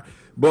take a shot.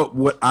 But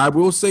what I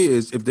will say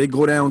is, if they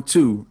go down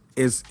 2,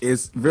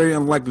 it's very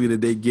unlikely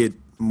that they get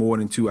more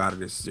than 2 out of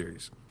this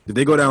series. If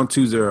they go down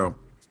 2-0,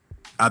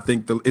 I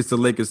think it's the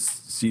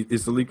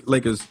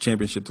Lakers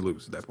championship to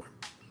lose at that point.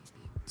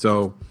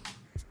 So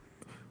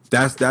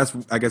that's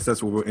I guess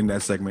that's what we're in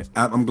that segment.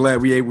 I'm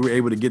glad we were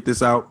able to get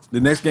this out. The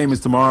next game is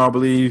tomorrow, I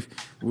believe.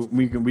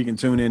 We can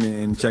tune in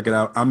and check it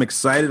out. I'm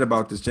excited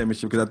about this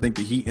championship because I think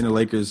the Heat and the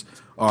Lakers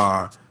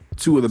are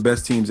 2 of the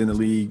best teams in the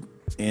league,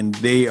 and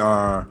they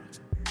are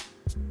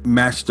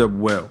matched up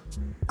well.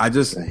 At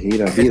the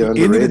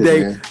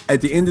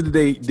end of the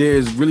day,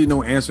 there's really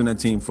no answer in that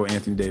team for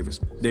Anthony Davis.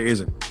 There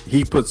isn't.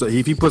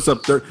 If he puts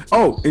up 30.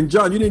 Oh, and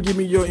John, you didn't give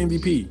me your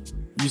MVP.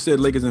 You said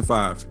Lakers in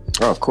 5.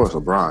 Oh, of course,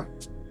 LeBron.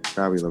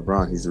 Gotta be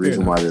LeBron. He's the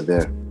reason why they're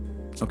there.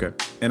 Okay,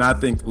 and I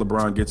think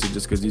LeBron gets it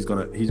just because he's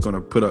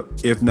gonna put up,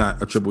 if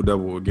not a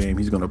triple-double a game,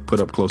 he's gonna put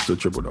up close to a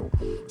triple-double.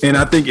 And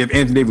I think if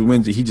Anthony Davis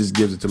wins it, he just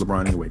gives it to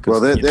LeBron anyway.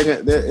 Well,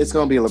 it's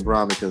gonna be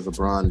LeBron because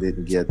LeBron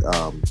didn't get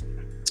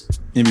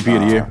MVP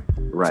of the year.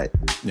 Right.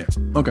 Yeah.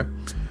 Okay.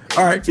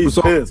 All right.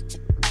 So,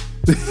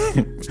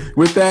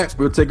 with that,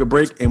 we'll take a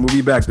break and we'll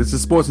be back. This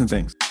is Sports and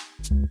Things.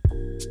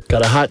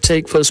 Got a hot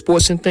take for the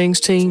Sports and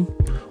Things team?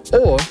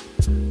 Or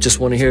just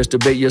want to hear us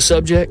debate your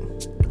subject?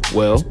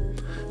 Well,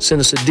 send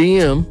us a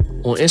DM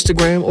on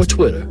Instagram or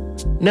Twitter.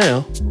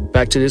 Now,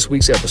 back to this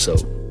week's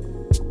episode.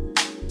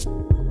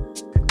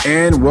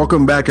 And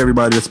welcome back,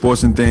 everybody, to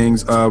Sports and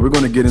Things. We're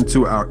going to get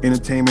into our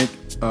entertainment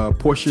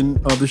portion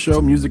of the show,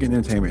 music and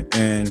entertainment.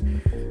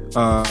 And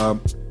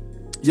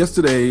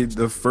yesterday,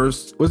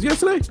 was it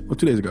yesterday or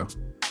 2 days ago?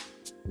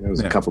 It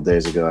was a couple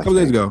days ago.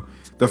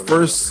 The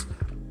first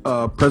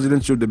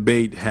presidential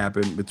debate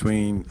happened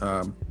between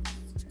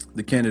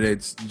the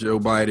candidates, Joe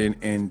Biden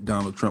and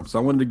Donald Trump. So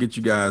I wanted to get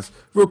you guys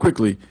real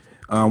quickly.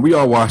 We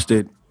all watched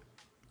it.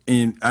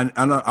 And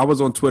I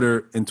was on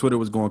Twitter, and Twitter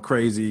was going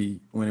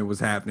crazy when it was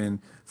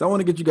happening. So I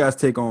want to get you guys'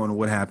 take on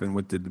what happened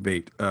with the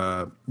debate.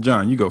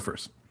 John, you go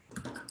first.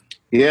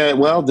 Yeah,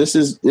 well,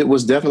 it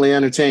was definitely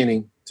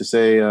entertaining to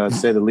say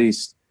the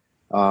least.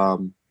 I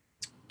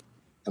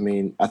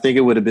mean, I think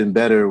it would have been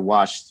better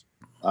watched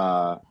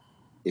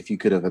if you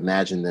could have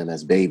imagined them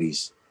as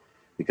babies,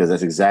 because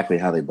that's exactly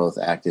how they both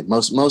acted,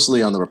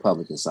 mostly on the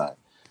Republican side.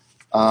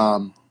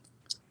 I'm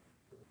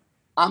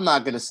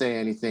not going to say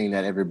anything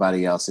that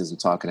everybody else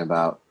isn't talking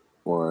about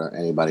or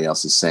anybody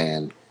else is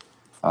saying.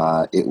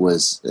 It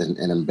was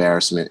an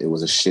embarrassment. It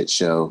was a shit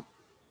show.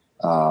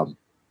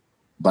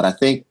 But I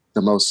think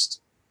the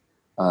most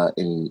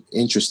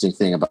interesting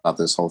thing about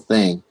this whole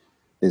thing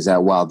is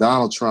that while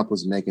Donald Trump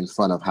was making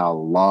fun of how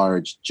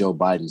large Joe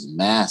Biden's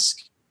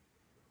mask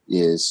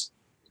is,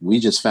 we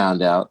just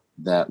found out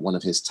that one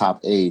of his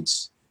top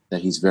aides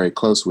that he's very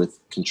close with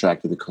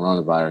contracted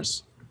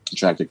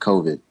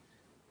COVID.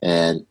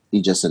 And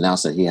he just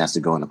announced that he has to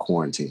go into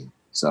quarantine.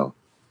 So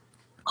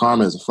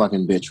karma is a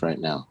fucking bitch right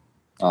now.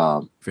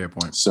 Fair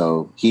point.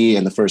 So he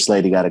and the first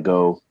lady got to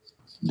go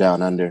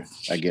down under,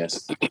 I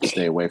guess,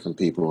 stay away from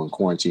people and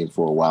quarantine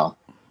for a while.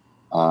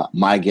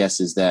 My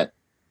guess is that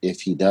if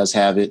he does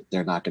have it,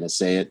 they're not going to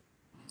say it.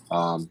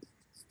 And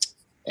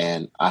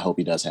I hope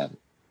he does have it.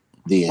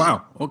 The end.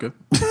 Wow. Okay.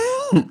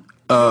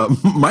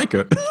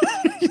 Micah.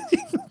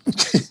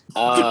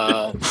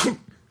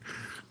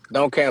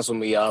 Don't cancel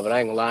me, y'all, but I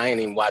ain't gonna lie, I ain't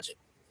even watch it.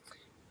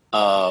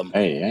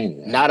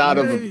 Not out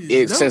of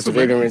a sense of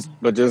ignorance,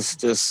 but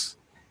just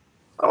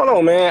I don't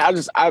know, man.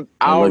 I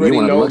already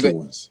know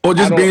that. Or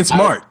just being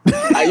smart.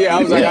 I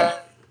was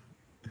like,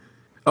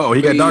 oh,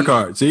 he got dark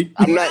card. See,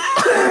 I'm not.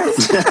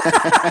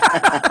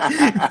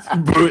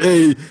 But,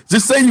 hey,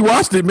 just say you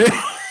watched it, man.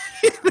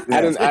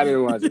 I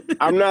didn't watch it.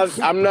 I'm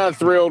not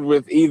thrilled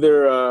with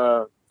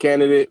either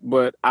candidate,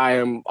 but I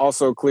am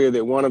also clear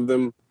that one of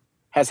them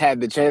has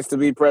had the chance to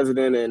be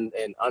president and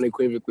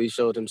unequivocally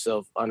showed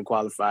himself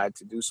unqualified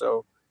to do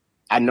so.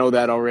 I know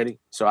that already,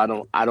 so I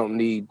don't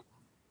need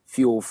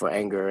fuel for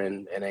anger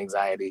and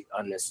anxiety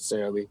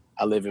unnecessarily.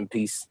 I live in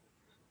peace,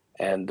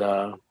 and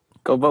go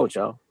vote,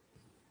 y'all.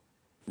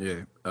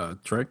 Yeah,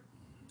 Trey.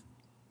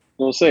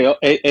 We'll say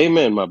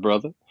amen, my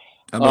brother.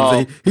 I'm about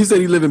to say, he said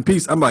he live in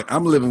peace. I'm like,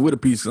 I'm living with a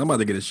peace because I'm about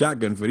to get a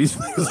shotgun for these.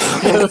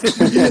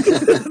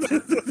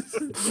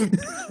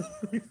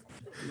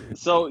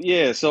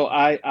 So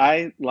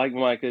I like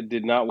Micah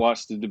did not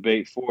watch the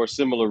debate for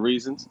similar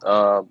reasons.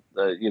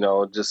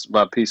 Just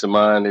my peace of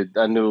mind.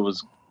 I knew it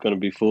was going to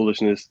be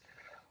foolishness.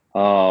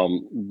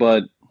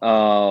 But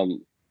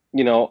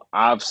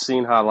I've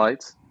seen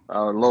highlights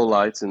or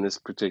lowlights in this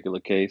particular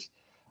case.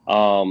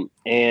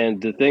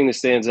 And the thing that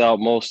stands out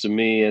most to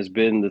me has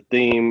been the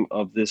theme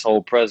of this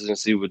whole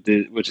presidency,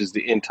 which is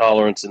the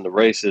intolerance and the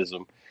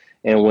racism.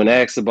 And when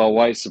asked about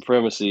white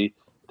supremacy,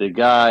 the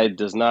guy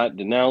does not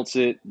denounce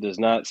it, does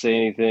not say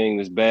anything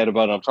that's bad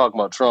about it. I'm talking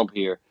about Trump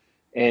here.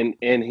 And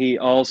he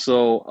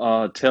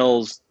also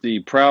tells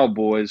the Proud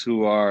Boys,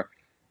 who are,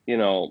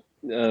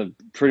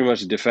 pretty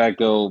much de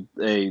facto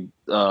a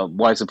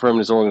white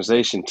supremacist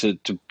organization, to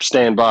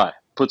stand by,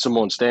 puts them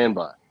on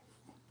standby.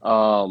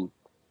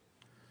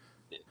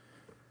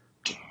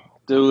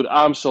 Dude,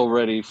 I'm so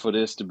ready for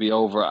this to be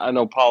over. I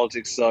know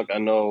politics suck. I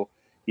know,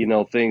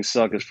 things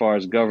suck as far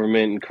as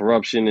government and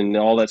corruption and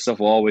all that stuff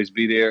will always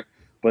be there.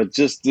 But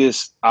just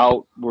this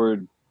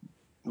outward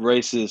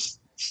racist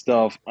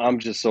stuff, I'm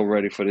just so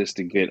ready for this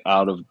to get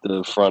out of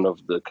the front of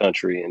the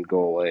country and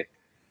go away.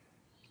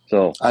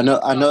 So I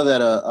know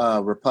that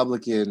a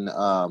Republican,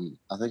 I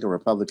think a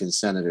Republican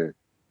senator,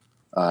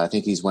 I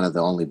think he's one of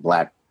the only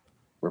black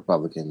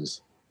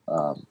Republicans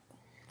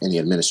in the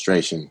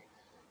administration,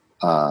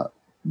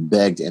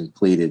 begged and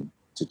pleaded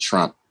to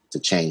Trump to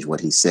change what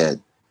he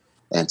said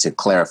and to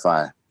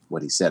clarify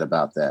what he said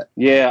about that.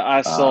 Yeah,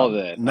 I saw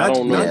that. Not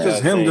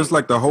just him, just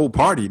like the whole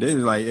party. They're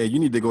like, "Hey, you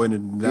need to go in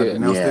and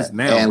announce this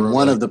now." And bro.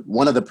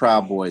 one of the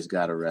Proud Boys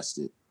got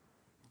arrested.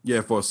 Yeah,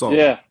 for assault.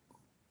 Yeah.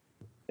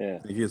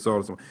 He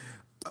assaulted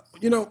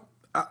someone.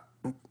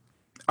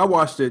 I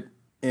watched it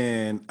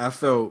and I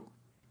felt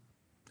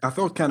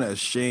kind of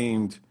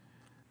ashamed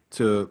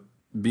to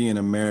be an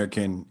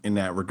American in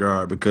that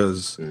regard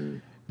because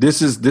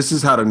this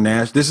is how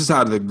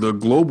the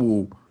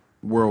global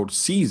world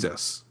sees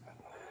us.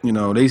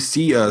 They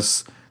see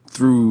us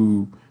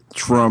through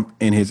Trump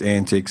and his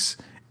antics,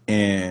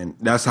 and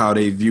that's how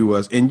they view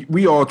us. And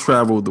we all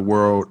travel the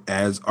world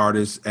as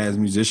artists, as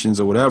musicians,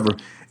 or whatever.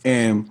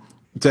 And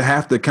to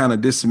have to kind of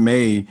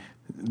dismay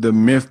the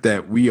myth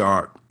that we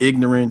are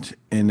ignorant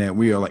and that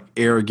we are like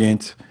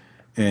arrogant,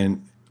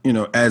 and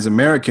as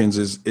Americans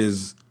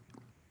is,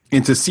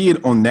 and to see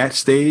it on that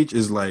stage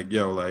is like,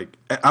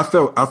 I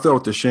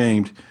felt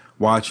ashamed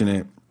watching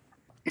it.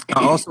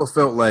 I also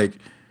felt like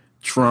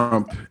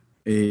Trump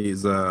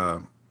is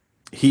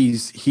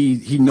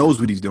he knows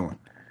what he's doing.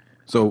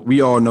 So we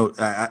all know.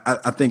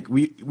 I think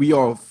we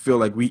all feel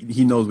like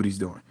he knows what he's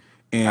doing.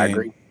 And I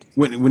agree.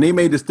 When they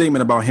made the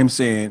statement about him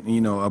saying,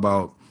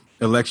 about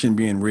election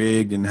being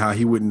rigged and how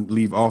he wouldn't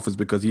leave office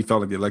because he felt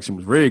like the election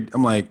was rigged,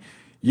 I'm like,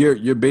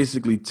 you're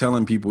basically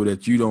telling people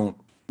that you don't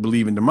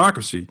believe in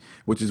democracy,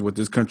 which is what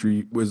this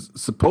country was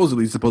supposed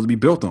to be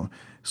built on.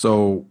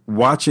 So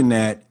watching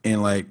that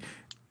and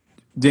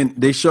then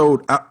they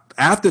showed.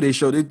 After they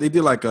showed it, they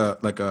did like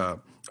a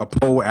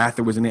poll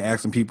afterwards, and they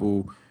asked some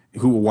people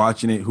who were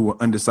watching it who were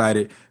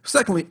undecided.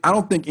 Secondly, I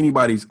don't think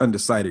anybody's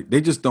undecided.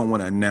 They just don't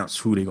want to announce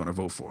who they're going to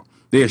vote for.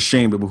 They're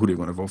ashamed of who they're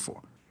going to vote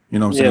for. You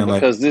know what I'm saying? Yeah,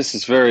 because this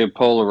is very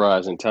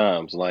polarizing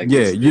times.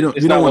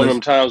 It's not one of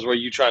them times where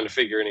you're trying to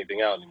figure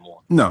anything out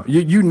anymore. No,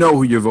 you know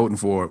who you're voting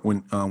for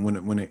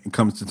when it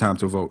comes to time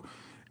to vote.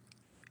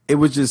 It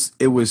was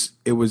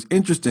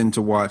interesting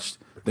to watch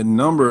the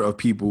number of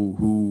people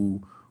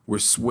who were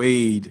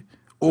swayed,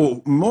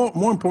 or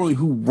more importantly,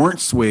 who weren't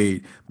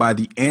swayed by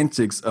the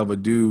antics of a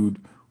dude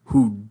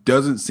who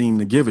doesn't seem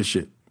to give a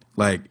shit.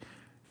 Like,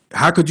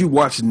 how could you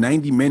watch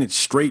 90 minutes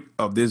straight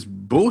of this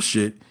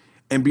bullshit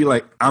and be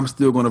like, I'm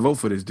still going to vote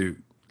for this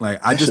dude? Like,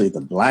 Especially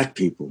the black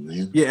people,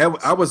 man. Yeah,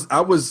 I was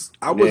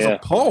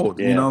appalled.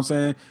 Yeah. You know what I'm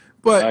saying?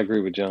 But I agree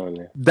with John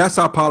there. That's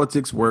how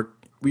politics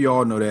work. We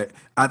all know that.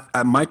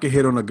 Micah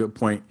hit on a good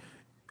point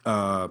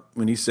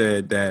when he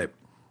said that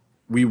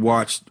we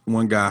watched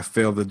one guy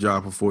fail the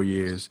job for 4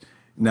 years.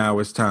 Now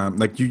it's time.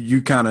 Like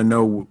you kind of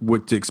know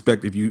what to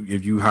expect if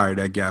you hire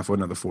that guy for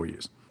another 4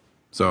 years.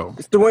 So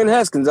it's Dwayne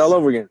Haskins all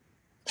over again.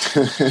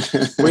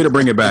 Way to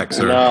bring it back,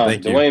 sir. No,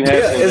 Thank you. Dwayne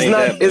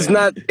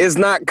Haskins it's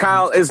not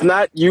Kyle. It's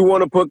not you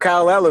want to put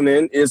Kyle Allen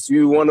in. It's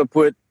you want to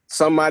put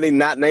somebody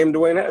not named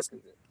Dwayne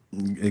Haskins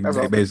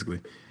in. Basically.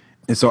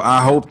 And so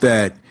I hope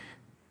that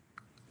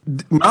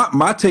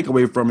my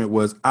takeaway from it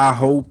was I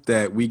hope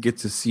that we get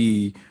to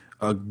see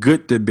a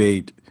good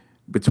debate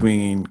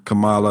between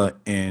Kamala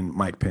and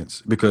Mike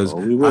Pence, because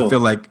I feel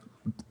like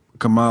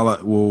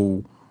Kamala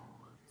will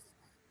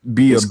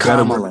be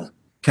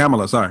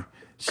Kamala, sorry.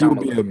 She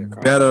would be a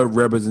better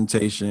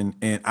representation,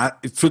 and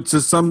to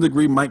some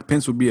degree, Mike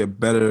Pence would be a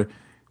better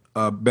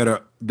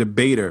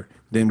debater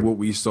than what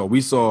we saw.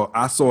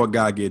 I saw a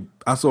guy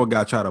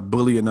try to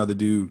bully another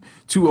dude.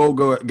 Two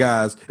old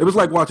guys. It was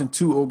like watching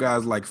two old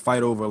guys like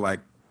fight over the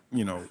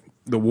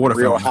water.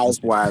 Real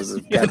Housewives.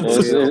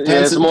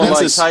 It's more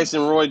like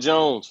Tyson Roy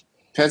Jones.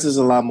 Pence is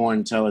a lot more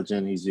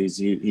intelligent. He's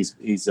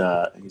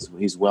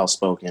well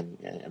spoken.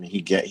 I mean,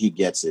 he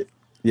gets it.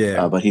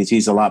 Yeah, but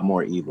he's a lot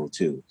more evil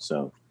too.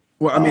 So.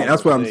 Well, I mean,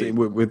 that's what I'm saying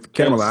with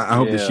Kamala. I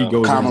hope that she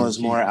goes. Kamala's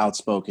more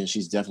outspoken.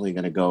 She's definitely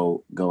going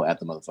to go at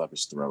the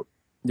motherfucker's throat.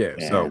 Yeah,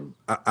 so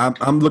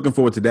I'm looking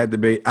forward to that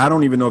debate. I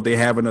don't even know if they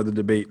have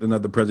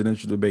another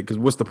presidential debate, because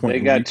what's the point? They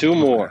got two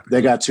more.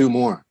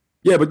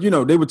 Yeah, but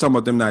they were talking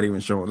about them not even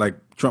showing, like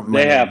Trump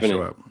might not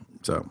show up.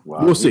 So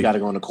we'll see. We got to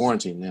go into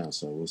quarantine now,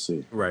 so we'll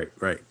see. Right.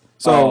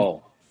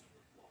 So,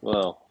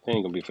 well, he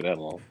ain't gonna be for that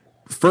long.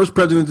 First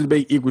presidential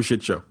debate equals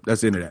shit show. That's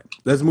the end of that.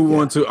 Let's move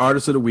on to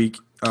Artist of the Week.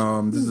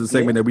 This is a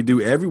segment that we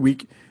do every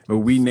week where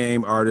we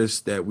name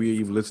artists that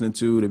we're listening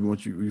to that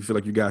we feel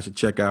like you guys should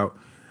check out.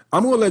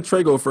 I'm gonna let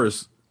Trey go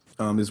first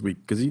this week,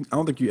 because I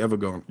don't think you've ever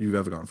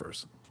gone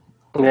first.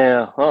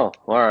 Yeah. Oh,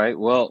 all right.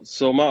 Well,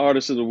 so my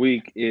artist of the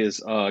week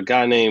is a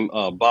guy named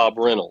Bob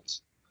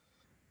Reynolds.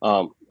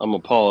 I'm gonna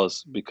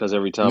pause because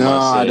every time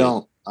I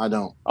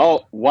don't.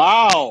 Oh,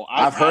 wow!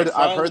 I've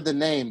heard the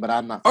name, but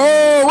I'm not.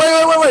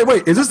 Oh,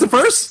 wait! Is this the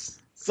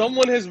first?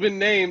 Someone has been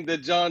named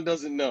that John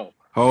doesn't know.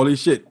 Holy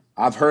shit!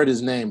 I've heard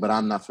his name, but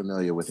I'm not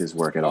familiar with his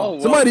work at all.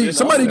 Well,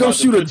 somebody go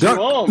shoot a duck.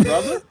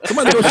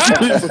 Somebody go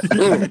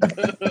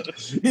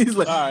shoot. He's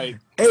like, all right.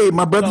 Hey,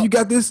 my brother, you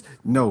got this?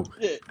 No,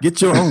 get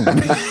your own.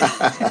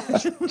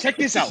 Check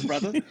this out,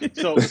 brother.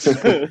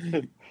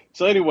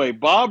 So anyway,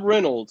 Bob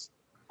Reynolds.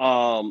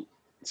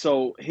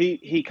 So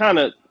he kind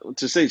of,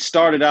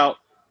 started out.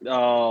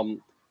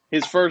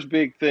 His first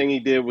big thing he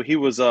did, he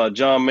was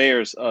John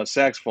Mayer's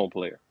saxophone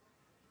player.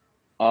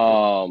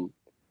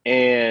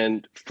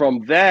 And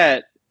from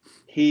that,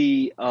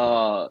 he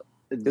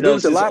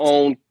does his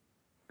own.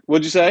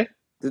 What'd you say?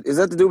 Is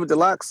that to do with the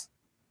locks?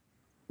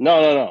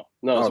 No.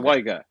 It's a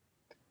white guy.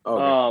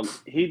 Okay.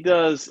 He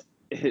does.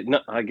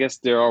 I guess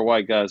there are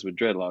white guys with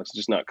dreadlocks,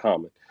 just not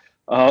common.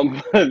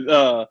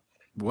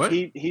 What?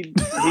 He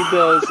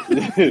does.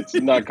 It's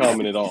not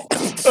common at all.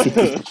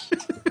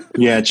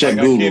 Yeah, check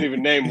Google. I can't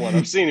even name one.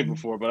 I've seen it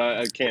before, but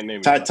I can't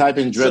name it. Type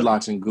in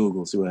dreadlocks in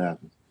Google, see what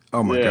happens.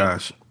 Oh my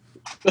gosh.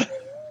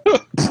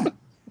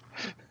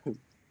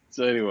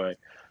 So anyway,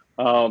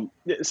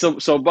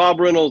 so Bob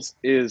Reynolds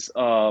is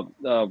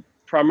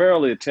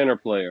primarily a tenor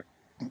player,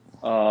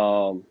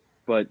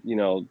 but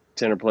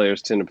tenor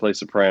players tend to play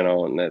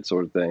soprano and that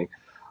sort of thing.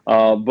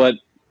 But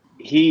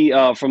he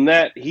from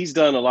that, he's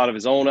done a lot of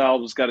his own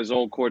albums, got his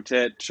own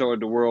quartet, showed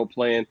the world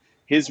playing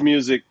his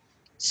music.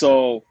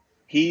 So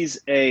he's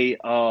a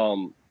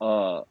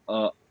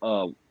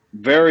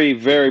very,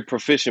 very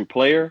proficient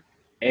player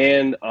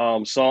and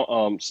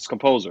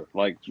composer,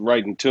 like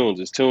writing tunes.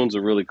 His tunes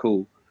are really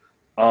cool.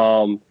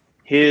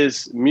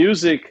 His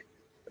music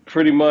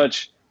pretty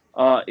much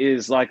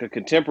is like a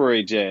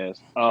contemporary jazz.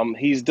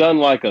 He's done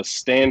like a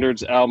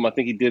standards album. I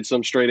think he did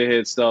some straight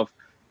ahead stuff,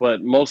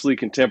 but mostly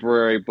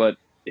contemporary. But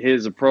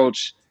his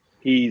approach,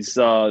 he's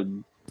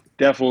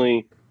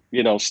definitely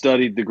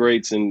studied the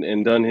greats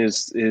and done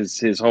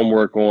his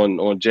homework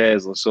on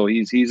jazz. So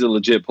he's a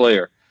legit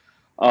player.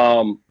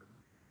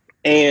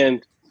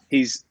 And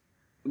he's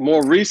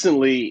more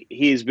recently,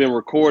 he's been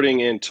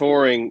recording and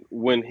touring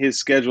when his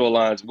schedule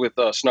aligns with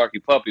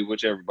Snarky Puppy,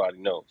 which everybody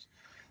knows.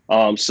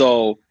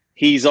 So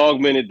he's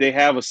augmented. They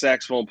have a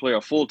saxophone player,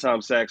 a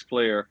full-time sax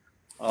player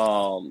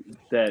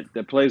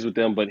that plays with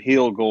them, but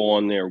he'll go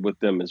on there with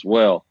them as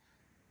well.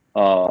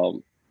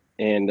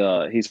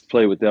 And he's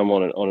played with them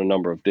on a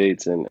number of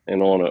dates and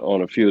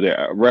on a few of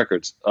their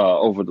records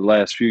over the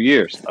last few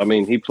years. I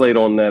mean, he played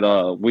on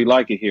that We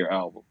Like It Here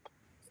album.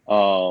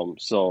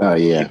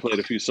 He played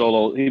a few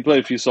solos. He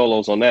played a few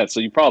solos on that, so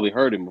you probably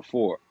heard him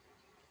before.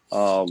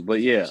 But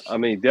yeah, I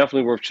mean,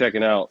 definitely worth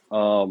checking out.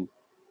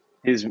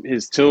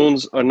 His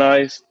tunes are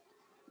nice,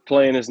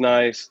 playing is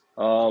nice.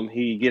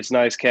 He gets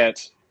nice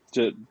cats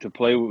to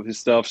play with his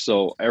stuff.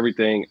 So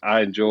everything,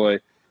 I enjoy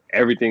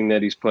everything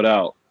that he's put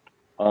out.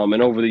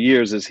 And over the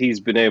years, as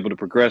he's been able to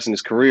progress in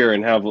his career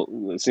and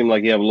it seemed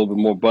like he have a little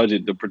bit more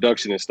budget, the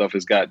production and stuff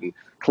has gotten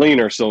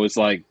cleaner. So it's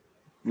like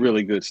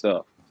really good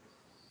stuff.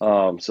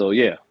 So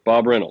yeah,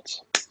 Bob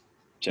Reynolds,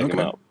 check him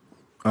out.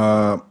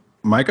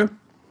 Micah?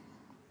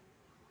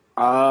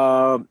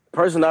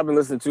 Person I've been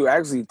listening to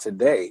actually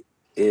today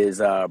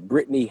is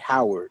Brittany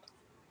Howard,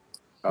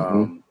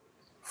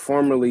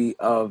 formerly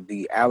of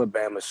the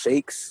Alabama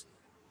Shakes,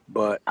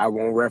 but I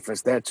won't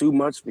reference that too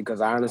much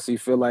because I honestly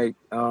feel like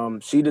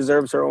she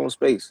deserves her own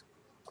space.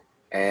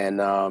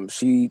 And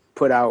she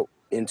put out,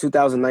 in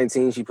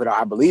 2019,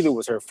 I believe it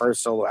was her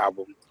first solo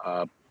album.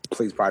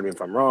 Please pardon me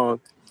if I'm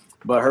wrong.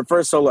 But her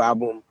first solo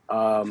album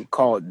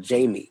called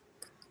Jamie.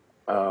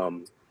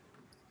 It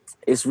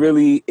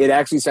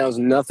actually sounds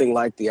nothing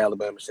like the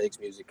Alabama Shakes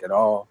music at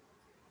all.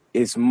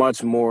 it's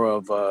much more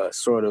of a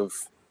sort of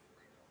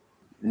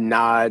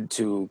nod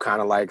to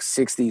kind of like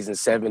 60s and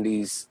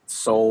 70s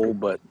soul,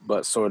 but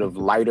sort of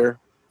lighter.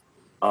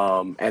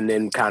 And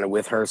then kind of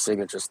with her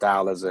signature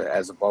style as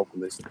a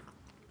vocalist.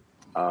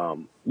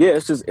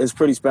 It's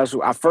pretty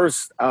special. I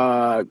first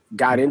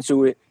got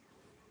into it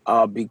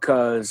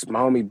because my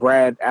homie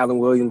Brad Allen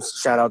Williams,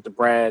 shout out to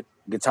Brad,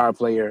 guitar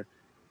player,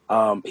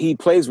 he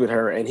plays with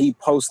her, and he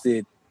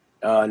posted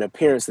an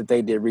appearance that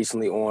they did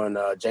recently on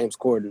James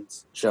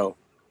Corden's show.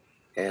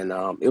 And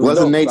it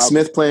wasn't Nate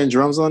Smith playing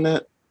drums on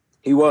that?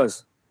 He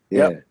was.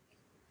 Yeah.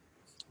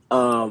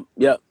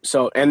 Yep.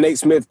 So, and Nate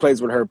Smith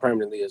plays with her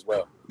permanently as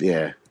well.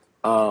 Yeah.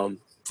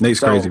 Nate's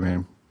crazy,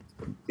 man.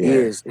 He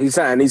is. He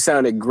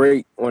sounded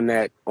great on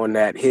that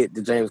hit,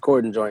 the James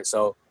Corden joint.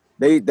 So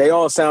they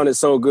all sounded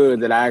so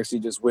good that I actually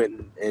just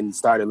went and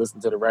started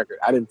listening to the record.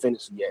 I didn't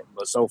finish it yet,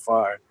 but so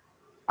far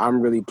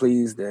I'm really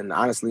pleased and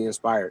honestly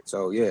inspired.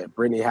 So yeah,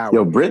 Brittany Howard.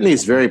 Yo,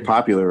 Brittany's very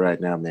popular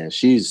right now, man.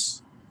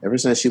 She's ever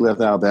since she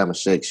left Alabama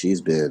Shake, she's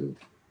doing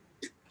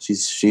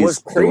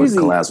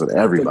collabs with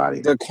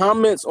everybody. The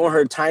comments on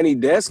her tiny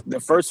desk, the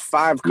first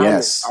 5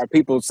 comments are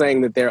people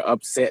saying that they're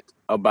upset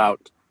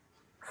about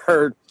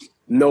her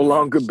no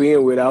longer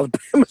being with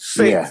Alabama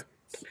Shake. Yeah.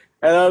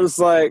 And I was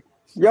like,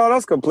 yo,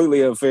 that's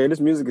completely unfair. This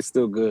music is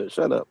still good.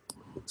 Shut up.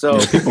 So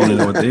people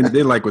know what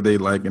they like what they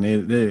like,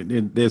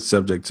 and they're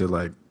subject to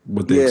like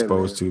what they're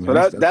exposed to.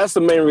 Man. So that's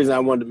the main reason I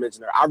wanted to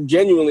mention her. I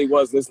genuinely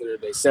was listening to her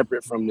today,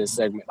 separate from this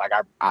segment. Like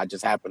I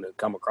just happened to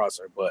come across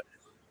her, but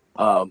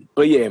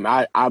yeah,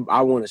 man,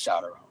 I want to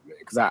shout her out, man,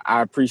 because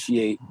I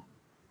appreciate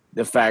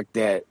the fact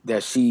that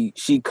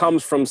she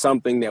comes from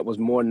something that was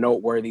more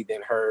noteworthy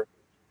than her,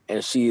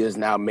 and she is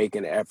now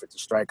making an effort to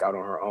strike out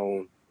on her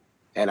own,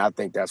 and I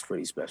think that's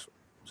pretty special.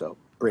 So,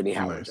 Brittany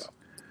Howard. Nice.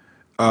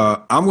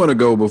 I'm going to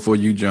go before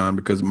you, John,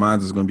 because mine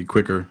is going to be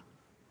quicker.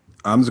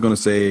 I'm just going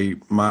to say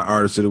my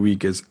artist of the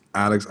week is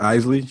Alex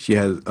Isley. She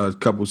has a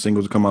couple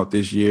singles come out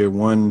this year.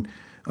 One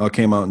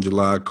came out in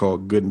July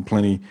called Good and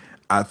Plenty.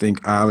 I think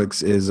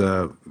Alex is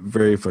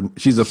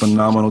she's a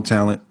phenomenal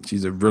talent.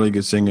 She's a really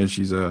good singer.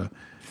 She's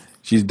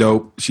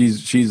dope.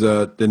 She's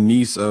the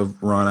niece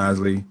of Ron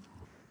Isley.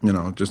 You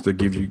know, just to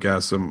give you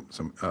guys some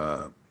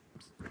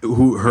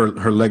who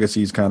her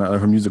legacy is kind of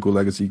her musical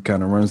legacy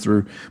kind of runs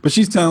through. But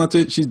she's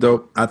talented. She's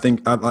dope. I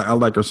think I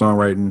like her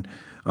songwriting.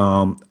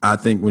 I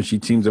think when she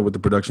teams up with the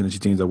production that she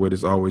teams up with,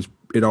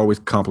 it always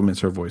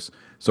complements her voice.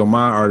 So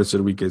my artist of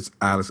the week is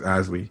Alex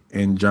Isley.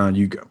 And John,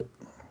 you go.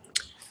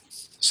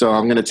 So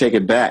I'm gonna take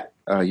it back.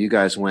 You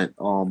guys went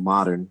all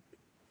modern.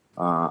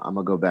 I'm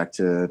gonna go back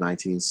to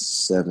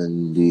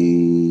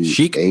 1978.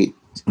 Chic?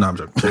 No, I'm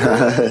joking.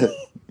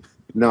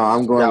 No,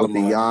 I'm going with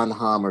the Jan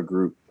Hammer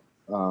group.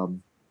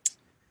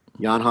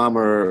 Jan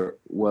Hammer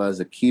was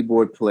a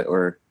keyboard player,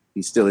 or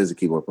he still is a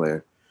keyboard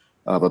player.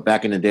 But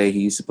back in the day,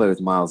 he used to play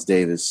with Miles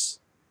Davis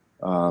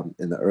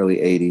in the early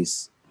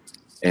 80s.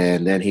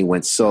 And then he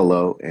went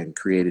solo and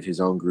created his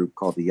own group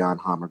called the Jan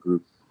Hammer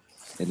Group.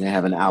 And they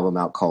have an album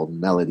out called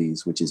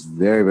Melodies, which is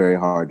very, very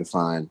hard to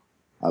find.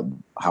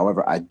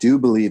 However, I do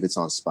believe it's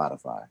on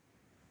Spotify.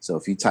 So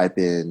if you type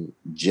in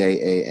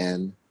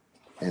Jan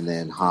and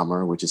then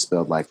Hammer, which is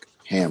spelled like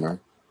hammer,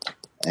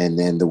 and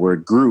then the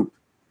word group,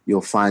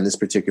 you'll find this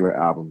particular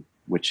album,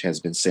 which has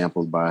been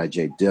sampled by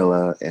Jay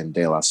Dilla and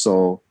De La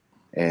Soul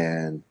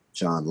and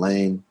John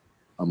Lane,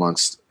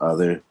 amongst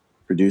other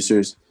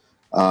producers.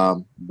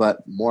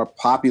 But more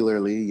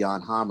popularly, Jan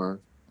Hammer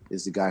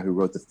is the guy who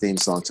wrote the theme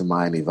song to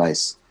Miami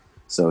Vice.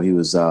 So he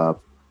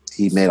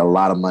made a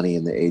lot of money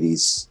in the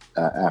 80s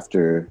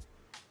after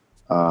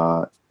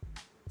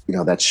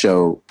that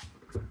show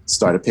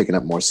started picking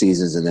up more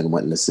seasons and then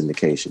went into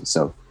syndication.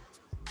 So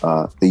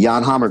the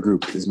Jan Hammer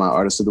Group is my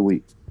artist of the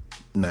week.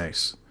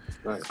 Nice.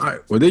 All right.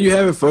 Well, there you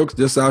have it, folks.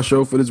 This is our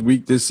show for this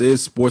week. This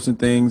is Sports and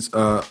Things.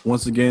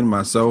 Once again,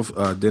 myself,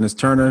 Dennis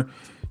Turner,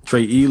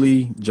 Trey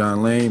Ely,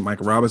 John Lane,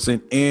 Michael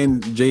Robinson,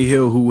 and Jay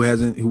Hill, who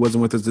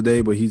wasn't with us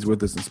today, but he's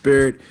with us in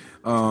spirit.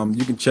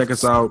 You can check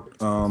us out.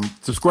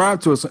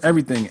 Subscribe to us on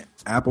everything: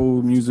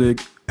 Apple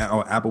Music,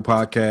 or Apple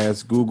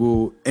Podcasts,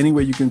 Google,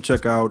 anywhere you can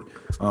check out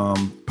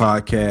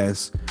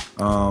podcasts.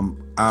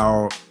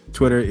 Our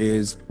Twitter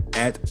is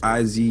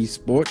 @IZ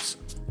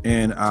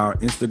and our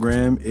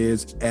Instagram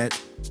is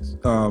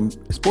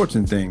 @Sports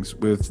and Things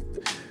with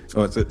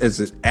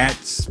it's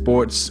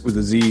 @sports with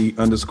a Z _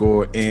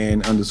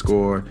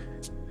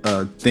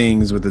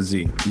 things with a Z.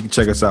 You can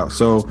check us out.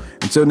 So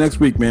until next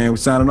week, man, we're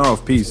signing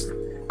off. Peace.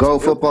 Go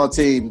football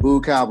team. Boo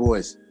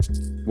Cowboys.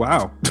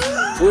 Wow.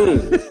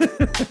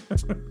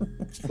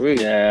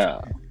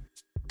 Yeah.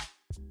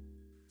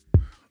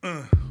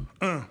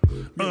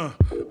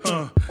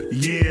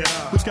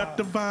 Yeah. We got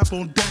the vibe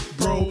on deck,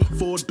 bro.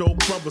 Four dope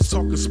brothers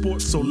talking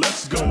sports, so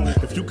let's go.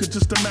 If you could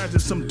just imagine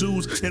some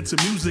dudes into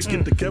music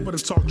get together to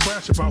talk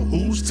trash about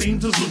whose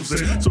teams is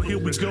losing. So here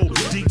we go.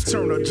 D.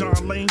 Turner,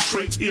 John Lane,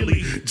 Trey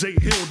Ely, J.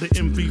 Hill, the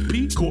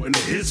MVP, according to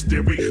his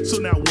theory.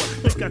 So now what?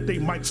 They got they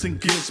mics and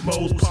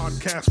gizmos.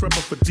 Podcast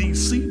rapper for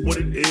DC, what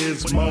it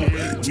is, Mo.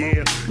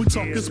 Yeah, we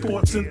talking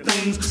sports and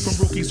things. From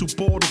rookies who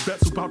ball to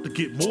vets who about to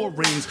get more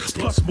rings.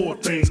 Plus more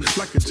things,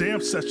 like a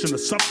jam session or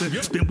something.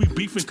 Then we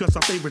beefing cause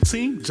our favorite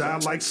team,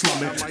 John like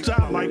slumming,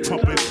 John like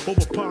pumping.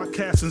 Over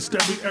podcasts and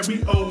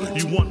stereo.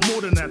 You want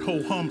more than that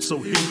whole hum, so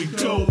here we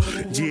go.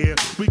 Yeah,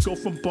 we go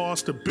from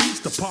bars to beats.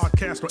 The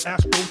podcast with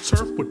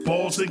AstroTurf with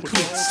balls and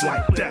cleats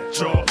like that,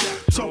 y'all.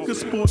 Talking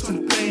sports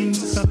and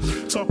things.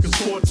 Talking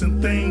sports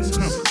and things.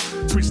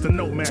 Preach the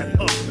nomad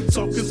up.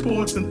 Talking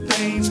sports and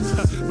things.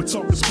 We're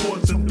talking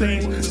sports and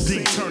things.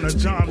 D. Turner,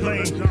 John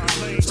Lane.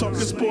 Talking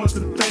sports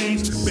and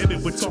things. Baby,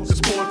 we're talking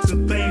sports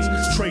and things.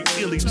 Trey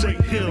Ely, J.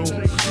 Hill.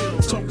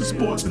 Talking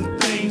sports and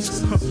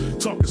things.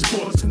 Talking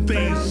sports and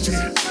things.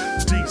 Yeah.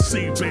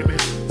 DC, baby.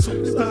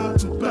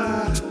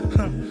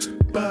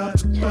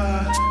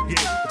 Yeah,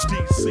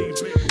 DC,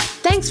 baby.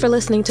 Thanks for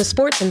listening to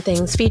Sports and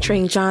Things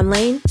featuring John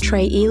Lane,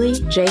 Trey Ely,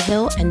 Jay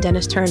Hill, and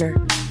Dennis Turner.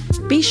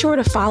 Be sure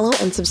to follow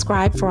and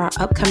subscribe for our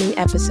upcoming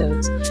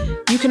episodes.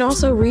 You can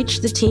also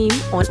reach the team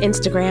on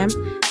Instagram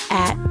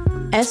at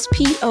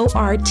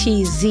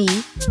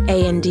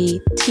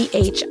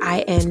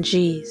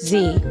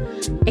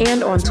SPORTZANDTHINGZ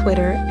and on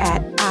Twitter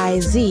at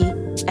IZSPORTZ.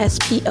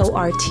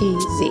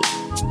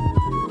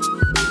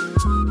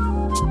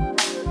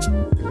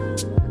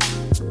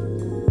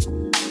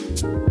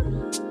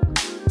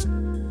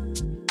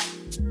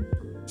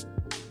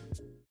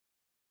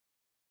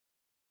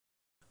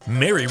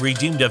 Mary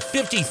redeemed a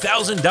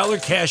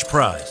 $50,000 cash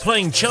prize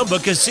playing Chumba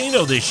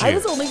Casino this year. I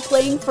was only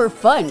playing for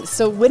fun,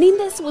 so winning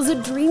this was a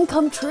dream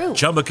come true.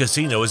 Chumba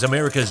Casino is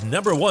America's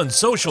 #1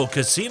 social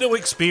casino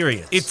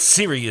experience. It's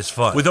serious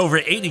fun. With over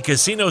 80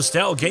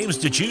 casino-style games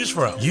to choose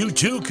from, you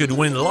too could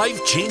win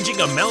life-changing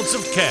amounts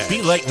of cash.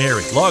 Be like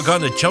Mary. Log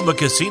on to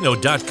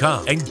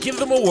ChumbaCasino.com and give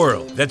them a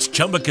whirl. That's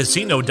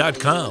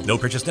ChumbaCasino.com. No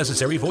purchase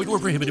necessary. Void or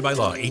prohibited by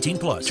law.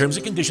 18+. Terms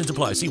and conditions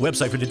apply. See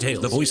website for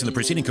details. The voice in the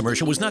preceding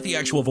commercial was not the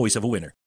actual voice of a winner.